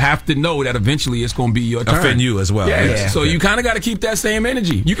correct. correct. But you have to know that eventually it's going to be your turn. Offend you as well. Yeah. So you kind of got to keep that same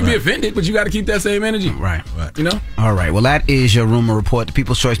energy. You can be offended, but you got to keep that same energy. Right. You know? All right. Well, that is your rumor report. The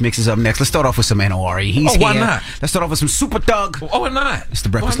People's Choice Mix is up next. Let's start off with some NORE. He's why here. not? Let's start off with some Super Thug. Oh, why not? It's the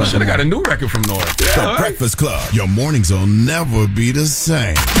Breakfast Club. Should have got a new record from NORE. The Breakfast Club. Your mornings will never be the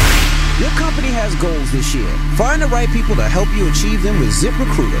same. Your company has goals this year. Find the right people to help you achieve them with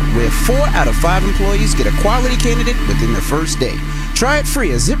ZipRecruiter, where 4 out of 5 employees get a quality candidate within the first day. Try it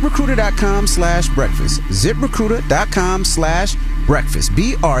free at ZipRecruiter.com/breakfast. ZipRecruiter.com/breakfast.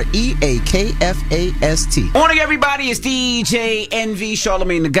 BREAKFAST. Morning, everybody. It's DJ NV,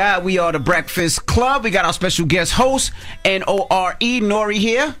 Charlamagne the God. We are the Breakfast Club. We got our special guest host, NORE, NORE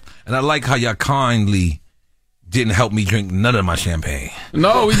here. And I like how y'all kindly didn't help me drink none of my champagne.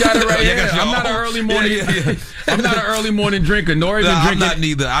 No, we got it right here. I'm not an early morning. I'm not an early morning drinker. Nore's been drinking. I'm not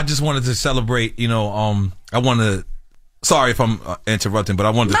neither. I just wanted to celebrate. I want to. Sorry if I'm interrupting, but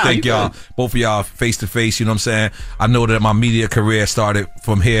I wanted to thank y'all, both of y'all, face to face. You know what I'm saying? I know that my media career started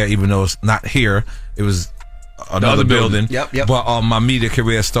from here, even though it's not here. It was another building. Yep. But my media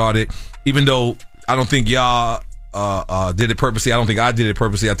career started, even though I don't think y'all did it purposely. I don't think I did it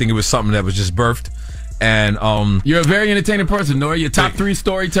purposely. I think it was something that was just birthed. And you're a very entertaining person, NORE. You're top 3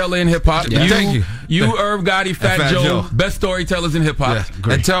 storyteller in hip hop. Yeah. Thank you. You, Irv Gotti, Fat Joe, best storytellers in hip hop.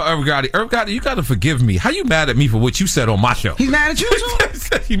 Yeah, and tell Irv Gotti, you got to forgive me. How you mad at me for what you said on my show? He's mad at you too?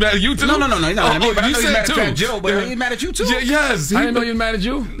 He mad at you too? No. He's not mad at me, but I know he's mad at too. Fat Joe, but he's mad at you too. Yes. I didn't know he was mad at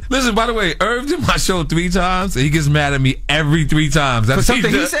you. Listen, by the way, Irv did my show 3 times, and he gets mad at me every 3 times. For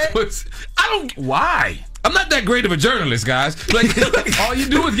something he said? I don't. Why? I'm not that great of a journalist, guys. Like all you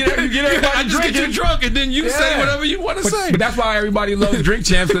do is get everybody I just get you drunk, and then you say whatever you want to say. But that's why everybody loves Drink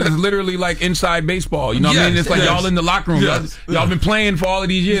Champs, because it's literally like inside baseball. You know what I mean? It's like y'all in the locker room. Y'all been playing for all of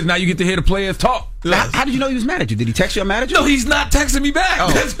these years. Now you get to hear the players talk. How did you know he was mad at you? Did he text your manager? No, he's not texting me back. Oh.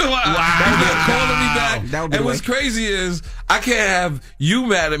 That's why he's not calling me back. That would be and what's crazy is I can't have you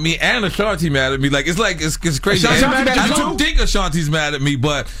mad at me and Ashanti mad at me. Like it's crazy. Ashanti I don't think Ashanti's mad at me,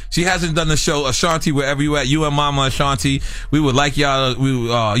 but she hasn't done the show. Ashanti, wherever you at, you and Mama Ashanti, we would like y'all.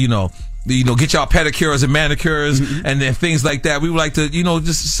 Get y'all pedicures and manicures and then things like that. We would like to,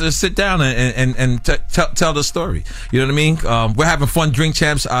 just sit down and tell the story. You know what I mean? We're having fun. Drink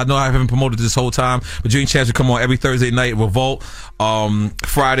Champs. I know I haven't promoted this whole time, but Drink Champs will come on every Thursday night. Revolt.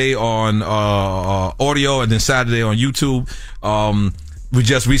 Friday on audio, and then Saturday on YouTube. We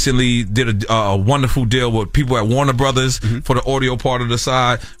just recently did a wonderful deal with people at Warner Brothers for the audio part of the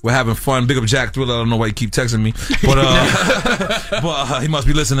side. We're having fun. Big up Jack Thriller. I don't know why he keep texting me, but he must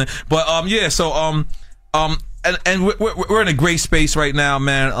be listening. But and we're in a great space right now,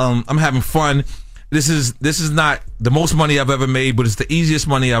 man. I'm having fun. This is not the most money I've ever made, but it's the easiest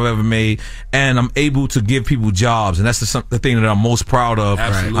money I've ever made, and I'm able to give people jobs, and that's the thing that I'm most proud of.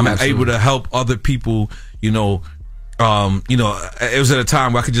 I'm able to help other people. It was at a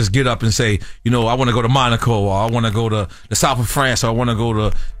time where I could just get up and say, I want to go to Monaco, or I want to go to the south of France, or I want to go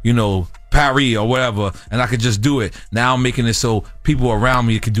to, Paris or whatever, and I could just do it. Now I'm making it so people around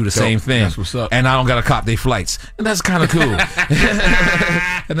me can do the same thing. That's what's up. And I don't got to cop their flights. And that's kind of cool.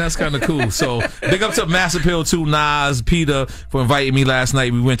 So big up to Mass Appeal to Nas, Peter, for inviting me last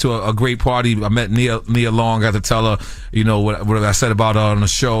night. We went to a great party. I met Nia Long. Got to tell her, what I said about her on the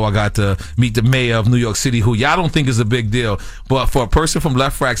show. I got to meet the mayor of New York City, who y'all don't think is a big deal. But for a person from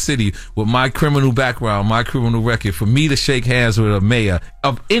Left Rack City with my criminal background, my criminal record, for me to shake hands with a mayor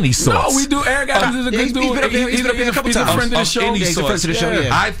of any sort. No, we do. Eric Adams is a good dude. He's a friend of the show. He's a friend of the show. Yeah.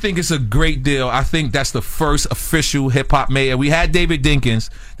 I think it's a great deal. I think that's the first official hip hop mayor. We had David Dinkins.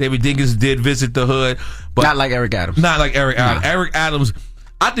 David Dinkins did visit the hood, but not like Eric Adams. Eric Adams.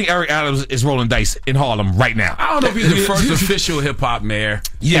 I think Eric Adams is rolling dice in Harlem right now. I don't know if he's the first official hip hop mayor.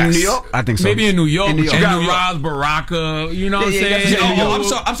 Yes. In New York? I think so. Maybe in New York. You got Roz Baraka. You know what I'm saying?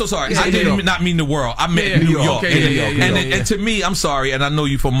 I'm so sorry. I did not mean the world. I meant New York. And to me, I'm sorry, and I know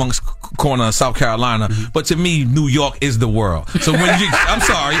you from Monk's Corner, South Carolina, but to me, New York is the world. So I'm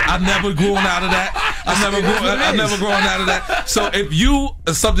sorry, I never grown out of that. I never grown out of that. So if you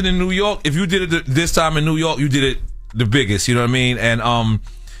something in New York, if you did it this time in New York, you did it the biggest, you know what I mean? And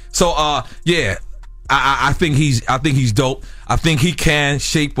I think he's dope. I think he can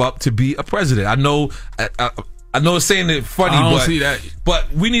shape up to be a president. I know it's saying it funny, I don't see that.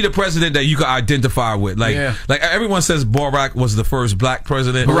 But we need a president that you can identify with. Like everyone says Barack was the first black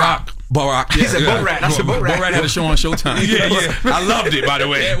president. Barack. He said Borat. I said Borat. Borat had a show on Showtime. Yeah. I loved it, by the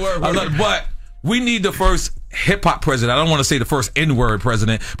way. But we need the first hip hop president. I don't want to say the first N-word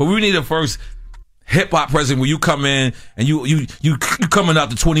president, but we need the first hip hop president where you come in and you coming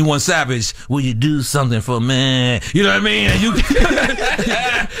out to 21 Savage. Will you do something for me? You know what I mean? And you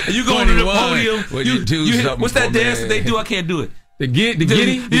going to the podium. Will you do something what's that for dance me? that they do? I can't do it. The giddy?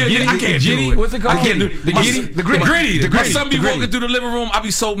 I can't do it. What's it called? I can't do it. The giddy? The gritty. My son be walking through the living room. I be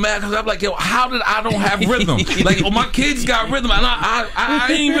so mad because I'm like, yo, how did I don't have rhythm? Like, my kids got rhythm and I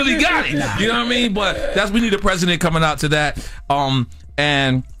ain't really got it. You know what I mean? But we need a president coming out to that.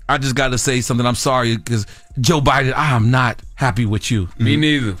 And I just got to say something. I'm sorry because Joe Biden, I am not happy with you. Me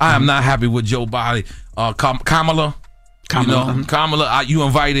neither. I am not happy with Joe Biden. Kamala. Kamala, you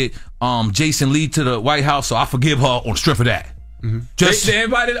invited Jason Lee to the White House, so I forgive her on the strength of that. They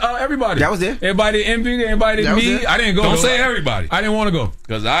invited everybody. That was there. Everybody envy. They invited me. I didn't go. Don't say everybody. I didn't want to go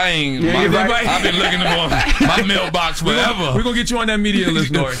because I ain't. I've been looking for my mailbox forever. We're gonna get you on that media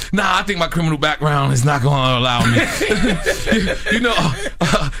list, Nore. Nah, I think my criminal background is not gonna allow me.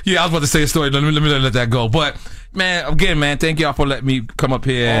 I was about to say a story. Let me let that go. But man, again, man, thank y'all for letting me come up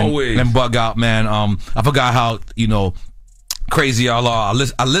here and bug out, man. I forgot how crazy y'all are.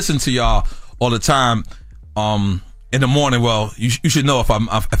 I listen to y'all all the time. In the morning, well, you should know if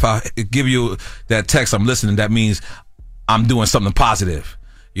I give you that text, I'm listening. That means I'm doing something positive.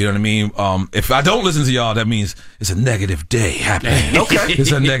 You know what I mean? If I don't listen to y'all, that means it's a negative day happening. Okay,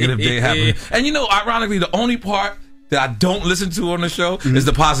 it's a negative day happening. And ironically, the only part that I don't listen to on the show is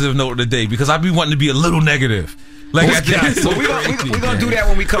the positive note of the day because I be wanting to be a little negative. Like so we're gonna do that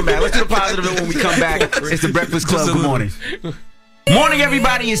when we come back. Let's do the positive note when we come back. It's the Breakfast Club. Good morning. Morning,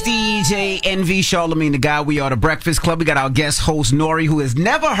 everybody. It's DJ NV Charlamagne the Guy. We are the Breakfast Club. We got our guest host, NORE, who has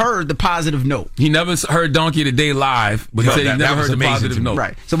never heard the positive note. He never heard Donkey of the Day live, but he said he never heard the positive note.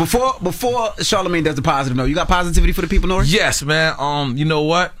 Right. So before Charlamagne does the positive note, you got positivity for the people, NORE? Yes, man. You know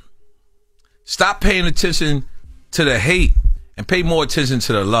what? Stop paying attention to the hate and pay more attention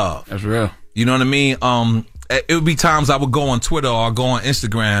to the love. That's real. You know what I mean? It would be times I would go on Twitter or go on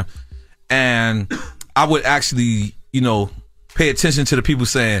Instagram, and I would actually, pay attention to the people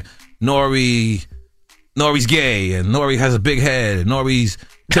saying Nore's gay and Nore has a big head and Nore's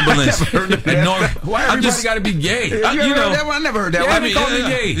Timberlands. Why everybody got to be gay? You ever heard that one? I never heard that one. I mean, call me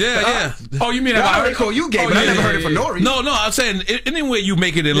gay. Yeah. Oh, you mean I already call you gay, but I never heard it from Nore. No, I'm saying anywhere you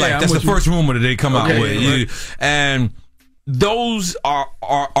make it in life, that's the first rumor that they come out with. Right. And those are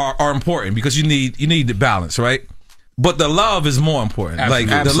important because you need the balance, right? But the love is more important.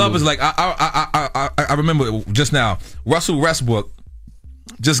 Absolutely. Like the love is like I remember just now, Russell Westbrook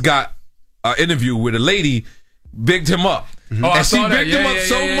just got an interview with a lady, bigged him up. Mm-hmm. And she bigged him up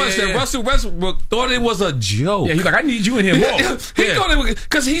so much that Russell Westbrook thought it was a joke. Yeah, he's like, I need you in here more. He thought it was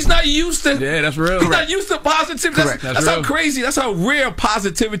because he's not used to. Yeah, that's real. He's not used to positivity. That's how crazy. That's how rare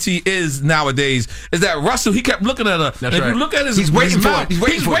positivity is nowadays. Is that Russell? He kept looking at her. That's if right. you look at his mouth,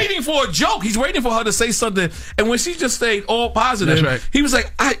 he's waiting for a joke. He's waiting for her to say something. And when she just stayed all positive, that's right. He was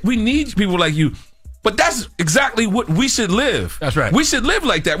like, "We need people like you." But that's exactly what we should live. That's right. We should live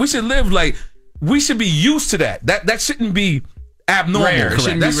like that. We should live like we should be used to that. That shouldn't be abnormal. Rare.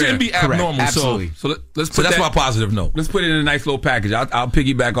 Shouldn't be abnormal. Absolutely. So let's put that's my positive note. Let's put it in a nice little package. I'll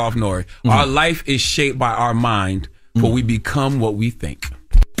piggyback off Nore. Our life is shaped by our mind, for we become what we think.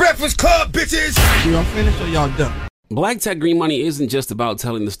 Breakfast Club, bitches. Y'all finished or y'all done? Black Tech Green Money isn't just about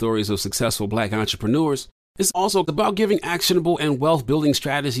telling the stories of successful black entrepreneurs. It's also about giving actionable and wealth-building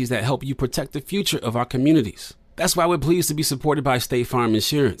strategies that help you protect the future of our communities. That's why we're pleased to be supported by State Farm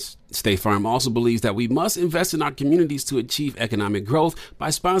Insurance. State Farm also believes that we must invest in our communities to achieve economic growth by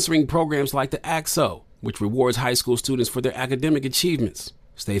sponsoring programs like the ACT-SO, which rewards high school students for their academic achievements.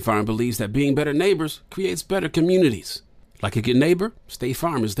 State Farm believes that being better neighbors creates better communities. Like a good neighbor, State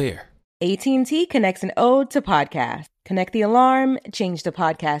Farm is there. AT&T connects an ode to podcast. Connect the alarm, change the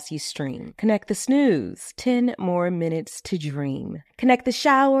podcast you stream. Connect the snooze, 10 more minutes to dream. Connect the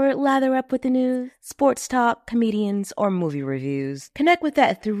shower, lather up with the news, sports talk, comedians, or movie reviews. Connect with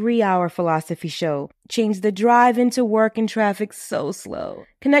that 3-hour philosophy show. Change the drive into work and traffic so slow.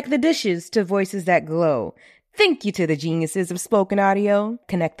 Connect the dishes to voices that glow. Thank you to the geniuses of spoken audio.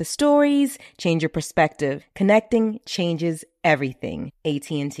 Connect the stories, change your perspective. Connecting changes everything.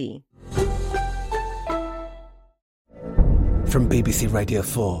 AT&T. From BBC Radio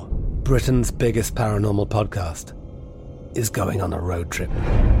 4, Britain's biggest paranormal podcast is going on a road trip.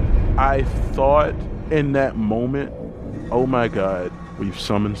 I thought in that moment, oh my God, we've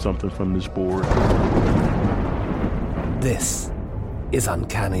summoned something from this board. This is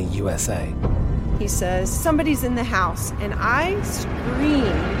Uncanny USA. He says, somebody's in the house, and I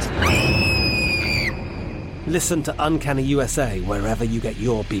screamed. Listen to Uncanny USA wherever you get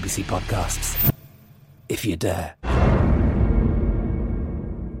your BBC podcasts, if you dare.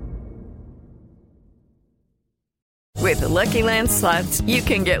 With the Lucky Land Slots, you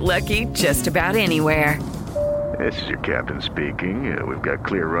can get lucky just about anywhere. This is your captain speaking. We've got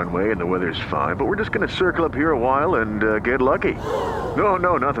clear runway and the weather's fine, but we're just going to circle up here a while and get lucky.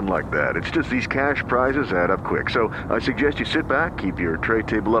 No, nothing like that. It's just these cash prizes add up quick. So I suggest you sit back, keep your tray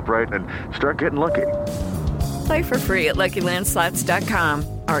table upright, and start getting lucky. Play for free at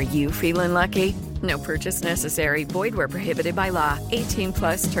LuckyLandSlots.com. Are you feeling lucky? No purchase necessary. Void where prohibited by law.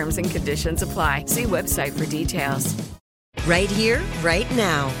 18+ terms and conditions apply. See website for details. Right here, right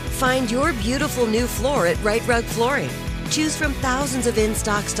now. Find your beautiful new floor at Right Rug Flooring. Choose from thousands of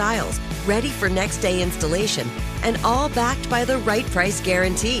in-stock styles, ready for next day installation, and all backed by the right price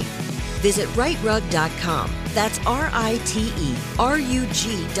guarantee. Visit rightrug.com. That's RITERUG.com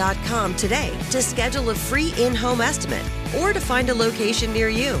today to schedule a free in-home estimate or to find a location near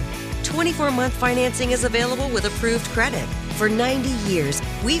you. 24-month financing is available with approved credit. For 90 years,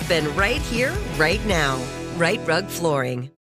 we've been right here, right now. Right Rug Flooring.